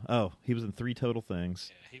him. Oh, he was in 3 Total Things.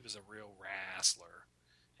 Yeah, he was a real wrestler.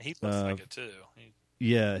 He looked like it too.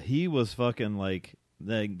 Yeah, he was fucking like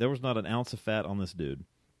there was not an ounce of fat on this dude.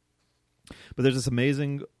 But there's this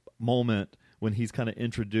amazing moment when he's kind of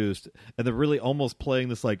introduced, and they're really almost playing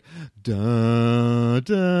this like da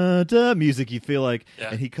da da music. You feel like,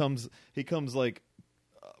 and he comes like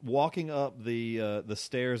walking up the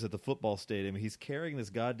stairs at the football stadium. He's carrying this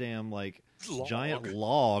goddamn giant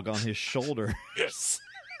log on his shoulder,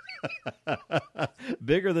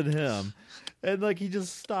 bigger than him, and he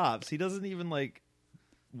just stops. He doesn't even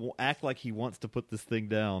act like he wants to put this thing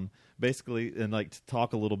down, basically, and to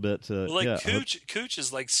talk a little bit to Cooch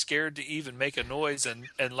is scared to even make a noise, and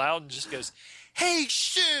Loudon just goes, "Hey,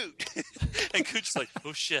 Shoot!" And Cooch is like,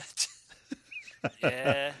 "Oh shit."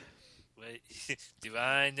 Yeah. Wait, do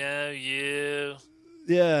I know you?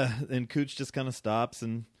 Yeah, and Cooch just kind of stops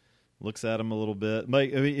and looks at him a little bit.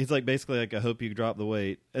 He's basically I hope you drop the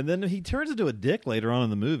weight. And then he turns into a dick later on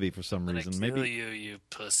in the movie for some reason. Maybe you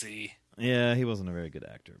pussy. Yeah, he wasn't a very good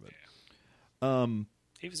actor, but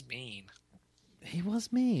he was mean. He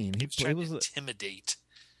was mean. He was trying to intimidate.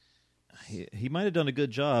 He might have done a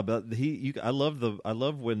good job. I love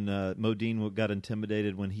when Modine got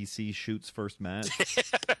intimidated when he sees Shoot's first match.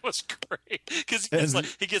 That was great because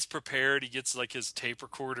he gets prepared. He gets his tape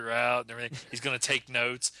recorder out and everything. He's going to take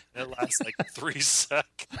notes, and it lasts 3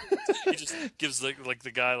 seconds. He just gives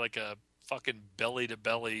the guy a fucking belly to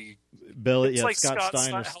belly. It's like Scott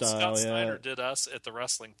Steiner style. Scott Steiner did us at the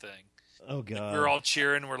wrestling thing. Oh god, we were all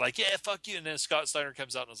cheering. We're like, "Yeah, fuck you!" And then Scott Steiner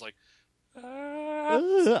comes out and was like. I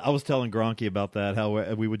was telling Gronky about that,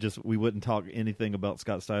 how we wouldn't talk anything about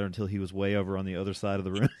Scott Steiner until he was way over on the other side of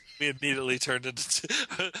the room. We immediately turned into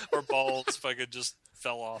our balls fucking just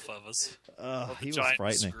fell off of us. He was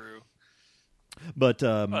frightening. Screw. But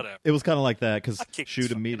Whatever. it was kind of like that because I kicked his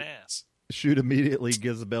Shoot fucking ass. immediately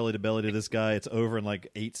gives a belly to belly to this guy. It's over in like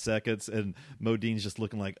 8 seconds, and Modine's just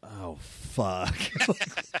looking like, oh fuck,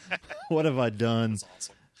 what have I done? That's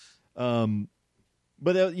awesome.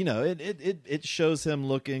 But it shows him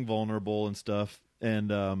looking vulnerable and stuff, and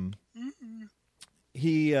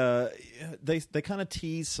they kind of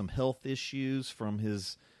tease some health issues from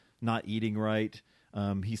his not eating right.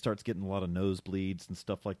 He starts getting a lot of nosebleeds and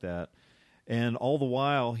stuff like that, and all the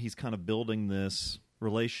while he's kind of building this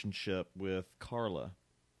relationship with Carla,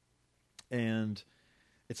 and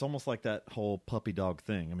it's almost like that whole puppy dog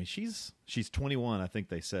thing. I mean, she's 21, I think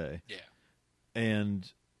they say, Yeah.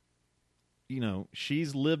 and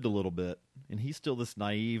she's lived a little bit, and he's still this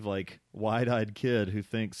naive, like wide-eyed kid who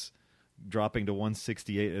thinks dropping to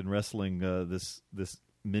 168 and wrestling this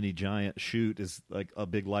mini giant Shoot is like a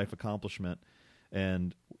big life accomplishment,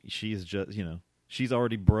 and she is just she's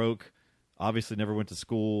already broke, obviously never went to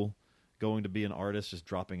school, going to be an artist, just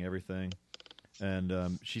dropping everything,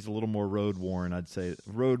 and she's a little more road worn, I'd say,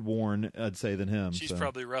 than him. She's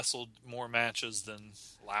probably wrestled more matches than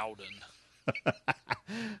Loudon.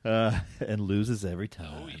 And loses every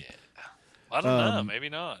time. Oh yeah. I don't know. Maybe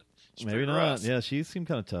not. She's maybe pretty not. rough. Yeah, she seemed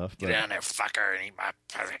kind of tough. Get But, down there, fucker, and eat my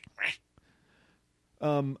pussy.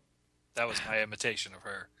 That was my imitation of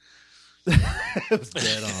her. it was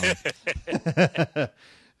dead on.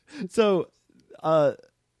 So,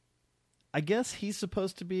 I guess he's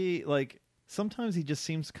supposed to be like. Sometimes he just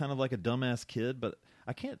seems kind of like a dumbass kid, but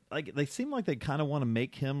I can't. Like, they seem like they kind of want to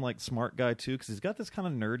make him like smart guy too, because he's got this kind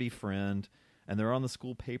of nerdy friend, and they're on the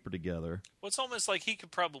school paper together. Well, it's almost like he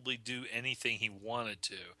could probably do anything he wanted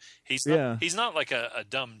to. He's not like a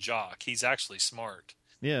dumb jock. He's actually smart.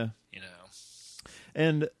 Yeah,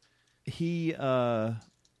 and he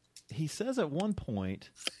says at one point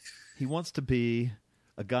he wants to be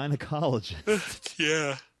a gynecologist.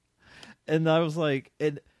 Yeah, and I was like,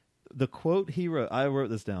 and the quote he wrote, I wrote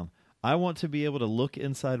this down. I want to be able to look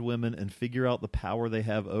inside women and figure out the power they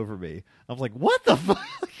have over me. I was like, what the fuck?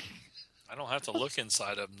 I don't have to look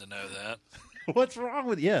inside of them to know that. What's wrong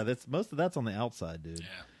with? Yeah, most of that's on the outside, dude.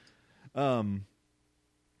 Yeah.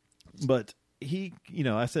 But he,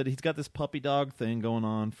 I said he's got this puppy dog thing going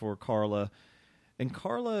on for Carla, and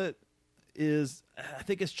Carla is, I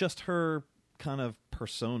think it's just her kind of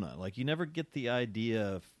persona. Like, you never get the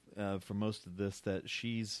idea for most of this that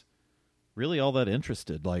she's really all that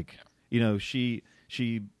interested. Like, she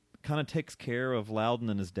kind of takes care of Loudon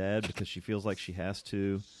and his dad because she feels like she has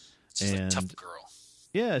to. She's a tough girl.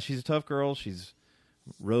 Yeah, she's a tough girl. She's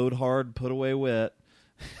rode hard, put away wet.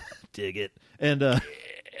 Dig it. And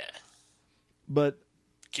but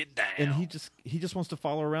get down. And he just wants to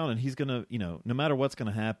follow around, and he's gonna, no matter what's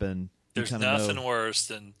gonna happen. There's nothing worse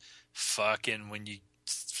than fucking when you.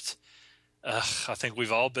 I think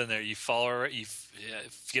we've all been there. You follow her, you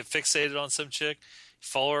get fixated on some chick,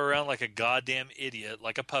 follow her around like a goddamn idiot,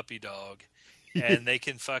 like a puppy dog, and they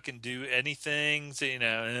can fucking do anything,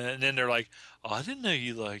 and then they're like, "Oh, I didn't know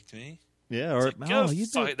you liked me." Yeah, or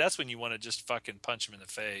that's when you want to just fucking punch him in the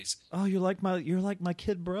face. Oh, you're like my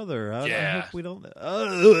kid brother. I hope we don't.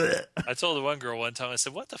 I told the one girl one time, I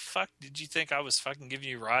said, "What the fuck did you think I was fucking giving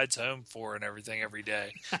you rides home for and everything every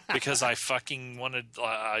day?" Because I fucking wanted.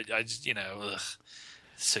 I just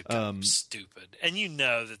so stupid. And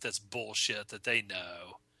that's bullshit. That they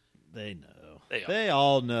know. They know. They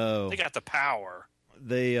all know. They got the power.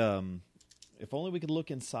 They if only we could look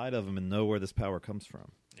inside of them and know where this power comes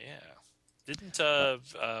from. Yeah. Didn't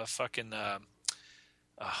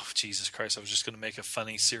Jesus Christ, I was just going to make a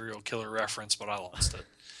funny serial killer reference, but I lost it.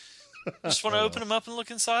 I just want to open them up and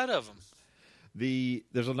look inside of them.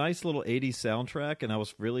 There's a nice little 80s soundtrack, and I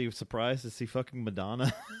was really surprised to see fucking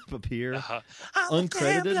Madonna appear.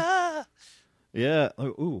 Uncredited. Yeah.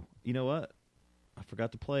 Ooh, you know what? I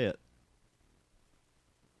forgot to play it.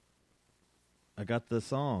 I got the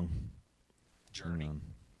song. Journey.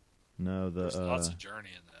 No, there's lots of Journey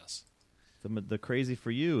in this. The Crazy for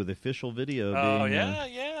You, the official video. Oh,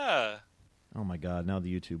 yeah. Oh my God! Now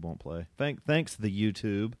the YouTube won't play. Thanks the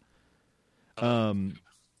YouTube.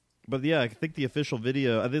 But yeah, I think the official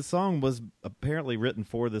video. This song was apparently written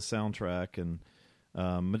for this soundtrack, and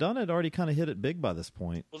Madonna had already kind of hit it big by this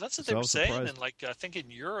point. Well, that's what they were saying, and I think in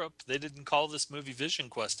Europe they didn't call this movie Vision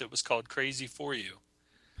Quest; it was called Crazy for You.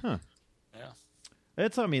 Huh? Yeah.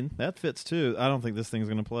 That fits too. I don't think this thing's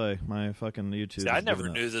going to play. My fucking YouTube. See, I never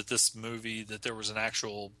knew that this movie, that there was an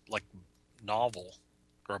actual novel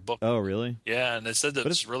or a book. Oh, really? Yeah, and they said that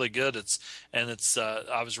it's really good.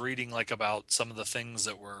 I was reading about some of the things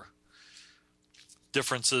that were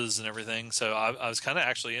differences and everything. So I was kind of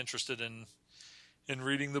actually interested in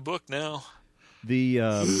reading the book now.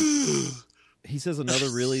 He says another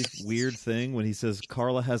really weird thing when he says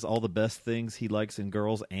Carla has all the best things he likes in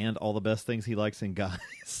girls and all the best things he likes in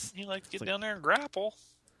guys. You like to get down there and grapple.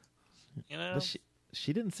 You know? But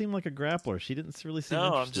she didn't seem like a grappler. She didn't really seem No,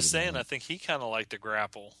 interested I'm just in saying that. I think he kind of liked to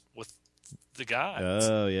grapple with the guys.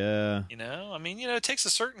 Oh, yeah. You know? I mean, it takes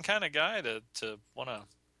a certain kind of guy to want to...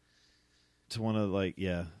 To want to, like,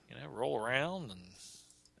 yeah. Roll around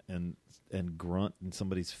and grunt in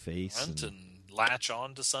somebody's face. And latch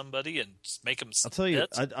on to somebody and just make them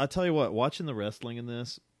I'll tell you what, watching the wrestling in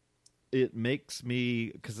this, it makes me,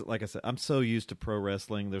 because like I said, I'm so used to pro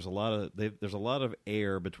wrestling. There's a lot of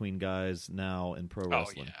air between guys now in pro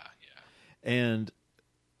wrestling. Oh, yeah. And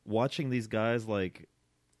watching these guys, like,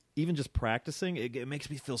 even just practicing, it makes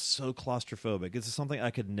me feel so claustrophobic. It's something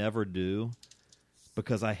I could never do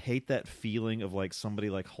because I hate that feeling of, like, somebody,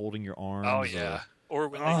 like, holding your arms. Oh, yeah. Or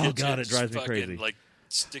when they get it drives me crazy. Like,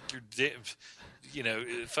 stick your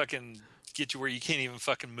fucking get you where you can't even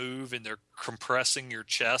fucking move, and they're compressing your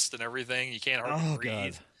chest and everything. You can't hardly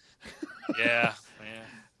breathe. Yeah.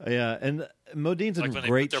 Yeah, and Modine's in when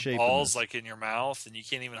great they put their shape. Balls like in your mouth, and you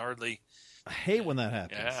can't even hardly. I hate when that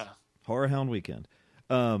happens. Yeah. Horror Hound Weekend.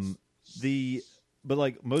 But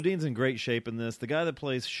like Modine's in great shape in this. The guy that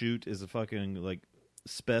plays Shoot is a fucking like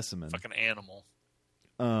specimen. Fucking animal.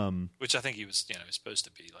 Which I think he was, supposed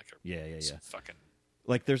to be like a fucking.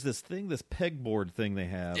 Like there's this pegboard thing they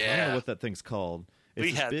have. I don't know what that thing's called.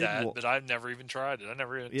 We had that, but I've never even tried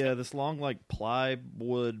it. This long like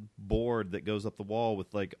plywood board that goes up the wall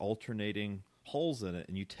with like alternating holes in it,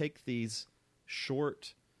 and you take these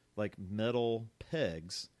short like metal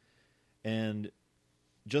pegs, and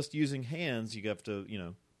just using hands, you have to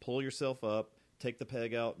pull yourself up, take the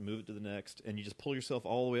peg out, move it to the next, and you just pull yourself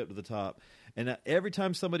all the way up to the top. And every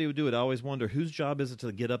time somebody would do it, I always wonder whose job is it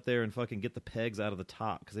to get up there and fucking get the pegs out of the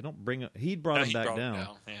top, because they don't bring. He brought them back down.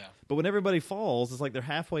 Yeah. But when everybody falls, it's like they're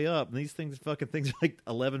halfway up, and these things are like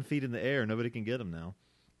 11 feet in the air. Nobody can get them now.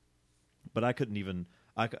 But I couldn't even.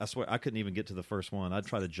 I swear I couldn't even get to the first one. I'd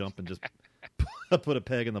try to jump and just put a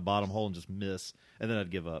peg in the bottom hole and just miss, and then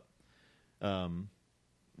I'd give up.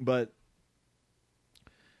 But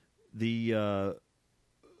the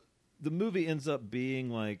movie ends up being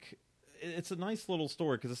like, it's a nice little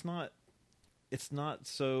story because it's not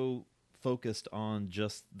so focused on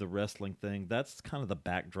just the wrestling thing. That's kind of the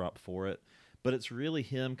backdrop for it, but it's really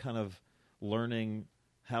him kind of learning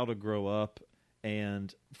how to grow up.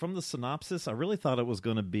 And from the synopsis, I really thought it was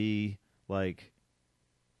going to be like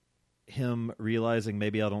him realizing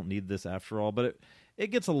maybe I don't need this after all, but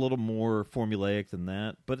it gets a little more formulaic than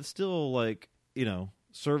that, but it's still like,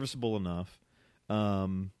 serviceable enough.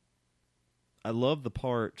 I love the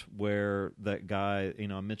part where that guy,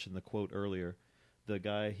 I mentioned the quote earlier, the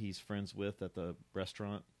guy he's friends with at the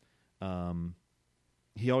restaurant,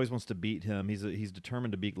 he always wants to beat him. He's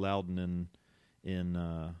determined to beat Loudon in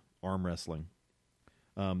arm wrestling.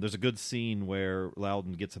 There's a good scene where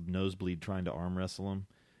Loudon gets a nosebleed trying to arm wrestle him,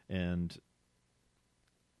 and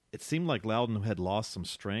it seemed like Loudon had lost some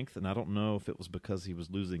strength, and I don't know if it was because he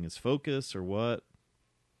was losing his focus or what.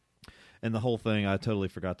 And the whole thing, I totally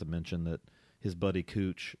forgot to mention that his buddy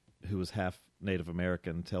Cooch, who was half Native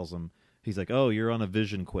American, tells him, he's like, "Oh, you're on a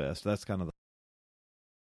vision quest." That's kind of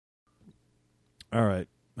All right,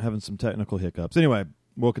 having some technical hiccups. Anyway,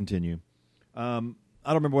 we'll continue. I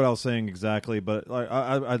don't remember what I was saying exactly, but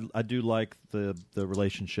I do like the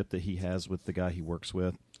relationship that he has with the guy he works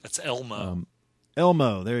with. That's Elmo.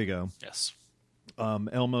 Elmo, there you go. Yes.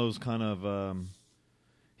 Elmo's kind of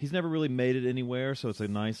he's never really made it anywhere, so it's a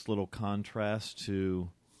nice little contrast to,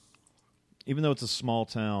 even though it's a small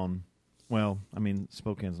town, well, I mean,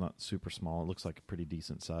 Spokane's not super small. It looks like a pretty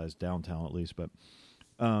decent size downtown at least, but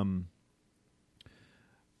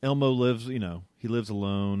Elmo lives, he lives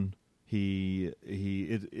alone.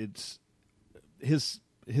 It's his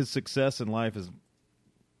success in life is,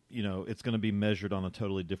 it's going to be measured on a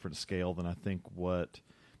totally different scale than I think what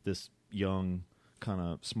this young, kind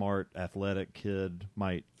of smart, athletic kid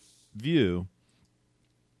might view.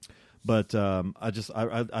 But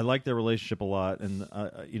I like their relationship a lot, and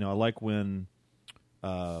I like when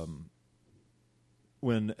Elmo,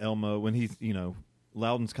 when he's,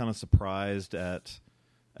 Loudon's kind of surprised at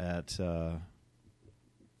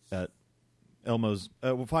Elmo's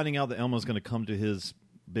finding out that Elmo's going to come to his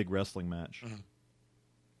big wrestling match. Mm-hmm.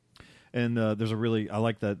 And there's I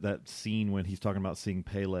like that scene when he's talking about seeing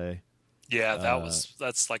Pele. Yeah,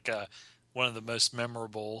 that's like one of the most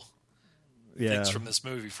memorable things from this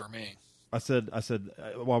movie for me. I said,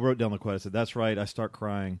 well, I wrote down the quote. I said, "That's right." I start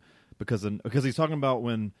crying because he's talking about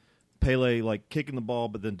when Pele like kicking the ball,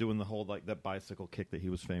 but then doing the whole like that bicycle kick that he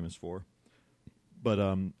was famous for.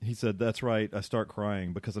 But he said, "That's right. I start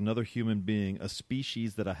crying because another human being, a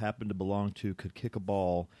species that I happen to belong to, could kick a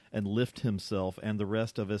ball and lift himself and the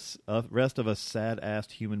rest of us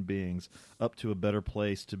sad-assed human beings up to a better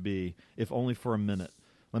place to be, if only for a minute.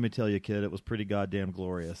 Let me tell you, kid, it was pretty goddamn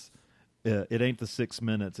glorious. It ain't the 6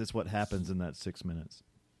 minutes; it's what happens in that 6 minutes.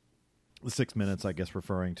 The 6 minutes, I guess,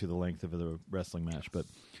 referring to the length of the wrestling match, but."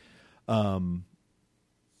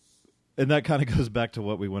 And that kind of goes back to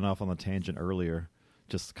what we went off on the tangent earlier,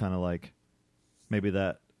 just kind of like maybe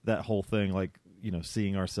that whole thing, like, you know,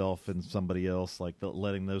 seeing ourselves in somebody else, like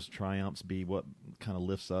letting those triumphs be what kind of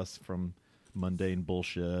lifts us from mundane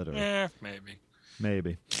bullshit. Or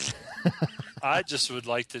maybe. I just would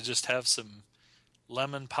like to just have some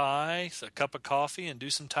lemon pie, a cup of coffee, and do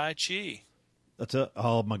some Tai Chi. That's it.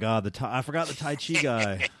 Oh my God, I forgot the Tai Chi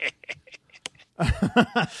guy.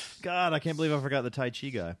 God, I can't believe I forgot the Tai Chi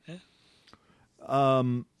guy. Yeah.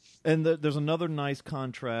 And there's another nice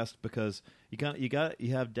contrast because you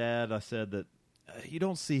have Dad. I said that you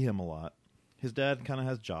don't see him a lot. His dad kind of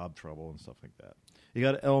has job trouble and stuff like that. You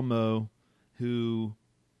got Elmo, who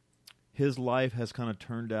his life has kind of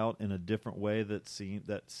turned out in a different way that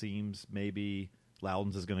seems maybe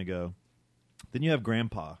Loudon's is going to go. Then you have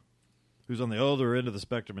Grandpa, who's on the older end of the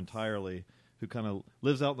spectrum entirely, who kind of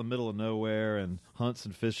lives out in the middle of nowhere and hunts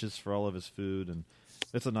and fishes for all of his food, and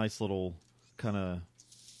it's a nice little kind of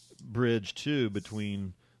bridge too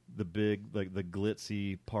between the big, like the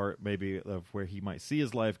glitzy part maybe of where he might see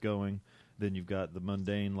his life going. Then you've got the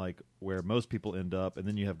mundane, like where most people end up, and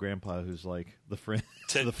then you have Grandpa, who's like the friend,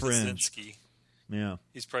 the fringe. Kaczynski. Yeah,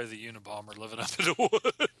 he's probably the Unabomber living up in the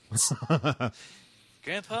woods.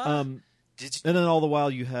 Grandpa, did you? And then all the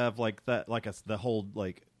while you have like that, like the whole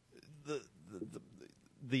like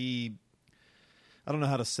the I don't know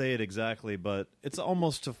how to say it exactly, but it's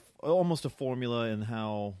almost a formula in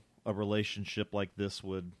how a relationship like this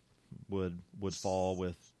would fall,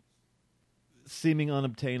 with seeming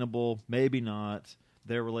unobtainable, maybe not.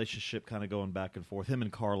 Their relationship kind of going back and forth. Him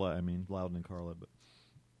and Carla, I mean Loudon and Carla. But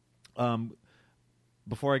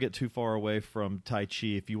before I get too far away from Tai Chi,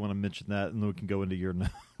 if you want to mention that, and then we can go into your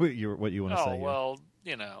what you want to say. Oh well,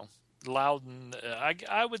 you know, Loudon.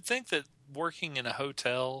 I would think that working in a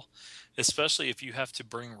hotel, especially if you have to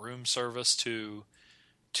bring room service to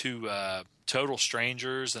total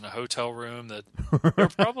strangers in a hotel room, that there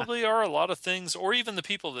probably are a lot of things, or even the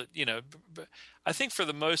people that, you know, I think for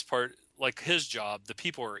the most part, like his job, the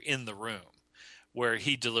people are in the room where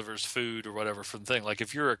he delivers food or whatever from the thing. Like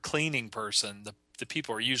if you're a cleaning person, the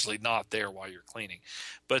people are usually not there while you're cleaning.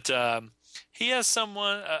 But he has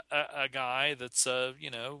someone, a guy that's, you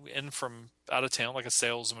know, in from out of town, like a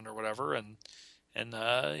salesman or whatever. And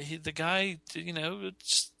the guy, you know,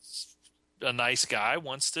 it's a nice guy,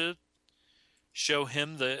 wants to show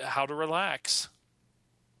him how to relax.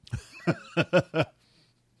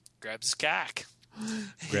 Grabs his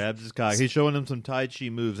cock. He's showing him some Tai Chi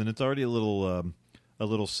moves, and it's already a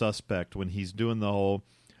little suspect when he's doing the whole.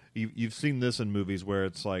 You've seen this in movies where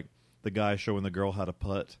it's like the guy showing the girl how to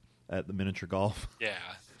putt at the miniature golf. Yeah.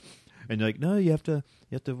 And you're like, no, you have to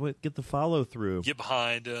get the follow through. Get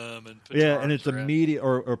behind him and put your and it's arms around. immediate,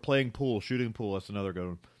 or playing pool, shooting pool. That's another good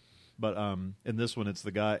one. But in this one, it's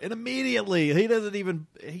the guy, and immediately he doesn't even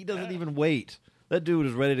wait. That dude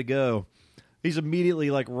is ready to go. He's immediately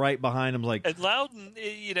like right behind him, like. And Loudon,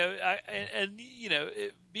 you know,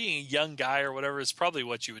 being a young guy or whatever is probably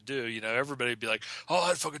what you would do. You know, everybody would be like, "Oh,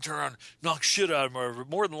 I'd fucking turn around, and knock shit out of him." Or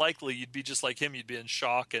more than likely, you'd be just like him. You'd be in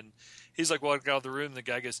shock, and he's like walking out of the room. And the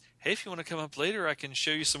guy goes, "Hey, if you want to come up later, I can show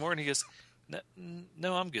you some more." And he goes,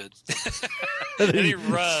 No, I'm good. And he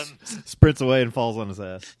runs. Sprints away and falls on his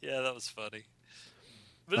ass. Yeah, that was funny.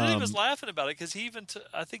 But then he was laughing about it because he even,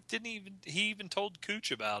 he even told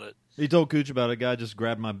Cooch about it. He told Cooch about it. Guy just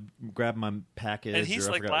grabbed my package. And he's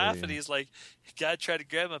like laughing. He's like, guy tried to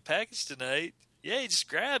grab my package tonight. Yeah, he just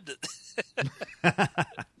grabbed it. I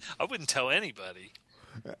wouldn't tell anybody.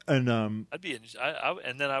 And I'd be,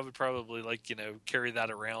 and then I would probably carry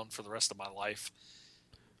that around for the rest of my life.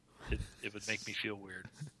 It would make me feel weird.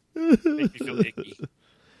 Make me feel icky.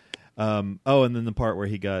 And then the part where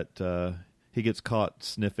he gets caught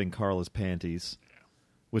sniffing Carla's panties,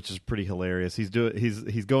 which is pretty hilarious. He's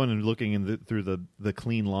going and looking through the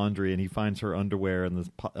clean laundry, and he finds her underwear on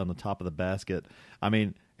the top of the basket. I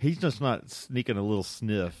mean, he's just not sneaking a little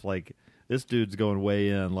sniff. Like, this dude's going way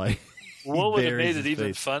in. Like, what would have made it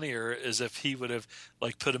even funnier is if he would have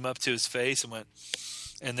put him up to his face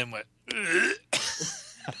and then went.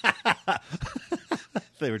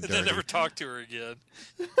 They were and then never talked to her again.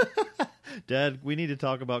 Dad, we need to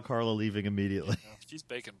talk about Carla leaving immediately. She's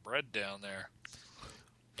baking bread down there.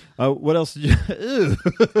 What else did you? Ew.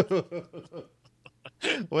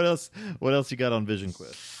 What else you got on Vision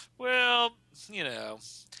Quest? Well, you know,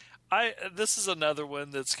 this is another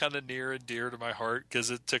one that's kind of near and dear to my heart because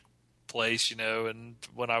it took place, you know, and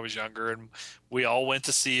when I was younger, and we all went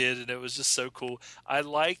to see it, and it was just so cool. I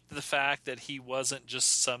liked the fact that he wasn't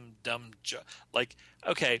just some dumb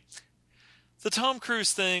okay. The Tom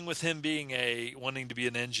Cruise thing with him being wanting to be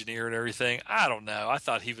an engineer and everything, I don't know. I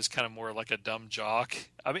thought he was kind of more like a dumb jock.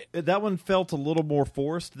 I mean, that one felt a little more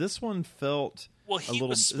forced. This one felt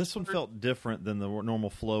this one felt different than the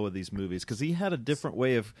normal flow of these movies because he had a different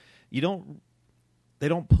way of. They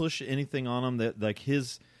don't push anything on him. That like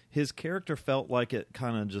his character felt like it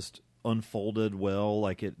kind of just unfolded well.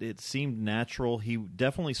 Like it seemed natural. He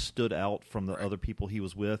definitely stood out from the other people he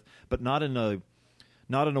was with, but not in a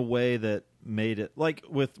way that made it like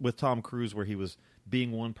with Tom Cruise where he was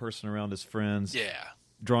being one person around his friends,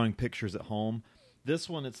 drawing pictures at home. This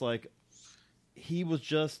one, it's like he was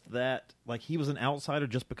just that, like he was an outsider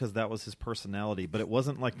just because that was his personality, but it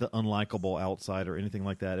wasn't like the unlikable outsider or anything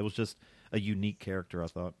like that. It was just a unique character, I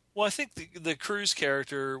thought. Well, I think the Cruise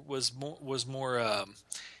character was more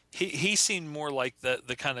he seemed more like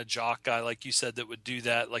the kind of jock guy, like you said, that would do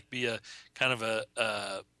that, like be a kind of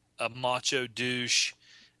a macho douche.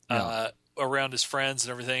 Around his friends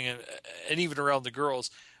and everything, and even around the girls,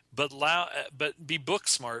 but be book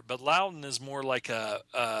smart. But Loudon is more like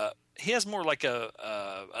he has more like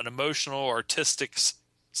an emotional, artistic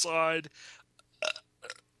side.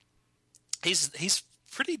 He's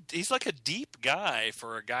like a deep guy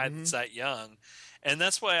for a guy that's that young. And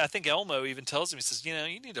that's why I think Elmo even tells him, he says, you know,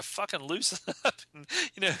 you need to fucking loosen up and,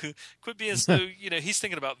 you know, quit being so, you know, he's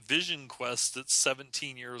thinking about Vision Quest at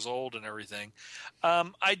 17 years old and everything.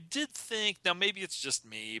 I did think, now maybe it's just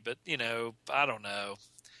me, but, you know, I don't know.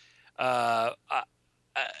 I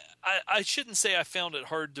shouldn't say I found it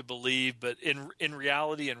hard to believe, but in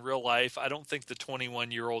reality, in real life, I don't think the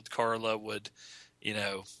 21-year-old Carla would, you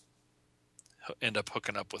know, end up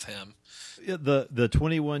hooking up with him. Yeah, the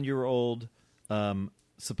 21-year-old...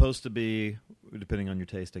 supposed to be, depending on your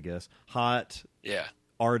taste, I guess, hot,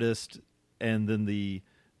 artist, and then the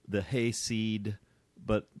hayseed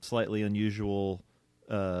but slightly unusual,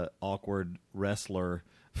 awkward wrestler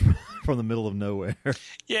from the middle of nowhere.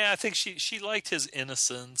 Yeah, I think she liked his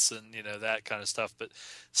innocence and, you know, that kind of stuff, but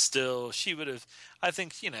still, she would have. I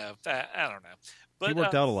think, you know, I don't know. But, he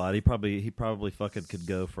worked out a lot. He probably fucking could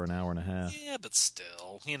go for an hour and a half. Yeah, but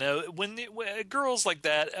still, you know, when girls like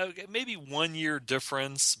that, maybe 1 year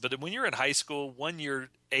difference, but when you're in high school, 1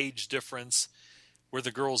 year age difference where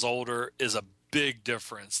the girl's older is a big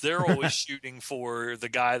difference. They're always shooting for the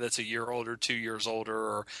guy that's a year older, 2 years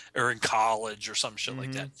older, or in college or some shit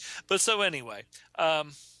like that. But so anyway,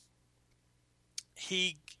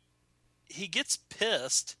 he gets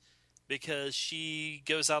pissed because she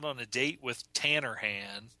goes out on a date with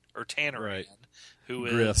Tannerhan, who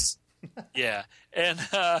is yeah, and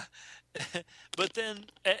but then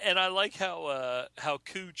I like how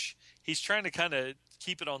Cooch, he's trying to kind of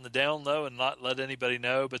keep it on the down low and not let anybody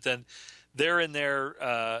know, but then they're in there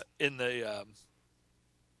in the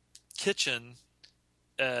kitchen.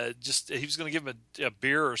 Just he was going to give him a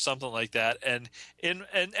beer or something like that, and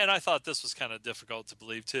I thought this was kind of difficult to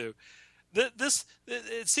believe too.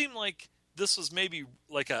 It seemed like this was maybe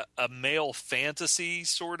like a male fantasy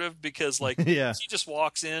sort of, because like he just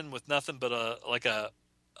walks in with nothing but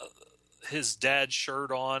his dad's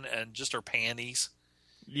shirt on and just her panties.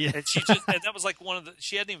 Yeah, and and that was like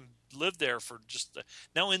she hadn't even lived there for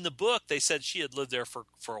now in the book they said she had lived there for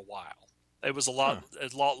a while. It was a lot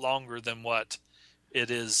longer than what it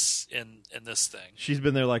is in this thing. She's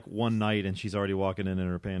been there like one night and she's already walking in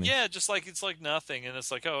her panties. Yeah, just like it's like nothing, and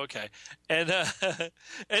it's like, oh, okay. And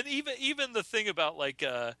and even the thing about like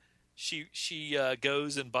she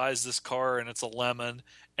goes and buys this car and it's a lemon,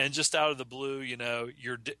 and just out of the blue, you know,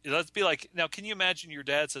 let's be like, now can you imagine your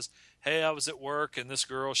dad says, hey, I was at work and this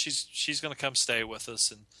girl, she's going to come stay with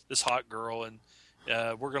us, and this hot girl, and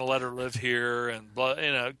we're going to let her live here, and blah,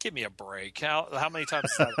 you know, give me a break. How many times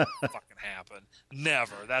does that fucking happen?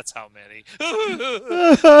 Never. That's how many.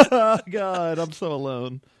 God, I'm so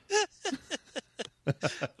alone.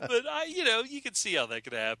 But you can see how that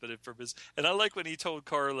could happen and I like when he told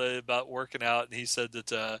Carla about working out, and he said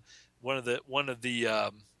that one of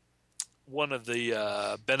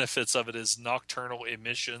the benefits of it is nocturnal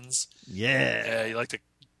emissions. Yeah, you like to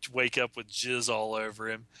wake up with jizz all over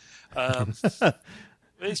him.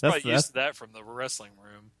 He's probably used to that from the wrestling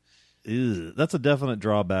room. Ew, that's a definite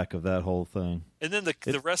drawback of that whole thing. And then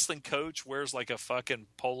the wrestling coach wears like a fucking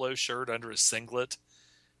polo shirt under his singlet.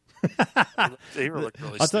 He looked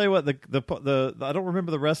really I'll tell you what, the I don't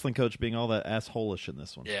remember the wrestling coach being all that asshole-ish in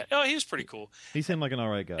this one. Yeah. Oh, he was pretty cool. He seemed like an all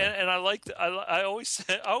right guy. And I liked. I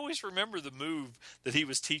always remember the move that he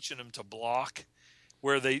was teaching him to block,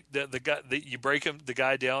 where the guy you break the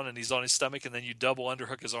guy down and he's on his stomach, and then you double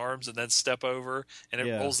underhook his arms and then step over, and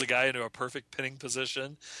it rolls the guy into a perfect pinning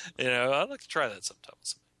position. I'd like to try that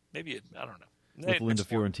sometimes. Maybe I don't know. With Linda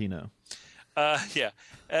Fiorentino. Yeah,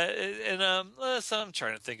 so I'm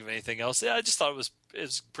trying to think of anything else. Yeah, I just thought it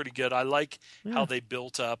was pretty good. I like how they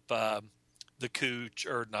built up the Cooch,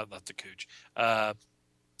 or not the Cooch,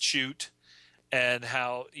 shoot, and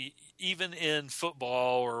how even in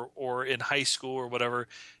football or in high school or whatever,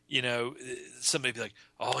 somebody be like,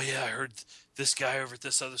 "Oh yeah, I heard this guy over at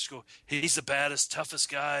this other school. He's the baddest,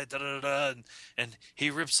 toughest guy, da da da," and he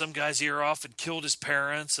ripped some guy's ear off and killed his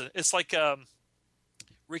parents. And it's like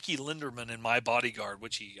Ricky Linderman in My Bodyguard,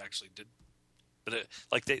 which he actually did. But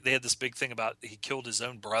they had this big thing about he killed his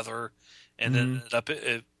own brother, and then ended up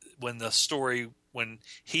when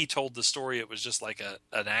he told the story, it was just like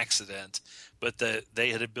an accident. But they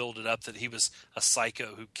had to build it up that he was a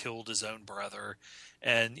psycho who killed his own brother,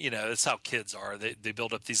 and it's how kids are. They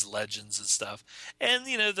build up these legends and stuff, and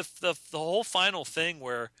the whole final thing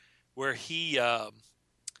where he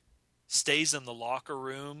stays in the locker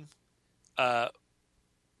room.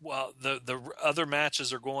 Well, the other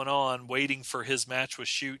matches are going on, waiting for his match with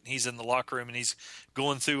Shoot, and he's in the locker room, and he's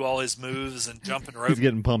going through all his moves and jumping rope. He's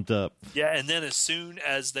getting pumped up. Yeah, and then as soon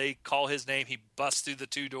as they call his name, he busts through the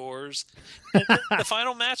 2 doors. And the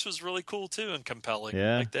final match was really cool, too, and compelling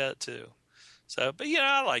like that, too. So, but,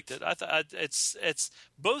 I liked it. I thought it's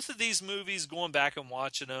both of these movies, going back and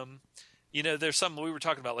watching them, there's some we were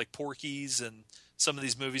talking about, like Porky's, and some of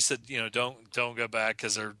these movies that, don't go back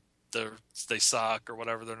because they suck or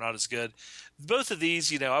whatever. They're not as good. Both of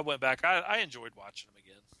these, I went back. I enjoyed watching them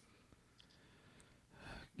again.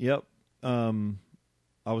 Yep.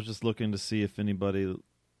 I was just looking to see if anybody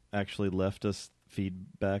actually left us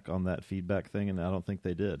feedback on that feedback thing, and I don't think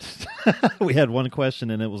they did. We had one question,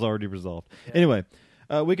 and it was already resolved. Yeah. Anyway,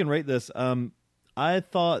 we can rate this. I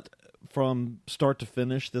thought from start to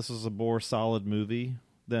finish, this was a more solid movie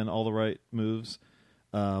than All the Right Moves.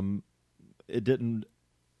 It didn't.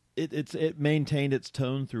 It maintained its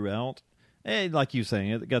tone throughout, and like you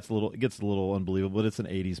saying, it gets a little unbelievable. But it's an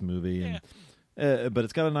 '80s movie, and but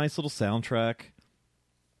it's got a nice little soundtrack.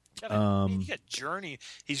 You got Journey.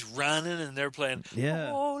 He's running, and they're playing.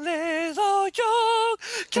 Yeah. Only the young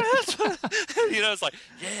can. It's like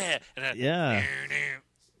and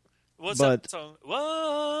what's that song?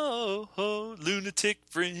 Whoa, Lunatic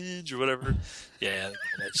Fringe or whatever. Yeah,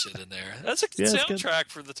 that shit in there. That's a good soundtrack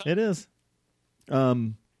for the time. It is.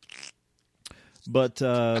 But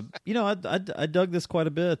I dug this quite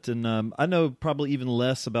a bit, and I know probably even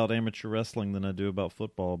less about amateur wrestling than I do about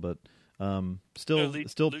football, but still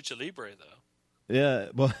Lucha Libre though. Yeah,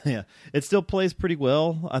 well, yeah, it still plays pretty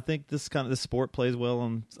well. I think this sport plays well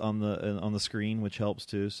on the screen, which helps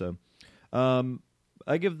too. So,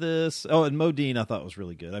 I give this. Oh, and Modine I thought was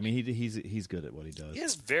really good. I mean, he's good at what he does.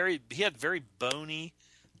 He had very bony,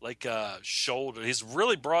 like shoulder. He's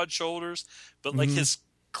really broad shoulders, but like his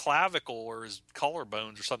clavicle or his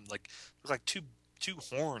collarbones or something look like two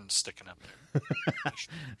horns sticking up there.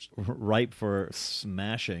 Ripe for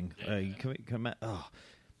smashing.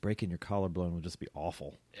 Breaking your collarbone would just be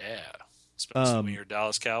awful. Yeah, especially when you're a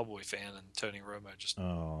Dallas Cowboy fan and Tony Romo just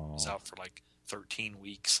was out for like 13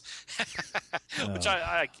 weeks, which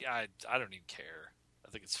I don't even care. I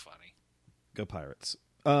think it's funny. Go Pirates,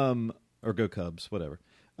 or go Cubs, whatever.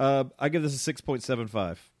 I give this a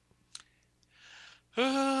 6.75.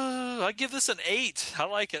 I give this an 8. I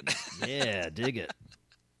like it. Yeah, dig it.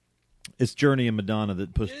 It's Journey and Madonna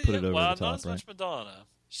that put it over the top, not as right? much Madonna.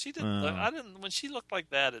 She didn't. When she looked like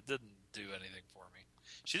that, it didn't do anything for me.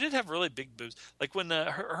 She did have really big boobs. Like when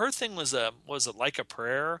her thing was it Like a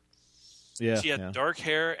Prayer? Yeah, she had dark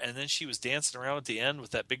hair, and then she was dancing around at the end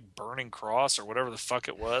with that big burning cross or whatever the fuck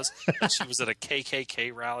it was. And she was at a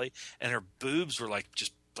KKK rally, and her boobs were like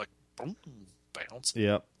just like boom, bouncing.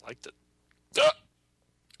 Yeah, liked it.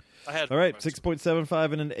 All right,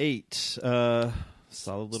 6.75 and an 8.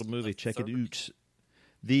 Solid little movie. Check it out.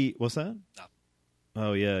 What's that? No.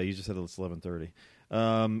 Oh yeah, you just said it's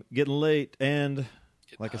 11:30. Getting late, and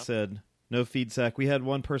I said, no feed sack. We had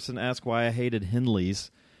one person ask why I hated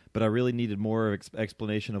Henleys, but I really needed more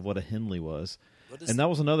explanation of what a Henley was. And that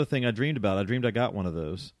was another thing I dreamed about. I dreamed I got one of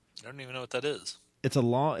those. I don't even know what that is. It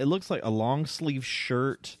looks like a long sleeve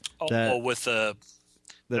shirt. With a.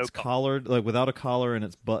 That's collared, like without a collar, and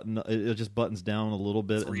it's button. It just buttons down a little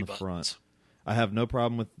bit in the front. I have no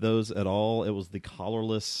problem with those at all. It was the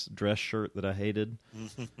collarless dress shirt that I hated.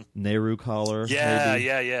 Nehru collar. Yeah, maybe.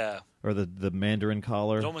 yeah. Or the Mandarin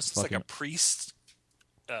collar. It almost looks like a priest.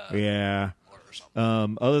 Yeah.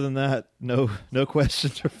 Other than that, no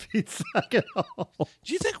questions or feedback at all.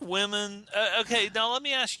 Do you think women? Okay, now let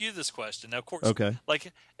me ask you this question. Now, of course, okay.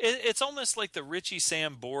 Like it's almost like the Richie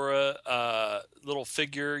Sambora little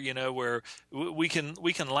figure, where we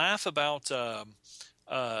can laugh about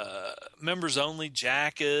members only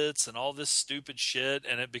jackets and all this stupid shit,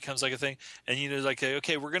 and it becomes like a thing. And like,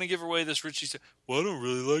 okay, we're gonna give away this Richie. Well, I don't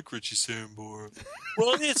really like Richie Sambora.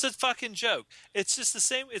 Well, it's a fucking joke. It's just the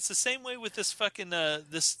same. It's the same way with this fucking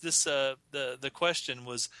the question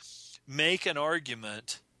was, make an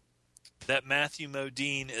argument that Matthew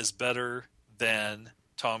Modine is better than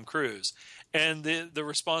Tom Cruise, and the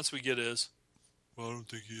response we get is, well, I don't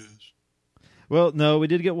think he is. Well, no, we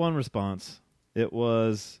did get one response. It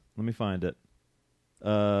was, let me find it.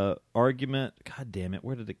 Argument. God damn it.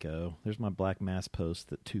 Where did it go? There's my Black Mass post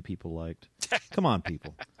that 2 people liked. Come on,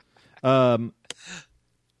 people.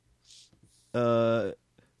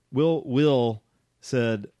 Will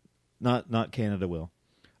said, not Canada Will.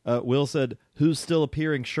 Will said, who's still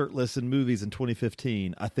appearing shirtless in movies in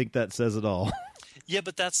 2015? I think that says it all. Yeah,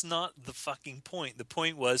 but that's not the fucking point. The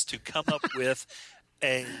point was to come up with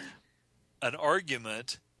an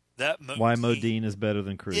argument that why Modine is better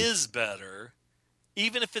than Cruise. Is better,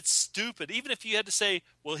 even if it's stupid. Even if you had to say,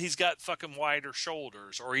 well, he's got fucking wider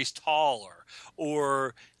shoulders, or he's taller,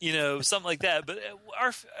 or something like that. But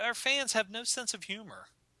our fans have no sense of humor.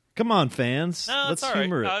 Come on, fans. No, let's all right.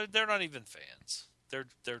 humor it. They're not even fans. They're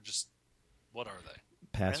just, what are they?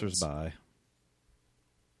 Passers-by.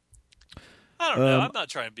 I don't know. I'm not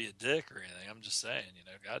trying to be a dick or anything. I'm just saying,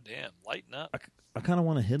 goddamn, lighten up. I kind of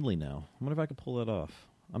want a Hindley now. I wonder if I could pull that off.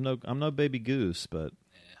 I'm no Baby Goose, but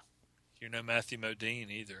yeah, you're no Matthew Modine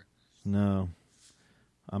either. No,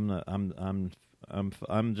 I'm not. I'm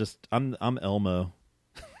Elmo.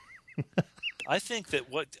 I think that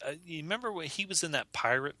you remember when he was in that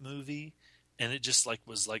pirate movie, and it just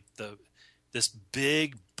was this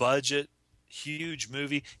big budget, huge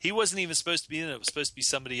movie. He wasn't even supposed to be in it. It was supposed to be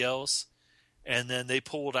somebody else. And then they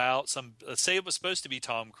pulled out let's say it was supposed to be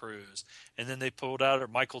Tom Cruise, and then they pulled out or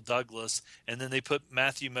Michael Douglas, and then they put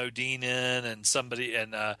Matthew Modine in and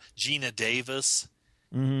Gina Davis,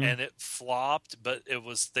 and it flopped. But it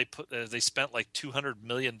was they spent like $200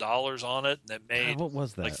 million on it, and it made what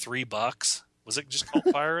was that? like $3. Was it just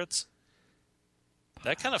called Pirates?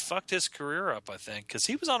 That kind of fucked his career up, I think, because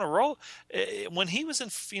he was on a roll when he was in,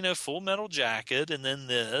 Full Metal Jacket, and then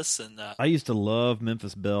this, and I used to love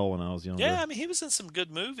Memphis Belle when I was younger. Yeah, I mean, he was in some good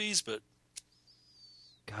movies, but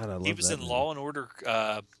God, I love. He was that in movie. Law and Order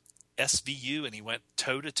SVU, and he went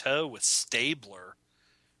toe to toe with Stabler.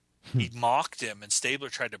 He mocked him, and Stabler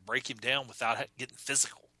tried to break him down without getting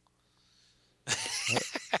physical.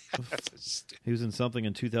 He was in something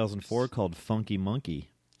in 2004 called Funky Monkey.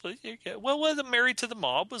 Well, the Married to the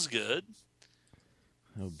Mob was good.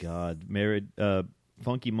 Oh God,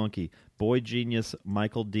 Funky Monkey. Boy genius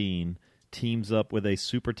Michael Dean teams up with a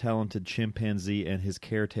super talented chimpanzee and his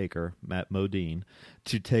caretaker Matt Modine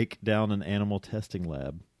to take down an animal testing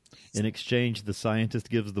lab. In exchange, the scientist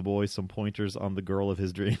gives the boy some pointers on the girl of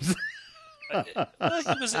his dreams.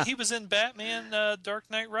 He was in Batman: Dark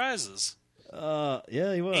Knight Rises.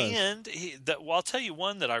 Yeah, he was. And I'll tell you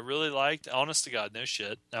one that I really liked. Honest to God, no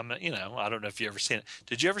shit. I don't know if you ever seen it.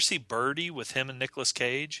 Did you ever see Birdie with him and Nicolas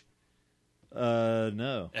Cage?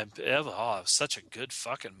 No. And it was such a good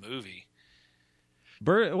fucking movie.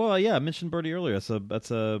 Well, yeah, I mentioned Birdie earlier.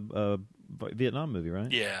 That's a Vietnam movie,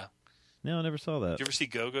 right? Yeah. No, I never saw that. Did you ever see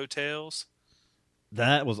Go-Go Tales?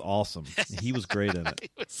 That was awesome. He was great in it. He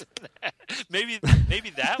was in that. Maybe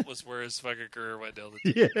that was where his fucking career went down the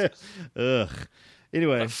tubes. Yeah. Ugh.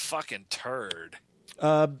 Anyway. What a fucking turd.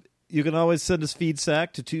 You can always send us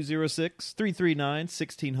feedback to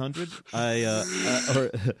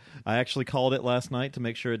 206-339-1600. I actually called it last night to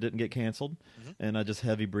make sure it didn't get canceled, and I just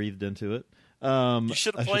heavy breathed into it. You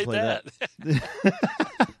should have played that.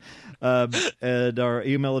 And our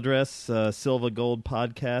email address,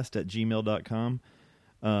 silvagoldpodcast@gmail.com.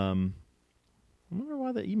 I wonder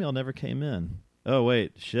why the email never came in. Oh,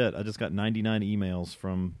 wait, shit. I just got 99 emails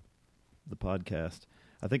from the podcast.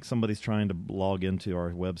 I think somebody's trying to log into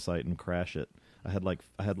our website and crash it. I had like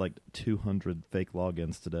 200 fake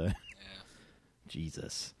logins today. Yeah.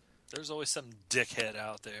 Jesus. There's always some dickhead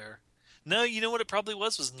out there. No, you know what it probably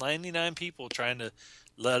was 99 people trying to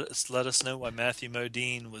let us know why Matthew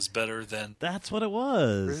Modine was better than That's what it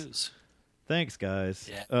was. Cruise. Thanks, guys.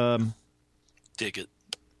 Yeah. Dig it.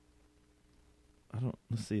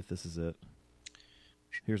 Let's see if this is it.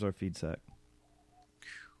 Here's our feed sack.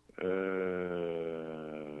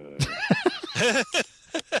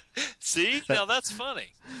 See? Now that's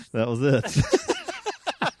funny. That was it.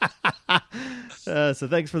 So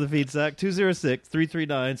thanks for the feed sack.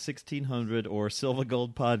 206-339-1600 or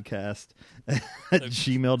silvagoldpodcast at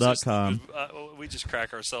gmail.com. We just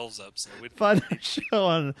crack ourselves up. So Find our show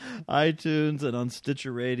on iTunes and on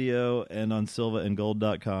Stitcher Radio and on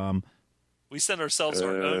silvaandgold.com. We send ourselves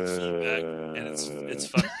our own feedback, and it's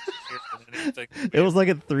fun. It was like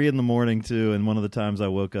at 3 a.m. too, and one of the times I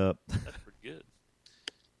woke up. That's pretty good.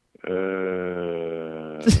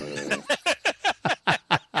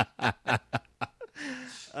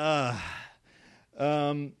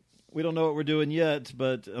 We don't know what we're doing yet,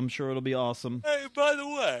 but I'm sure it'll be awesome. Hey, by the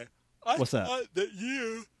way, what's that? That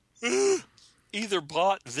you either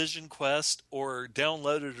bought Vision Quest or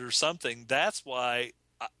downloaded it or something. That's why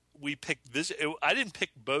we picked Vision. I didn't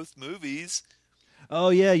pick both movies. Oh,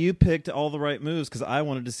 yeah, you picked all the right moves because I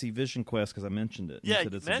wanted to see Vision Quest because I mentioned it. Yeah, you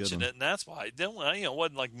mentioned it, and that's why. It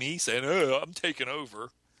wasn't like me saying, "Oh, I'm taking over."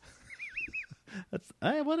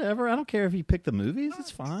 Whatever. I don't care if you pick the movies. It's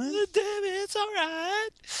fine. Damn it, it's all right.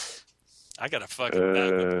 I got a fucking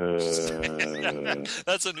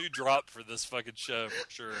That's a new drop for this fucking show for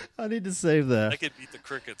sure. I need to save that. I could beat the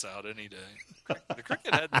crickets out any day. The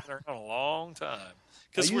cricket hadn't been around a long time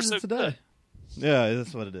because we're so today. Good. Yeah,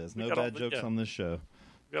 that's what it is. No bad jokes on this show.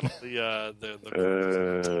 We got all the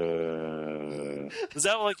Was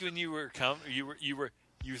that like when you were you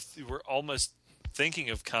were almost thinking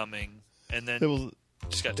of coming and then it was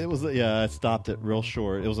I stopped it real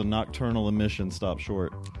short. It was a nocturnal emission. Stopped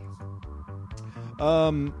short.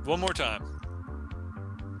 One more time.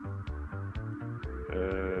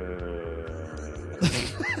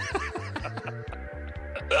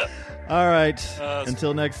 All right.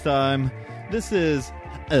 Until next time. This is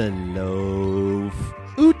a loaf.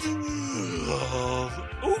 Oot.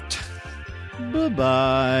 Oot.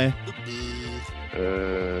 Bye-bye.